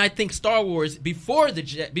 and then I think Star Wars before Luke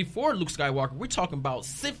Skywalker, we're talking about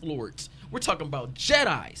Sith Lords. We're talking about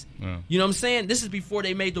Jedis. Yeah. You know what I'm saying? This is before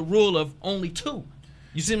they made the rule of only 2.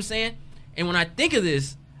 You see what I'm saying? And when I think of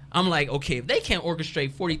this, I'm like, okay, if they can't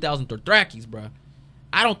orchestrate 40,000 Dothrakis, bro,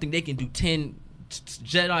 I don't think they can do 10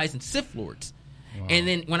 Jedis and Sith Lords. Wow. And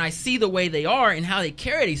then when I see the way they are and how they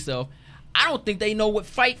carry themselves, I don't think they know what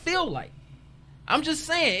fight feel like. I'm just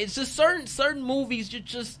saying, it's just certain movies. You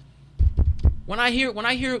just when I hear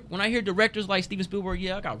directors like Steven Spielberg,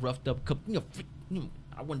 yeah, I got roughed up.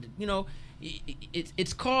 I wanted,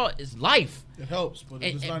 it's life. It helps, but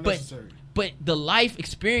it's not necessary. But the life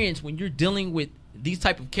experience, when you're dealing with these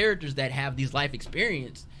type of characters that have these life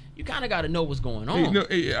experience, you kind of got to know what's going on.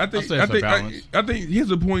 I think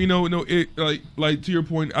here's a point. Like to your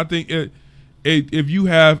point, I think if you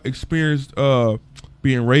have experienced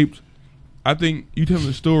being raped, I think you telling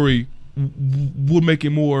the story will make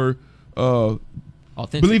it more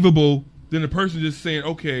authentic, believable than the person just saying,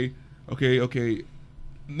 okay,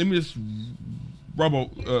 let me just rub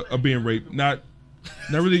a being raped, not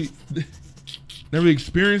really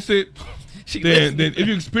experience it. Then if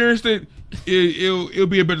you experienced it, it'll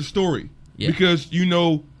be a better story because you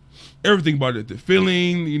know everything about it, the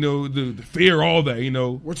feeling, the fear, all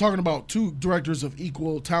that. We're talking about 2 directors of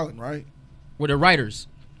equal talent, right? We're the writers.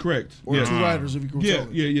 Correct. Or 2 writers of equal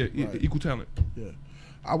talent. Yeah, right. Equal talent. Yeah.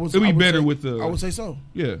 It'll be better with the. I would say so.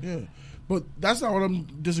 Yeah. But that's not what I'm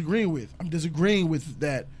disagreeing with. I'm disagreeing with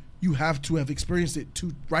that you have to have experienced it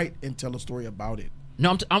to write and tell a story about it.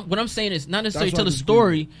 No, what I'm saying is not necessarily tell a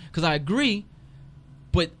story, because I agree,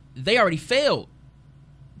 but they already failed.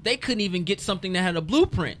 they couldn't even get something that had a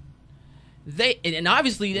blueprint. And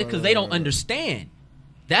obviously because they don't understand.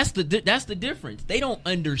 That's the difference. They don't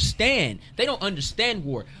understand. They don't understand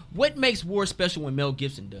war. What makes war special when Mel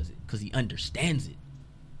Gibson does it? Because he understands it.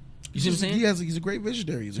 You see what I'm saying? He's a great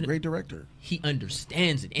visionary. He's a great director. He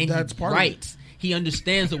understands it, and That's he part of writes. He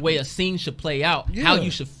understands the way a scene should play out, Yeah. how you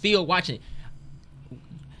should feel watching it.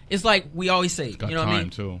 It's like we always say, Got you know what I mean? time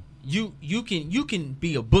too. You can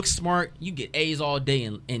be a book smart, you get A's all day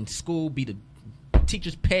in school, be the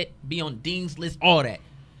teacher's pet, be on dean's list, all that.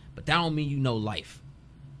 But that don't mean you know life,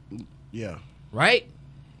 Yeah. right?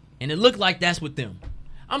 And it looked like that's with them.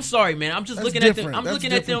 I'm sorry, man. I'm just That's looking at them. different. I'm That's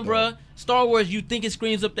looking at them, different, bruh. Star Wars, you think it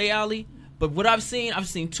screams up their alley, but what I've seen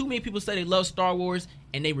too many people say they love Star Wars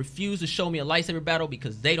and they refuse to show me a lightsaber battle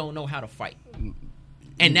because they don't know how to fight.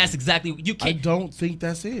 And that's exactly you I can't. don't think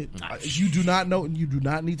that's it. You do not know. You do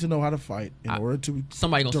not need to know how to fight in order to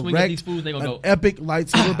Somebody gonna swing at direct these fools. They gonna an go. epic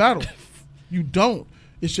lightsaber battle. You don't.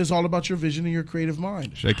 It's just all about your vision and your creative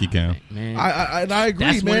mind. Shaky cam. Man, I agree,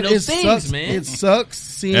 That's man. one of those it things, sucks, man. It sucks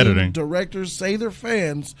seeing Editing. directors say they're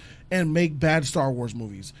fans and make bad Star Wars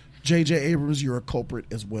movies. J.J. Abrams, you're a culprit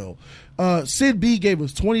as well. Sid B gave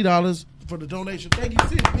us $20 for the donation. Thank you,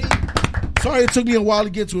 Sid B. Sorry it took me a while to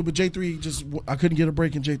get to it, but J3 I couldn't get a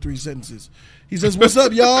break in J3's sentences. He says, "What's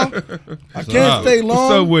up, y'all? I can't up? stay long.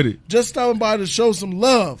 What's up with it? Just stopping by to show some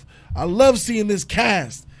love. I love seeing this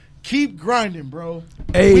cast. Keep grinding, bro.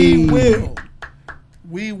 Hey. We will.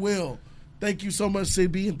 We will. Thank you so much,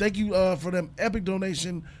 Sid B, and thank you for them epic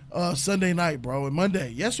donation Sunday night, bro, and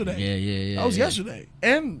Monday, yesterday. Yeah. That was yeah. yesterday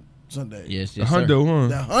and Sunday. Yes, The yes, sir. hundo,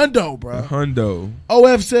 The huh? hundo, bro. The hundo.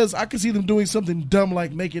 OF says I can see them doing something dumb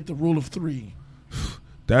like make it the rule of three.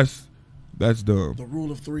 That's dumb. The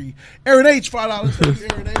rule of three. Aaron H, $5. Thank you,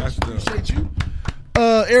 Aaron H. That's dumb. Appreciate you.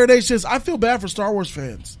 Aaron H says, I feel bad for Star Wars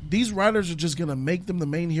fans. These writers are just going to make them the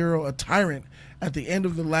main hero a tyrant at the end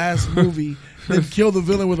of the last movie, then kill the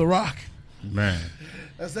villain with a rock. Man.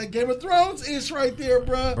 That's that Game of Thrones ish right there,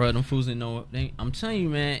 bruh. Bro, them fools didn't know. I'm telling you,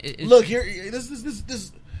 man. Look here,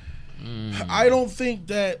 this. I don't think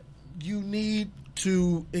that you need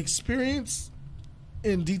to experience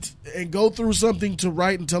and go through something to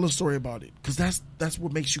write and tell a story about it, because that's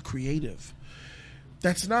what makes you creative.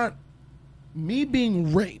 That's not me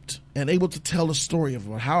being raped and able to tell a story of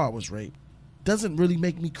how I was raped. Doesn't really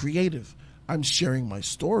make me creative. I'm sharing my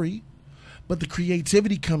story, but the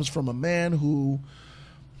creativity comes from a man who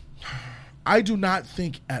I do not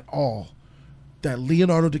think at all that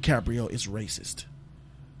Leonardo DiCaprio is racist.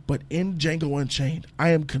 But in Django Unchained, I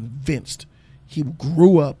am convinced he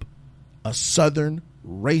grew up a Southern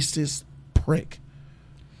racist prick.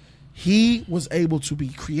 He was able to be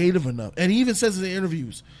creative enough. And he even says in the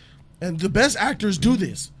interviews, and the best actors do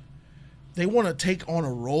this, they want to take on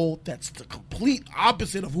a role that's the complete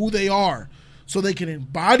opposite of who they are, so they can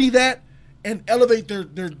embody that and elevate their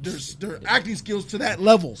acting skills to that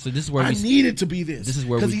level. So this is where I needed to be this. This is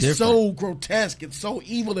where we because he's different. so grotesque and so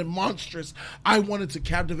evil and monstrous. I wanted to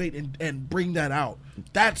captivate and bring that out.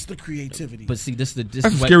 That's the creativity. But see, this That's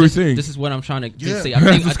a scary thing. This is what I'm trying to Yeah. say. That's I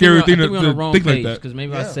think, a scary I think thing we're on the to wrong think like page that. because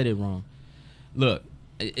maybe I Yeah. said it wrong. Look,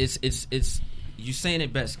 it's you saying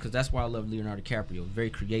it best because that's why I love Leonardo DiCaprio. Very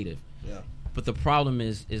creative. yeah. But the problem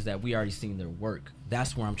is that we already seen their work.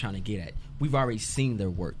 That's where I'm trying to get at. We've already seen their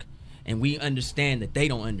work, and we understand that they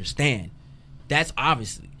don't understand. That's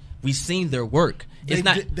obviously we've seen their work. It's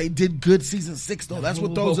They did good season 6 though. That's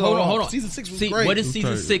what those hold are. on. Season 6 was See, great. what is was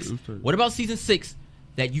season tight. 6? It was tight. What about season 6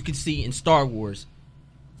 that you can see in Star Wars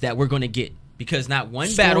that we're going to get? Because not one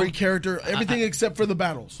Story, battle. character, everything except for the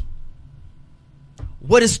battles.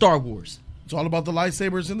 What is Star Wars? It's all about the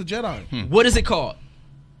lightsabers and the Jedi. What is it called?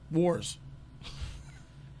 Wars.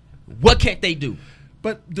 What can't they do?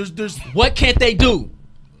 But there's What can't they do?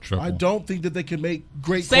 Triple. I don't think that they can make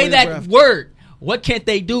great Say that choreographed- word. What can't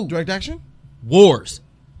they do? direct action. Wars.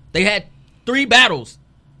 They had 3 battles,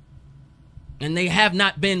 and they have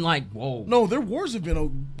not been like, whoa. No, their wars have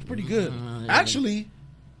been pretty good. Actually,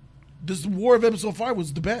 this War of Episode 5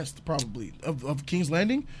 was the best, probably, of King's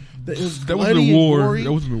Landing. That was That wasn't bloody a and war. gory.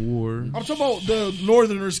 That wasn't a war. I'm talking about the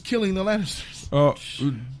Northerners killing the Lannisters.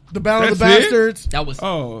 The Battle of the That's it? Bastards. That was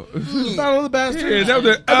Oh, The Battle of the Bastards. yeah, that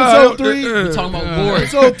was the Episode 3. we're talking about wars.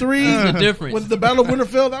 Episode 3. There's a difference. With the Battle of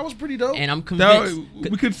Winterfell, that was pretty dope. And I'm That,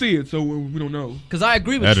 convinced we couldn't see it, so we don't know. because I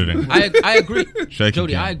agree with Editing. you. I agree, Shaky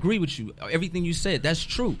Jody. cam. I agree with you. Everything you said, that's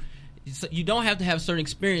true. You don't have to have certain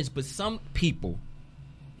experience, but some people,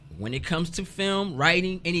 when it comes to film,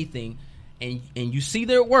 writing, anything, and you see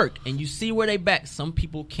their work and you see where they back. Some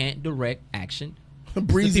people can't direct action.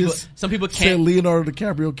 Breezes Some people said can't. Leonardo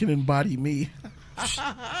DiCaprio can embody me.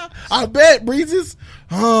 I bet Breezes.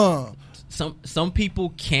 Huh. Some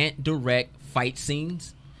people can't direct fight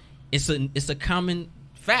scenes. It's a common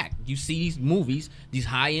fact. You see these movies, these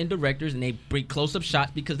high end directors, and they bring close up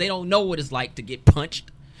shots because they don't know what it's like to get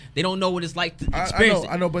punched. They don't know what it's like to experience.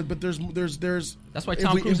 I know, but there's. That's why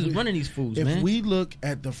Tom Cruise is running these fools, man. If we look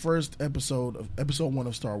at the first episode of Episode 1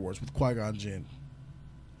 of Star Wars with Qui-Gon Jinn,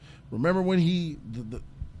 remember when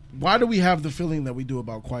why do we have the feeling that we do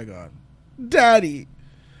about Qui-Gon? Daddy.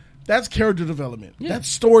 That's character development. Yeah. That's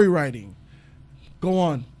story writing. Go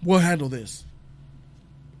on. We'll handle this.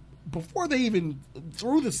 Before they even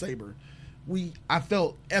threw the saber, I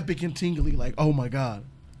felt epic and tingly, like, oh my God.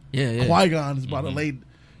 Yeah. Qui-Gon is about to lay.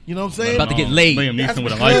 You know what I'm saying? About to get laid. Liam Neeson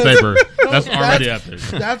with a lightsaber. That's already epic.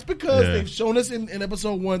 That's because they've shown us in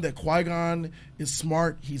Episode 1 that Qui-Gon is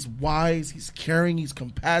smart, he's wise, he's caring, he's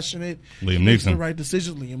compassionate. Liam He makes the Neeson. right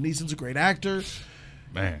decisions. Liam Neeson's a great actor.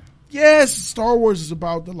 Man. Yes, Star Wars is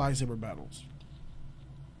about the lightsaber battles.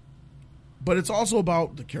 But it's also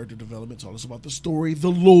about the character development. It's also about the story, the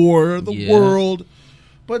lore, the world.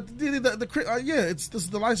 But it's this is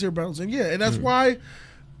the lightsaber battles. And that's why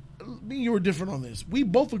me and you were different on this. We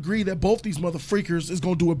both agree that both these motherfreakers is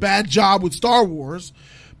going to do a bad job with Star Wars.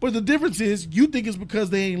 But the difference is you think it's because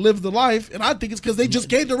they ain't lived the life, and I think it's because they just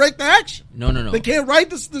can't direct the action. No. They can't write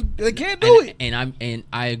this. They can't do it. And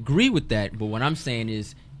I agree with that. But what I'm saying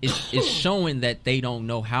is it's showing that they don't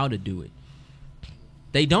know how to do it.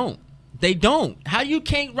 They don't. How you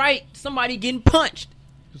can't write somebody getting punched?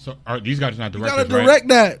 So are these guys not You directors, gotta direct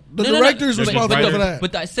that. The No. director's They're just responsible for writers. that.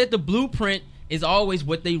 But I said the blueprint is always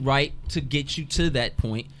what they write to get you to that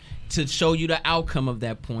point, to show you the outcome of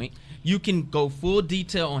that point. You can go full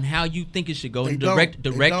detail on how you think it should go. They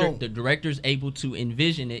The don't. director's able to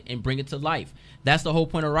envision it and bring it to life. That's the whole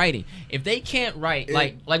point of writing. If they can't write,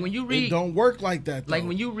 like when you read, It don't work like that. Though. like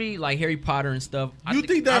when you read like Harry Potter and stuff. You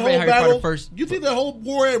think that I read whole Harry battle? Potter first? You think that whole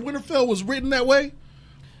war at Winterfell was written that way?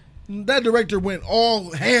 That director went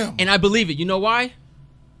all ham. And I believe it. You know why?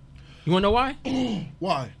 You want to know why?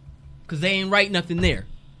 Why? Because they ain't write nothing there.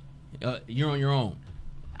 You're on your own.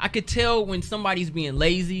 I could tell when somebody's being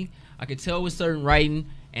lazy. I could tell with certain writing,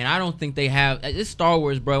 and I don't think they have. It's Star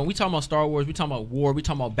Wars, bro. When we talking about Star Wars, we talking about war, we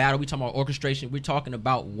talking about battle, we talking about orchestration, we're talking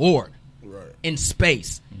about war in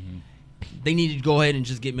space. They needed to go ahead and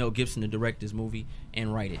just get Mel Gibson to direct this movie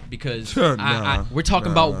and write it because we're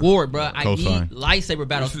talking about war, bro. I need lightsaber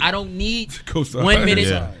battles. I don't need 1 minute.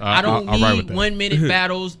 Yeah. I don't I'll ride need with that. 1 minute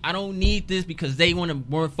battles. I don't need this because they want to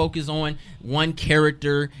more focus on one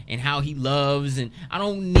character and how he loves, and I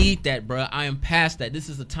don't need that, bro. I am past that. This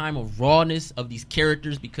is a time of rawness of these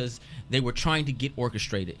characters because they were trying to get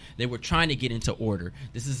orchestrated. They were trying to get into order.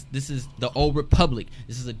 This is the old Republic.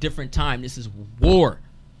 This is a different time. This is war.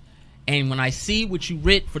 And when I see what you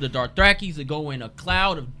writ for the Dothrakis to go in a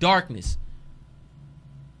cloud of darkness,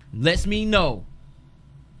 lets me know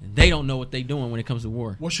they don't know what they're doing when it comes to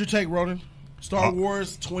war. What's your take, Ronan? Star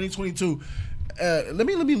Wars 2022. Let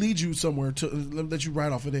me lead you somewhere to let you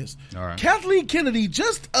right off of this. All right. Kathleen Kennedy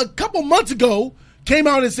just a couple months ago came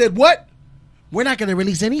out and said, "What? We're not going to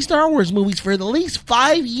release any Star Wars movies for at least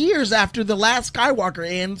 5 years after The Last Skywalker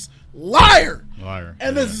ends." Liar.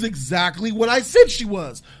 And this is exactly what I said she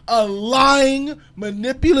was. A lying,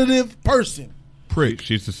 manipulative person. Prick.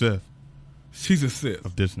 She's the Sith She's a Sith.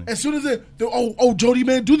 of Disney. As soon as Jody,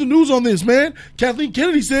 man, do the news on this, man. Kathleen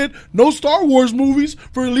Kennedy said no Star Wars movies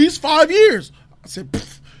for at least 5 years. I said,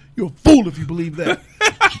 you're a fool if you believe that.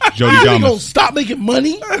 Jody They gonna Thomas. stop making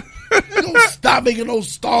money? They gonna stop making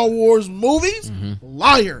those Star Wars movies?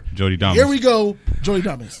 Liar. Jody Thomas. Here we go. Jody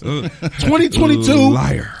Thomas. 2022.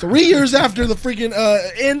 Liar. 3 years after the freaking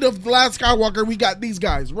end of The Last Skywalker, we got these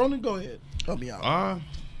guys. Ronan, go ahead. Help me out.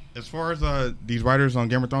 As far as these writers on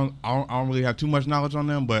Game of Thrones, I don't really have too much knowledge on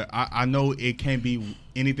them, but I know it can't be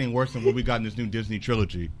anything worse than what we got in this new Disney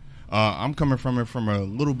trilogy. I'm coming from it from a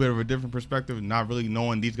little bit of a different perspective, not really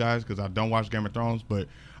knowing these guys because I don't watch Game of Thrones, but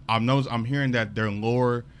I'm hearing that their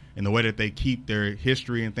lore and the way that they keep their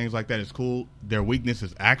history and things like that is cool. Their weakness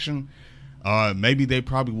is action. Maybe they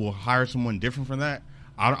probably will hire someone different for that.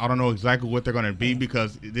 I don't know exactly what they're going to be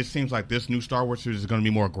because this seems like this new Star Wars series is going to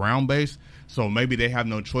be more ground-based. So maybe they have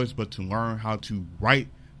no choice but to learn how to write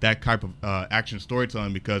that type of action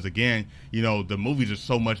storytelling because, again, you know, the movies are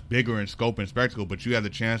so much bigger in scope and spectacle, but you have the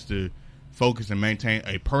chance to focus and maintain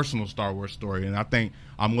a personal Star Wars story. And I think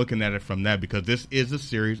I'm looking at it from that because this is a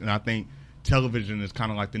series, and I think television is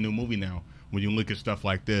kind of like the new movie now when you look at stuff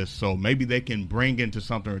like this. So maybe they can bring into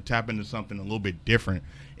something or tap into something a little bit different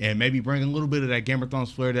and maybe bring a little bit of that Game of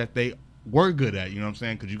Thrones flair that they were good at, you know what I'm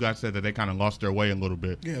saying? Because you guys said that they kind of lost their way a little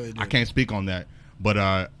bit. Yeah, they did. I can't speak on that. But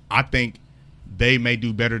I think they may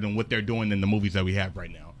do better than what they're doing in the movies that we have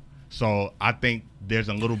right now. So I think there's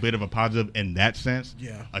a little bit of a positive in that sense.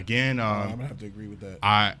 Yeah. Again, I'm gonna have to agree with that.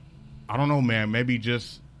 I don't know, man. Maybe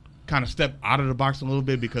just kind of step out of the box a little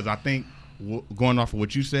bit, because I think going off of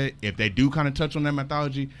what you said, if they do kind of touch on that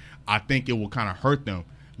mythology, I think it will kind of hurt them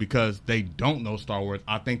because they don't know Star Wars.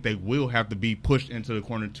 I think they will have to be pushed into the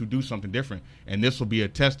corner to do something different, and this will be a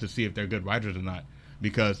test to see if they're good writers or not,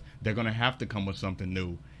 because they're going to have to come with something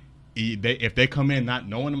new. If they come in not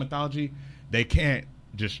knowing the mythology, they can't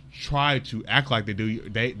just try to act like they do.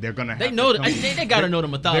 They're gonna have They to know. come, They gotta know the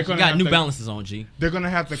mythology. gonna Got have New to- Balances on, G. they're gonna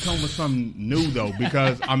have to come with something new though,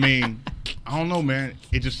 because I mean, I don't know, man.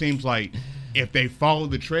 It just seems like if they follow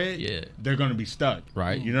the tread, Yeah. they're gonna be stuck.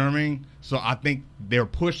 Right. You know what I mean? So I think they're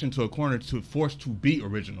pushed into a corner to forced to be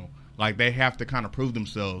original. Like they have to kind of prove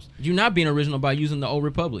themselves. You're not being original by using the Old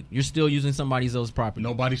Republic. You're still using somebody else's property.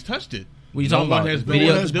 Nobody's touched it. What you no talking one about? has The been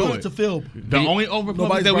video- able to do Brought it. to film. The only Old Republic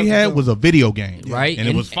Nobody's that brought we to had film. was a video game, right? And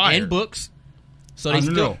it was fire. And books. So they I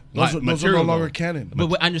still. know. Those, Like, are no material, longer though. canon.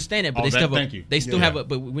 But I understand it. But Oh, they still have. thank you. They still Yeah. have.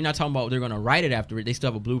 But we're not talking about they're going to write it after it. They still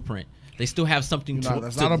have a blueprint. They still have something No, to.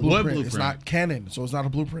 that's to- not a blueprint. blueprint? It's not canon, so it's not a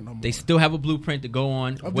blueprint no more. They still have a blueprint to go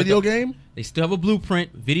on. A with video game? They still have a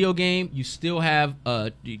blueprint. Video game. You still have.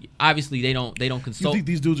 Obviously, they don't You consult. think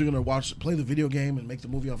these dudes are gonna play the video game and make the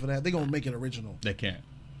movie off of that? They're gonna make it original. They can't.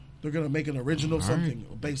 They're gonna make an original something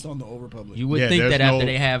based on the Old Republic. You would Yeah, think there's that after no-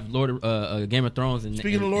 they have Game of Thrones and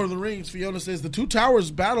Speaking of Lord of the Rings, Fiona says the Two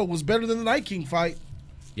Towers battle was better than the Night King fight.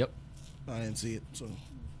 Yep. I didn't see it, so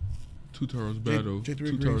Two Towers battle. J3 Two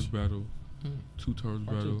agrees. Towers battle. Two Towers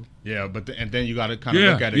battle. Yeah, but and then you got to kind of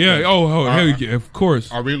Yeah, look at it. yeah. 'cause Oh, are- hell yeah, of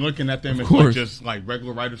course. Are we looking at them Of as like course. just like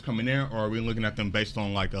regular writers coming in, or are we looking at them based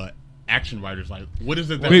on like action writers? Like, what is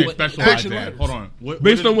it that Wait, they specialize action in? writers. Hold on. What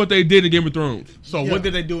Based is- on what they did in Game of Thrones. So Yeah. what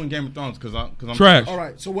did they do in Game of Thrones? Because I'm Trash. all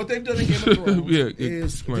right. So what they've done in Game of Thrones Yeah,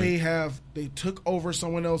 is explain. they took over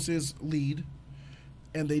someone else's lead,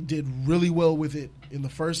 and they did really well with it in the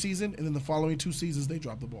first season, and then the following 2 seasons they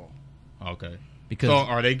dropped the ball. Okay. Because So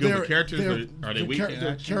are they good with characters, or are they they're weak in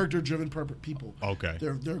they're action? character-driven people. Okay.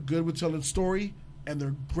 They're good with telling story, and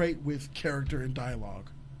they're great with character and dialogue.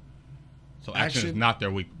 So action is action- not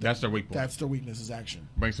their weak. That's their weak point. That's their weakness is action.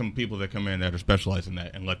 Bring some people that come in that are specialized in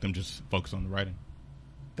that, and let them just focus on the writing.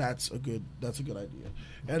 That's a good idea.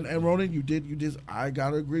 And Ronan, you did. I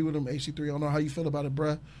gotta agree with him. HC3. I don't know how you feel about it,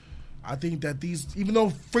 bruh. I think that even though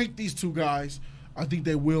freak these two guys, I think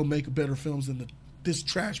they will make better films than this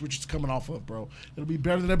trash which is coming off of, bro. It'll be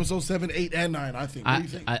better than episode 7, 8, and 9. I think. What do you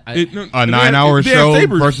think? A 9-hour show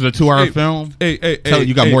versus a 2-hour film. Hey,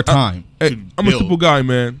 You got more time. Hey, to I'm a build. simple guy,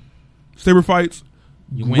 man. Saber fights,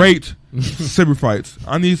 You win. great saber fights.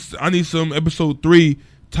 I need some episode 3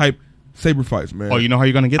 type saber fights, man. Oh, you know how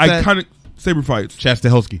you're gonna get that? Iconic saber fights. Chad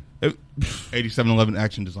Stahelski, Eh, 8711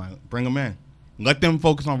 action design. Bring them in. Let them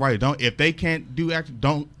focus on writing. If they can't do action,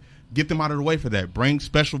 don't get them out of the way for that. Bring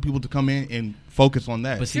special people to come in and focus on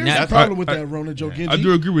that. But see, Here's now- the problem with that, Ronan Joe Genji. I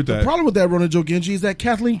do agree with The that. problem with that, Ronan Joe Genji, is that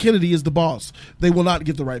Kathleen Kennedy is the boss. They will not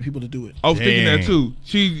get the right people to do it. I was thinking that Dang. too.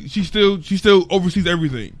 She still oversees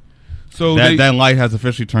everything. So that light has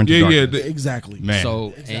officially turned to Yeah, darkness. Exactly. Man.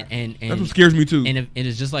 So Exactly. and that's what scares me too. And if, it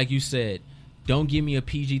is just like you said. Don't give me a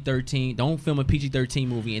PG-13. Don't film a PG-13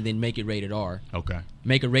 movie and then make it rated R. Okay.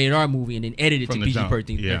 Make a rated R movie and then edit it From to the jump,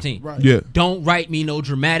 PG-13. Right. Yeah. Don't write me no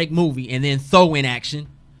dramatic movie and then throw in action.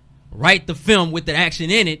 Write the film with the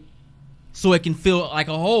action in it so it can feel like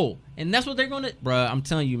a whole. And that's what they're gonna. Bruh, I'm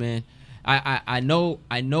telling you, man. I know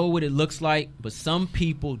what it looks like, but some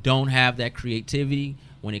people don't have that creativity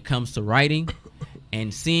when it comes to writing.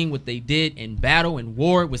 And seeing what they did in battle and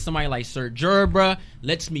war with somebody like Ser Jorah, bruh,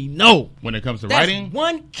 lets me know. When it comes to That's writing,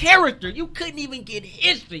 one character. You couldn't even get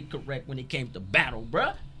history correct when it came to battle,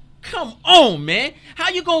 bruh. Come on, man. How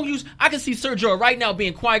you gonna use... I can see Ser Jorah right now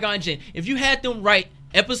being Qui-Gon Jinn. If you had them write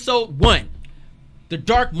episode 1, the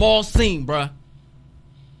Dark Maul scene, bruh,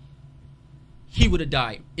 he would have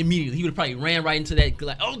died immediately. He would have probably ran right into that,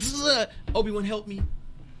 like, oh, Obi-Wan, help me.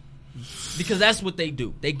 Because that's what they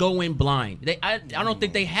do. They go in blind. I don't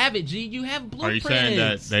think they have it, G. You have are blueprints. you saying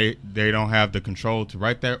that they don't have the control to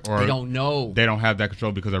write that, or They don't know. they don't have that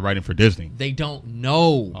control because they're writing for Disney? They don't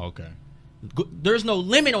know. Okay. There's no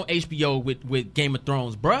limit on HBO with Game of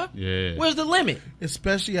Thrones, bruh. Yeah. Where's the limit?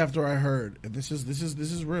 Especially after I heard, and this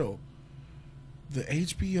is real. The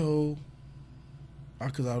HBO,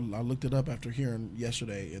 because I looked it up after hearing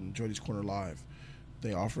yesterday in Jordy's Corner Live,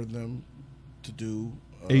 they offered them to do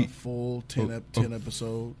a 8. full 10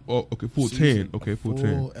 episode. Oh, okay, full season, 10. Okay, a full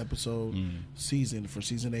 10. episode season for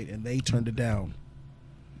season 8, and they turned it down.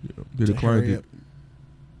 Yeah, they to declined hurry it. up.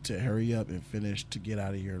 to hurry up and finish to get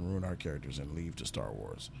out of here and ruin our characters and leave to Star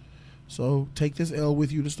Wars. So take this L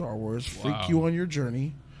with you to Star Wars. Freak you on your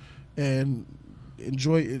journey, and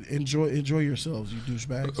enjoy yourselves, you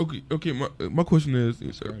douchebags. Okay. My question is,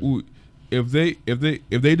 if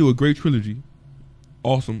they do a great trilogy,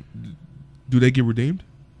 awesome. Do they get redeemed?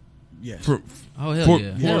 Yes. Oh hell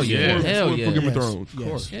yeah! Hell yeah! For Game of Yes. Thrones.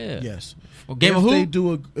 Yes. Yeah. Yes. Well, Game of If who? they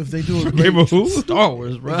do a Game of who? Star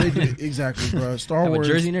Wars, bro. exactly, bro. Star Have a Wars.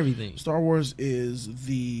 jersey and everything. Star Wars is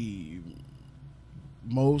the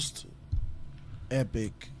most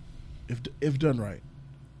epic, if done right.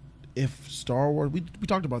 If Star Wars, we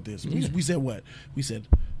talked about this. Yeah. We said what? We said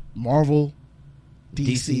Marvel,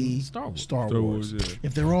 DC, Star Wars. Star Wars. Yeah.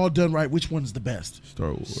 If they're all done right, which one's the best?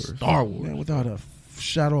 Star Wars. Star Wars. Man, without a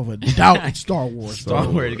shadow of a doubt, it's Star Wars. Star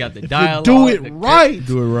bro. Wars got the If dialogue. you do it the- right,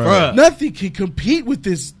 Do it right. Bruh. nothing can compete with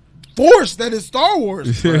this force that is Star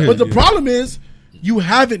Wars. But the problem is, you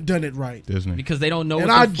haven't done it right. Disney. because they don't know. And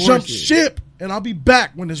what I the jumped Force is. ship, and I'll be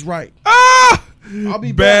back when it's right. Ah! I'll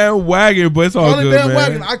be back. Bandwagon, but it's all Call it good,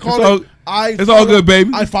 bandwagon. man. I call It's it. all- It's it's all good,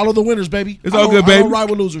 baby. I follow the winners, baby. It's I all don't- good, I baby. don't ride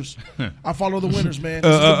with losers. I follow the winners, man.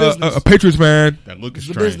 This is the business. a Patriots fan. That Lucas It's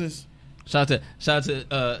the train. business. Shout out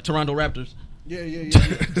to Toronto Raptors. Yeah.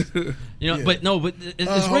 You know, Yeah. but no, but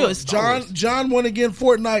it's real. It's Star Wars. John won again.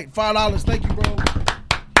 Fortnite, $5. Thank you, bro.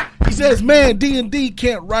 He says, "Man, D&D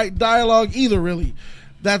can't write dialogue either. Really,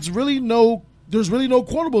 there's really no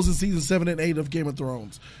quotables in season 7 and 8 of Game of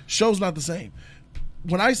Thrones. Show's not the same."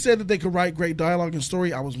 When I said that they could write great dialogue and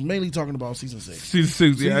story, I was mainly talking about season 6. Season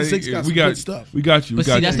 6. Season 6 got we some got good stuff. We got you. But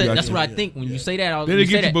we got see, you. that's we what got I think when you say that. you. They didn't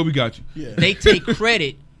get you, but we got you. Yeah, They take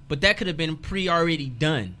credit, but that could have been already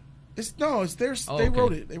done. it's theirs. Oh, They okay.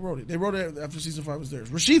 wrote it. They wrote it after season 5 was theirs.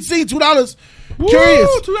 Rashid C, $2. Woo, Curious.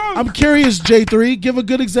 $2. I'm curious. J3, give a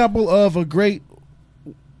good example of a great.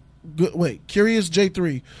 Curious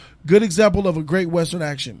J3, good example of a great Western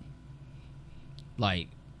action. Like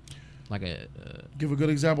a. Give a good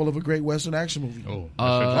example of a great Western action movie. Oh,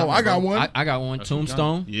 I got one. I got one.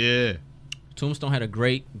 Tombstone. yeah. Tombstone had a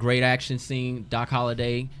great action scene. Doc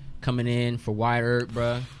Holliday coming in for Wyatt Earp,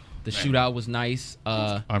 bruh. The shootout was nice.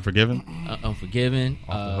 Unforgiven. Unforgiven.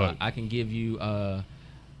 Off the hook. I can give you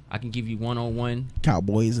 1-on-1.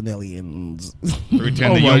 Cowboys and aliens.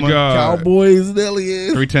 310 Oh to my Yuma. God. Cowboys and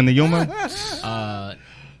aliens. 310 to Yuma.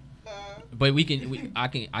 But I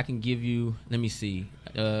can give you. Let me see.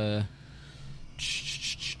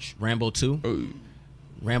 Rambo 2.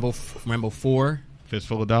 Rambo 4.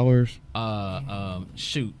 Fistful of dollars.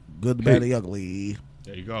 Shoot. Good, the bad, the ugly.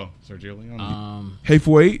 There you go. Sergio Leone.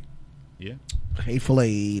 Hateful Eight. yeah. Hateful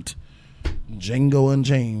Eight. Django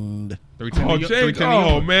Unchained. 310 Oh, to Jake. 310 to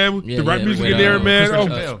Oh, Yuma. man. Yeah, the right yeah, music with, in there, man.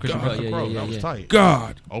 Christopher Oh, Bale. Christopher God, Bale, Crow, yeah, that was yeah. tight.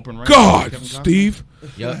 God. Open range. God, Kevin Costner. Steve.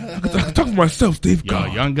 Yeah. I'm talking to myself, Steve. Yo,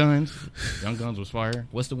 God. Young Guns. Young Guns was fire.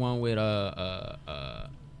 What's the one with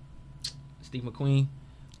Steve McQueen?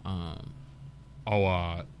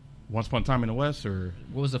 Once Upon a Time in the West, or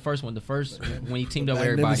What was the first one? The first when he teamed up with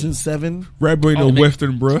everybody. Magnificent Seven. Red Bull ain't Oh, no man.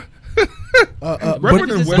 Western, bruh.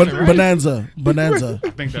 Magnificent Seven, right? Bonanza. I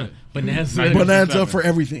think that Bonanza. Magnificent Bonanza Seven. for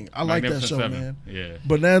everything. I like that Magnificent show, Seven. man. Yeah.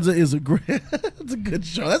 Bonanza is a great. It's a good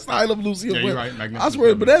show. That's the I Love Lucy. Yeah, you're West. right. I Magnificent swear,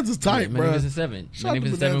 Seven. Bonanza's tight, bro. Magnificent Seven. Shout out to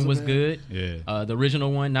Magnificent Seven Bonanza, was man. good. Yeah. The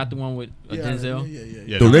original one, not the one with Denzel. Yeah.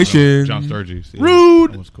 Yeah, Donation. John Sturges. Yeah,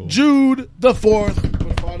 Rude that was cool. Jude the Fourth.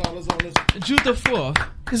 Put $5 on this. Jude the Fourth.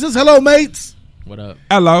 It says hello, mates. What up?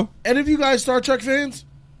 Hello. Any of you guys Star Trek fans?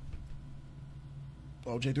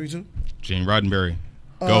 Oh, J32. Gene Roddenberry.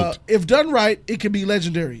 Goat. If done right, it can be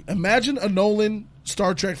legendary. Imagine a Nolan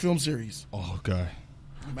Star Trek film series. Oh god.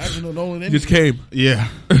 Imagine a Nolan. He just came. Yeah.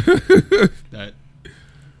 That.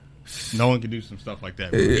 No one can do some stuff like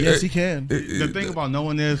that. bro. Yes, he can. The thing about no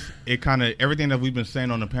one is, it kind of everything that we've been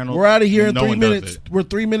saying on the panel. We're out of here in no 3 one does minutes. it. We're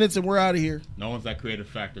 3 minutes and we're out of here. No one's that creative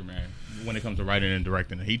factor, man. When it comes to writing and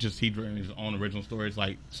directing, he brings his own original stories.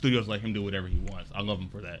 Like studios let him do whatever he wants. I love him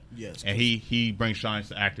for that. Yes. and he brings shines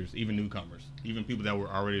to actors, even newcomers, even people that were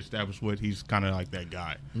already established with. He's kind of like that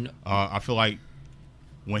guy. No. I feel like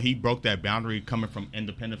when he broke that boundary coming from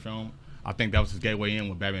independent film, I think that was his gateway in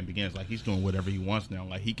when Batman Begins. Like he's doing whatever he wants now.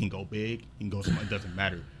 Like he can go big, he can go somewhere. It doesn't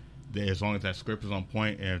matter. As long as that script is on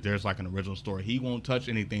point and if there's like an original story, he won't touch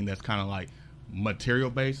anything that's kind of like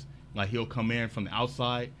material based. Like he'll come in from the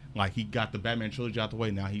outside. Like he got the Batman trilogy out the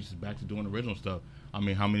way. Now he's just back to doing original stuff. I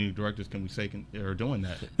mean, how many directors can we say are doing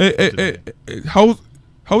that? Hey, how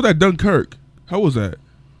was that Dunkirk? How was that?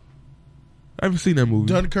 I haven't seen that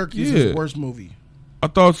movie. Dunkirk is his worst movie. I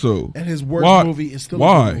thought so. And his worst Why? movie is still a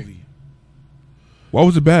Why? good movie. Why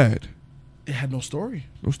was it bad? It had no story,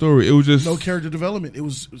 No story. It was just no character development. It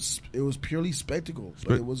was purely spectacle,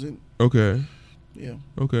 but it wasn't. Okay. Yeah,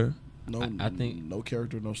 Okay. no. I think- no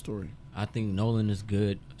character, no story. I think Nolan is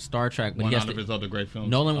good. Star Trek, but One he has out of to, his other great films.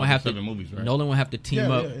 Nolan will Out of have to 7 movies, right? Nolan will have to team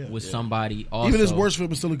Yeah, up yeah, yeah, with yeah. somebody also Even his worst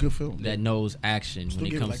film is still a good film. that knows action Still when it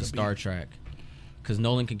give it comes like to a Star B. Trek. Because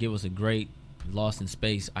Nolan could give us a great Lost in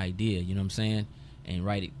Space idea, you know what I'm saying, and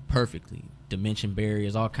write it perfectly, dimension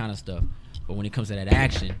barriers, all kind of stuff. But when it comes to that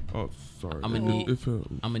action, Oh, sorry. I'ma It- need- it felt-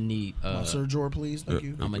 I'm gonna need. Sir George, please. Thank Yeah.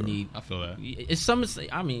 you. I'm gonna need. I feel that. It's some.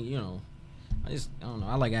 I mean, you know, I don't know.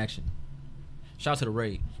 I like action. Shout out to the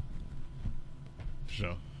Raid. For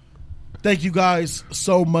sure. Thank you guys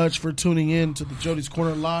so much for tuning in to the Jody's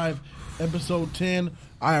Corner Live, episode 10.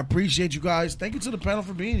 I appreciate you guys. Thank you to the panel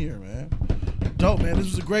for being here, man. Dope, man. This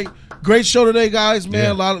was a great show today, guys,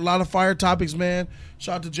 man. Yeah. A lot of fire topics, man.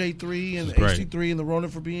 Shout out to J3 and This is great. HT3 and the Ronin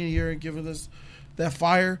for being here and giving us that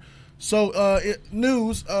fire. So,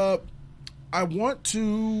 news. I want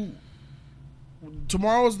to.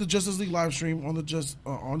 Tomorrow is the Justice League live stream on the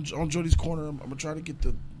on Jody's Corner. I'm gonna try to get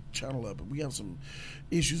the channel up. We have some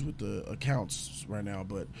issues with the accounts right now,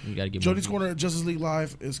 but You gotta get Jody's more- Corner Justice League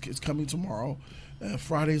Live is coming tomorrow.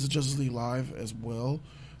 Friday is a Justice League Live as well.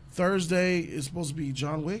 Thursday is supposed to be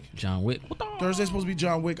John Wick. John Wick. Thursday's supposed to be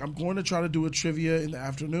John Wick. I'm going to try to do a trivia in the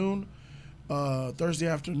afternoon. Thursday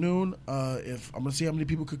afternoon. If I'm gonna see how many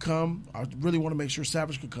people could come. I really want to make sure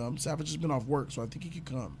Savage could come. Savage has been off work, so I think he could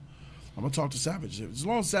come. I'm gonna talk to Savage. As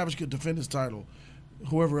long as Savage could defend his title,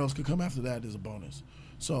 whoever else could come after that is a bonus.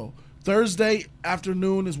 So Thursday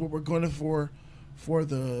afternoon is what we're going for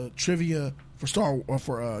the trivia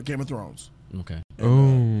for Game of Thrones. Okay.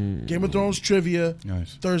 Game of Thrones trivia.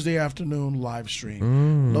 Nice. Thursday afternoon live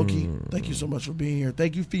stream. Loki, thank you so much for being here.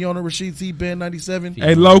 Thank you, Fiona Rashid C. Ben 97.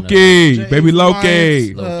 Hey, Loki. Jay Baby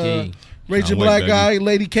Lyons, Loki. Loki. Rachel John Wick, Black baby. Guy,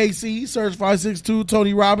 Lady KC, Surge 562,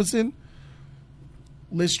 Tony Robinson.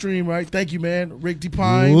 Lit stream, right? Thank you, man. Rick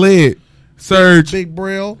DePine, Lit. Surge. Big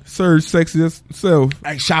Braille. Surge sexy as self.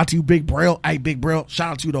 Hey, shout out to you, Big Braille. Hey, Big Braille.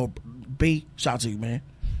 Shout out to you, though. B. Shout out to you, man.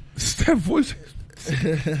 That voice.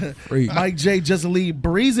 Freak. Mike J. Justin Lee.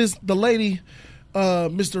 Breezes, the lady.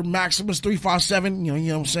 Mr. Maximus 357. You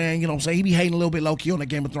know what I'm saying? You know what I'm saying? He be hating a little bit low key on the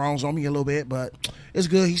Game of Thrones on me a little bit, but it's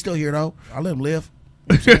good. He's still here, though. I let him live.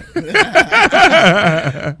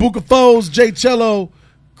 Buka Foes, Jay Cello,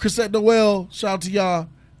 Chrisette Noel, shout out to y'all.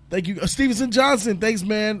 Thank you. Stevenson Johnson, thanks,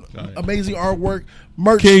 man. Oh, yeah. Amazing artwork.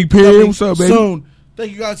 Merch. King Pim, coming what's up, baby? Soon.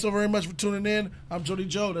 Thank you guys so very much for tuning in. I'm Jody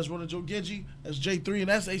Joe. That's Ronan Joe Genji. That's J3, and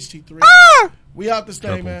that's HT3. We out this thing,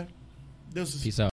 Careful. man. This is Peace out.